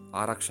පුතාව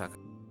ආරක්ෂා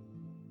කරන්න.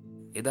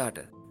 එදාට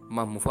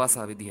මම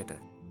මුෆාසා විදිහට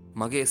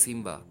මගේ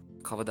සිම්බා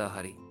කවදා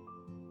හරි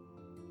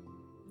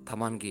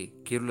තමන්ගේ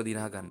කිරුළ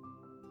දිනා ගන්න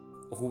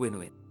ඔහු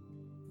වෙනුවෙන්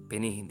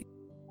පෙනී හිඳි.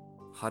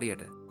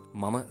 හරියට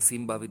මම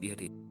සිම්බා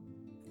විදිහට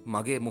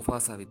මගේ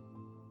මුෆාසා විදිහට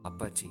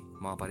අප්පච්චි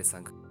මා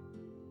පරිසංග.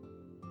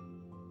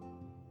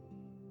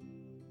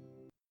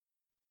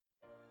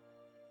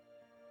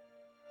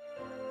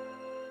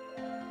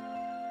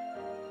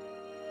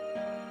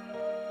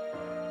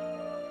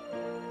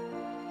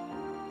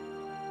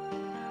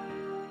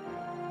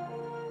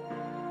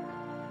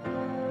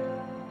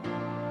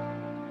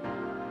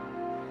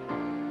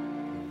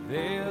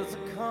 There's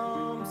a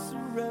calm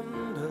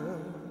surrender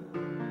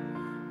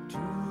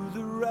to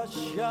the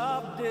rush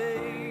of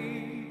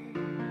day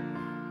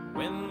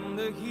when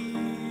the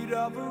heat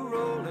of a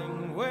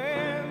rolling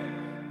wave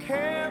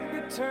can't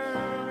be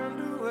turned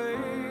away.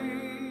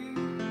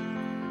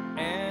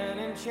 An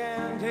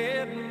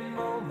enchanted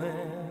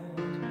moment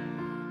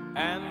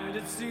and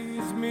it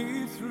sees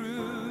me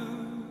through.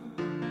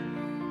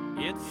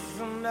 It's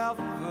enough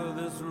for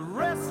this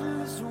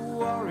restless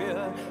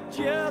warrior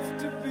just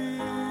to be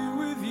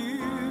with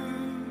you.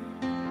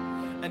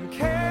 And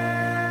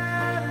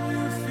can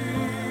you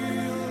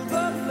feel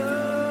the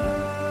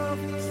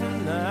love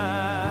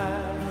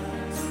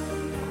tonight?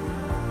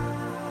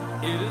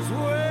 It is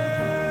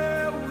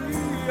where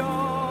we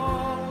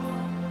are.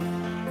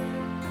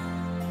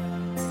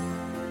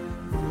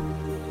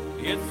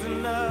 It's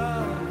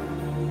enough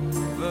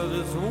for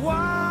this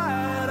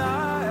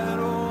wide-eyed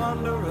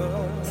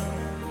wanderer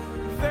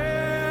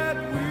that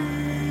we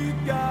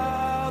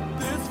got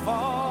this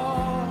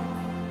far.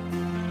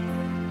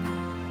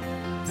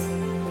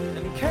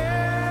 And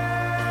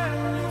can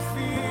you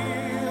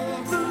feel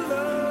the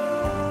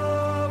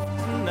love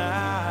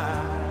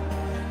tonight?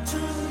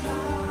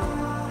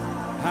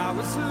 How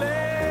it's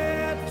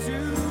led to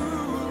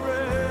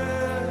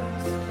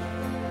rest.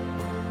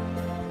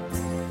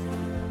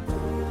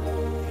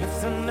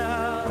 It's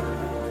enough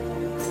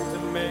to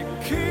make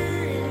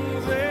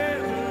kings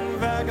and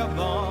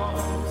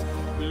vagabonds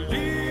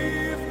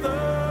believe the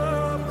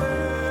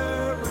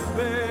very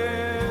best.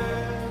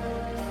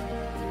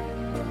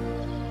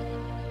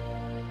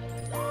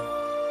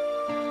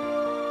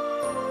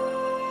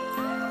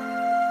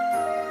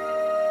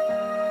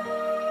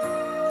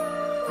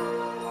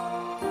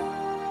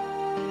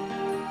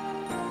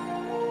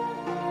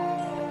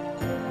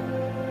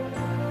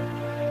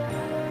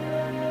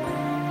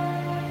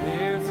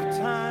 There's a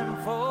time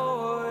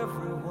for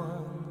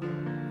everyone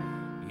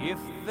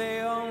if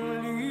they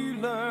only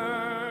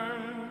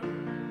learn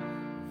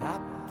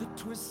that the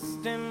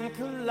twisting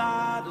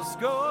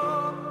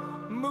kaleidoscope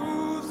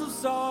moves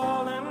us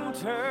all in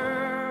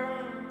turn.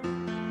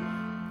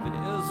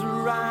 There's a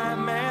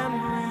rhyme and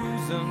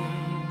reason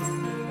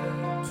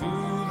to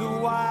the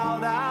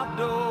wild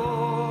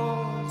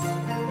outdoors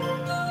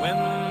when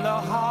the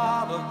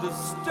heart of the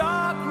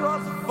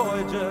star-crossed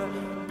Voyager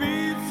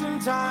beats in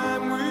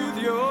time with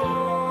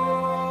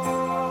yours.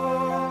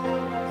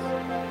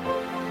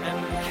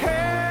 And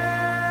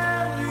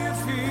can you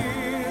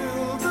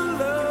feel the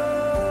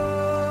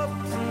love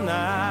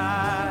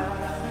tonight?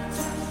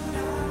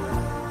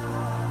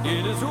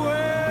 It is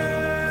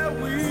where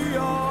we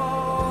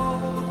are.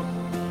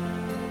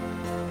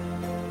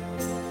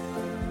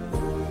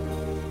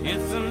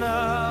 It's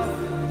enough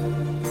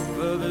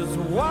for this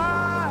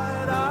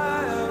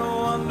wide-eyed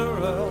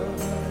wanderer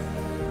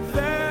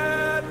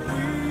that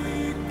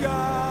we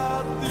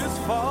got this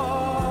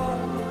far.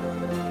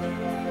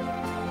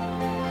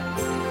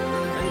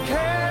 And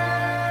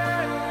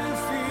can you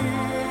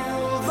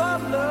feel the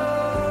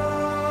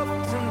love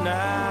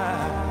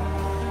tonight?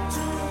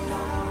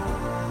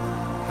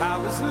 How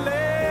it's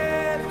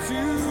led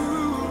to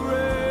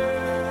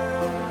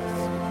rest.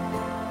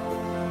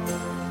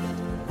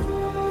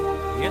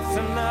 It's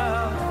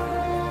enough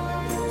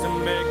to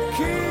make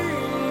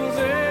kings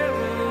and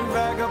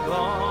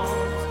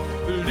vagabonds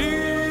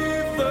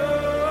believe the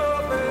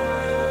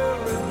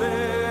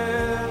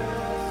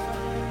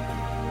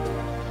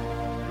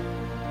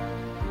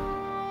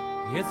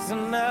It's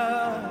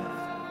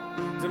enough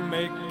to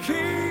make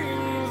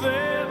kings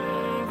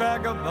and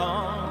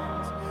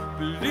vagabonds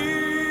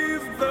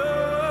believe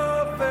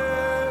the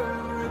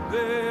very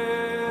best.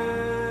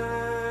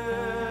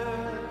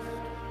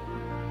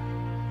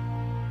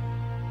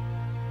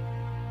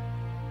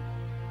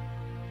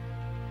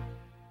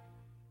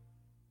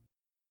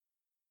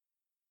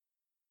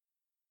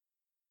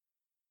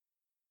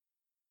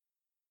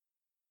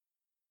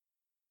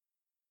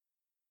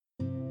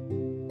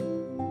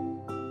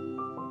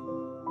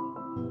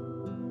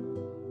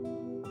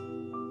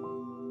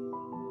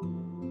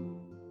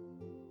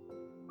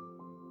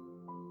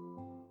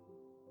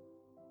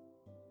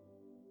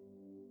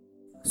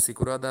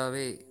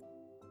 සිකුරාදාවේ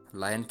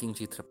lion කිං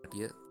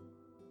චිත්‍රපටිය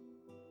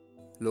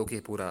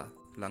ලෝකයේ පුරා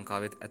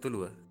ලංකාවෙත්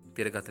ඇතුළුව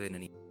තිරගත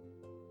වෙනනි.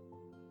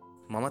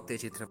 මමත් ඒ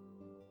චිත්‍ර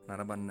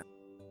නරඹන්න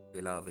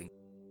වෙලාවෙන්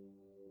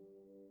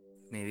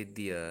මේ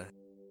විද්දිය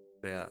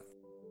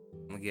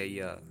මගේ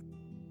අයියා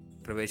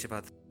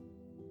ප්‍රවේශපත්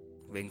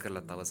වෙන්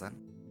කරලත් අවසන්.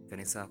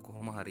 එනිසා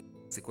කොහොම හරි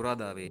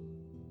සිකුරාදාවේ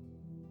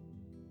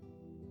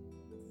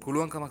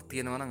පුළුවන්කමක්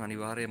තියෙනවා නම්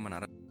අනිවාර්යයෙන්ම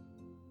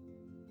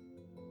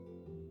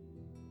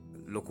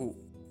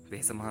ලොකු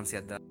වෙහස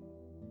මහන්සියක් දා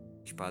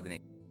නිෂ්පාදනය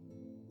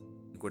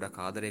ගොඩක්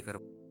ආදරය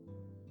කරපු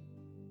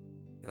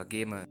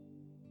වගේම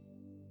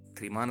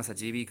ත්‍රිමාන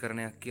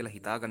සජීවීකරණයක් කියලා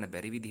හිතාගන්න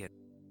බැරි විදිහට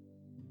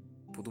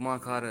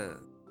පුදුමාකාර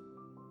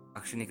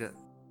අක්ෂණික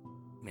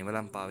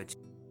මෙවලම් පාවිච්චි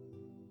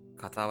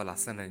කතාව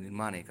ලස්සනට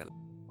නිර්මාණය කළා.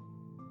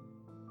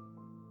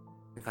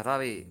 මේ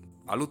කතාවේ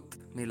අලුත්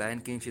මේ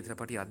ලයන් කිං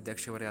චිත්‍රපටි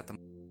අධ්‍යක්ෂකවරයා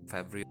තමයි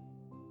ෆැබ්‍රියෝ.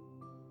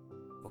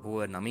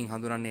 ඔහුව නමින්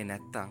හඳුනන්නේ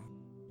නැත්තම්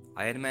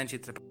අයර්න් මෑන්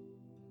චිත්‍රපටි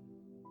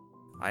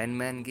අයර්න්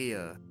මෑන්ගේ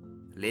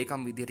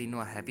ලේකම් විදිහට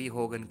ඉන්නවා හැපි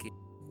හෝගන් කි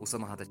උස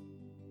මහත.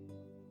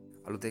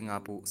 අලුතෙන්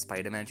ආපු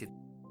ස්පයිඩර්මෑන් චිත්‍ර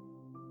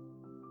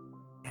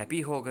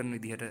හැපි හෝගන්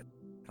විදිහට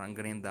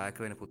රංගනයෙන් දායක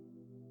වෙන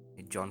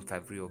පුතා ජොන්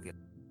ෆැව්රියෝ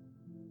කියලා.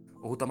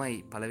 ඔහු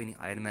තමයි පළවෙනි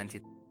අයර්න් මෑන්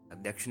චිත්‍ර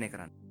අධ්‍යක්ෂණය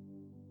කරන්නේ.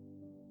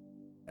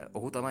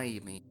 ඔහු තමයි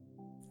මේ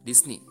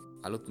ඩිස්නි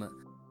අලුත්ම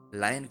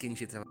ලයන් කිං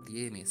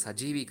චිත්‍රපටියේ මේ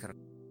සජීවීකරණ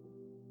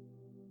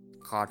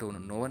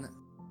කාටූන් නොවන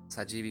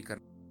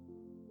සජීවීකරණ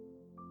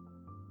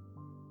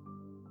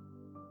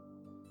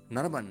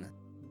නරඹන්න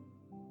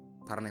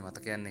පරණ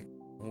මතකයන්නේ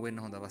මු වෙන්න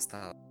හොඳ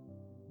අවස්ථාව.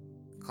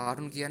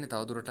 කාටුන් කියන්නේ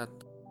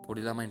තවදුරටත්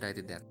පොඩි ළමයින්ට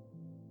අයිති දෙයක්.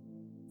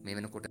 මේ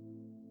වෙනකොට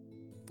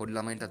පොඩි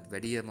ළමයින්ටත්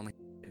වැඩිය මම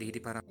වැඩි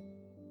හිටි පරණ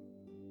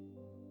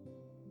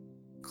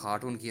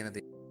කාටුන් කියන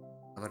දේ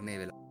අවර්ණය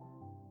වෙලා.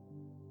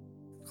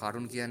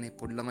 කාටුන් කියන්නේ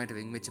පොඩි ළමයිට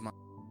වෙන් වෙච්ච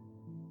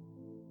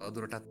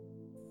තවදුරටත්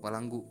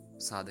වළංගු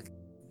සාධක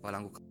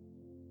වළංගු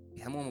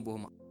හැමෝම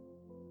බොහොම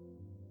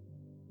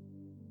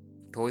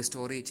ටොයි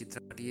ස්ටෝරි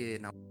චිත්‍රපටියේ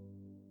නම්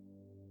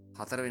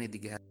 4 වෙනි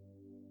දිග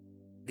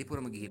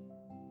ඩිපුරම ගිහින්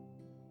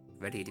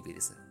වැඩි හිටි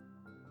පිරිස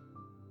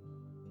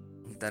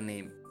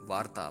හිතන්නේ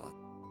වාර්තාවක්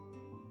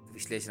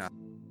විශ්ලේෂණ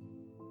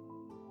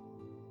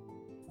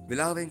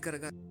වෙලාවෙන්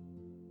කරගන්න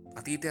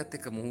අතීතයත්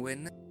එක්ක මුහු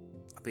වෙන්න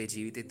අපේ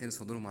ජීවිතයේ තියෙන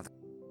සොඳුරු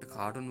මතක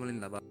කාටුන්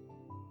වලින් ලබා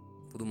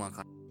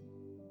පුදුමාකාර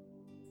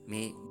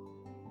මේ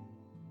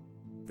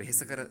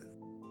වෙහෙසකර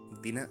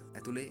දින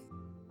ඇතුලේ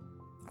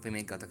අපි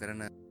මේ ගත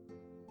කරන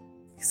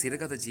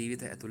සිරගත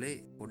ජීවිත ඇතුලේ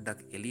පොඩ්ඩක්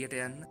එළියට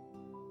යන්න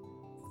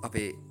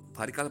අපේ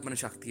පරිකල්පන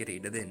ශක්තියට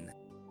ඉඩ දෙන්න.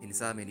 ඒ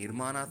නිසා මේ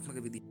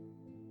නිර්මාණාත්මක විදි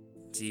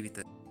ජීවිත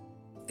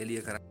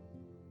එළිය කර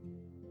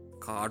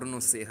කාඩුන්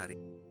ඔස්සේ හරි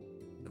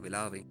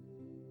වෙලාවෙන්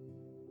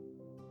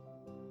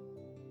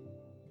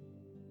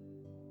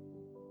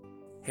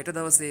හෙට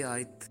දවසේ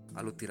ආයිත්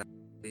අලුත් තිර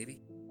වේවි.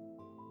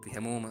 අපි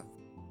හැමෝම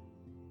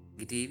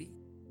ගිටීවි.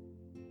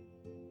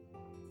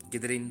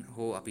 ගෙදරින්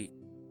හෝ අපි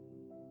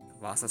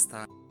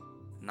වාසස්ථාන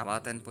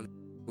නවාතැන් පොළ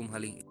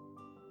කුම්හලින්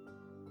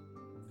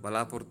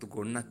බලාපොරොත්තු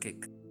ගොන්නක්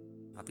එක්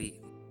අපි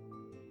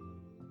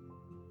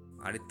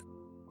අනිත්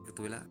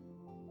එකතු වෙලා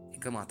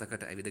එකම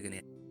අතකට ඇවිදගෙන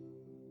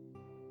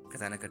එක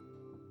තැනකට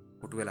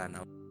කොටු වෙලා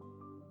නව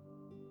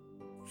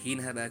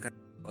හීන හැබෑකට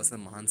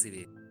අවසන් මහන්සි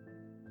වේ.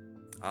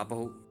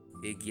 ආපහු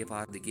ඒ ගිය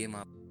පාර දිගේම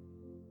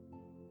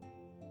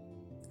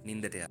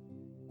නින්දට යා.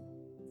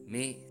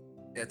 මේ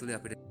ඇතුලේ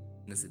අපිට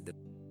ඉන්න සිද්ධ.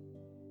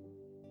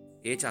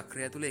 ඒ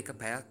චක්‍රය ඇතුලේ එක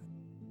පැයක්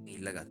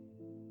ඉල්ලගත්.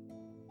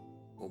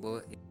 ඔබ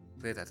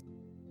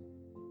ප්‍රේතත්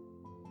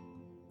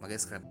මගේ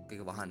ස්ක්‍රැප්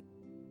එක වහන්න.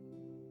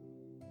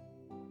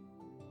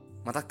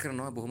 මතක්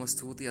කරනවා බොහොම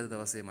ස්තුතියි අද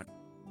දවසේ මට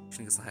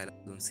ක්ෂණික සහාය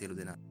දුන් සියලු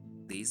දෙනා.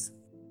 ප්ලීස්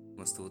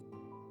බොහොම ස්තුතියි.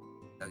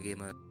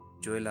 වගේම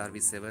ජොයල්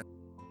RV7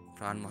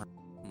 ප්‍රාන්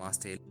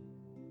මාස්ටර්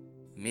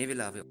මේ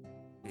වෙලාවේ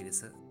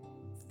පිරිස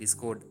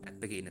Discord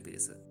app එකේ ඉන්න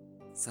පිරිස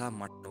සහ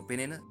මට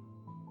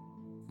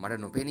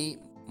නොපෙනී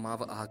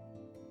මාව අහ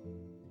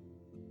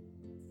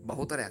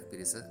බහුතරයක්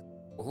පිරිස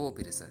බොහෝ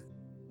පිරිස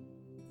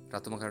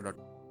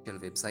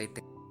රතුමකර.lk වෙබ්සයිට්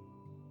එක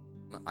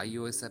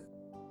iOS app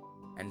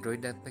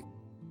Android app එක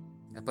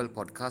Apple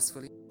podcast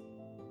වලින්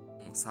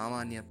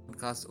සාමාන්‍ය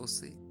podcast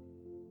ඔස්සේ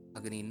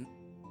අගෙන ඉන්න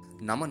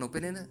නම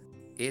නොපෙනෙන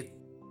ඒත්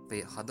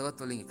අපේ හදවත්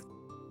වලින්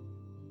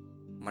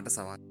මට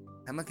සවන්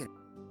හැම කෙනෙක්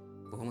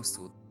බොහොම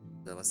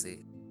ස්තුතියි දවසේ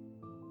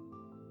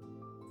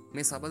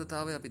මේ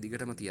සබඳතාවය අපි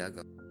දිගටම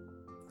තියාගමු.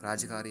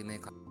 රාජකාරී මේ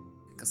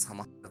එක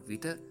සමහර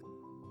විට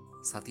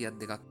සතියක්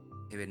දෙකක්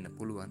වෙන්න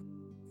පුළුවන්.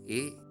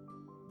 ඒ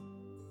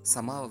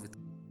සමාව විත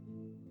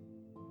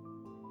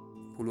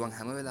පුළුවන්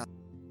හැම වෙලාවෙම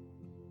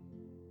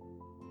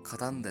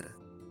කතන්දර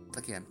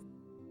තකයන්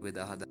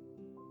වෙදාහද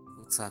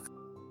උත්සාහ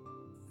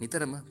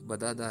නිතරම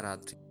බදාදා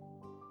රාත්‍රී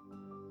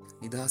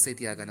නිදහසේ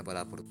තියාගන්න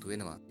බලාපොරොත්තු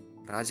වෙනවා.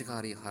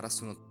 රාජකාරී හරස්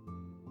වුණොත්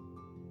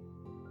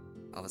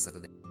අවසර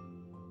දෙන්න.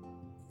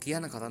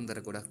 කියන කතන්දර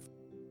ගොඩක්.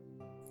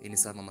 ඒ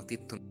නිසා මම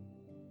තිත්තුන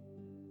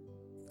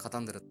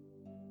කතන්දර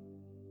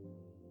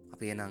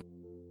අපි එනම්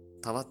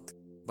තවත්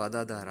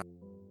බදාදා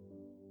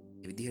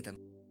විදිහට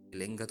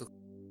ලෙන්ගතු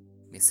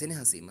මේ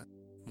සෙනෙහසීම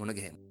මුණ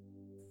ගැහෙමු.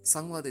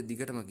 සංවාදයේ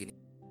දිගටම ගිනි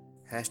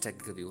 #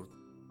 එක විවෘත.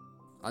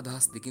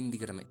 අදහස් දිගින්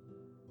දිගටම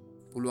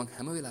පුළුවන්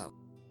හැම වෙලාවෙම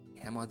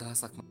හැම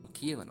අදහසක්ම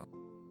කියවනවා.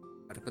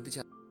 අර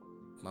ප්‍රතිචාර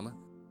මම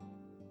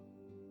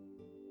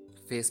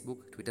Facebook,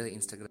 Twitter,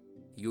 Instagram,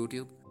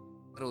 YouTube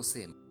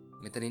රෝසෙම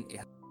මෙතනින්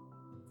එහා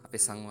අපේ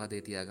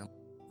සංවාදයේ තියාගමු.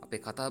 අපේ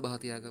කතා බහ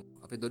තියාගමු.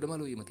 අපේ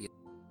දොඩමළු වීම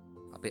තියාගමු.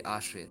 අපේ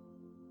ආශ්‍රය.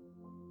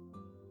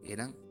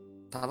 එහෙනම්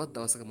තවත්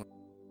දවසක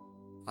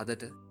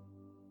අදට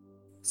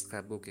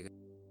ස්ක්‍රැප්බුක් එක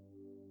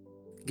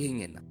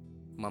ගිහින් එන්න.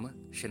 මම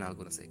ශනාල්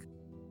Gunasekara.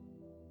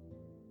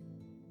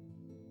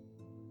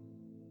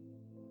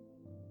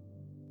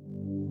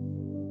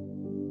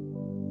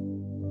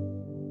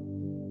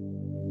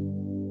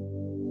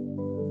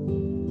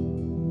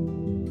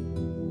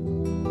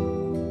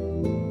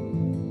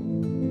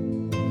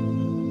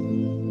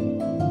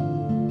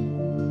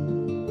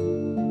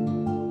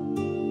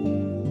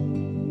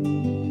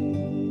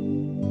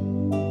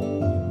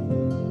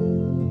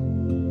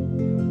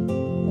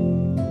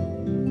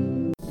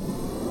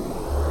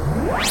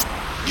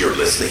 You're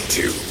listening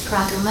to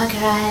Ratu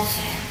Makara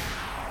FM.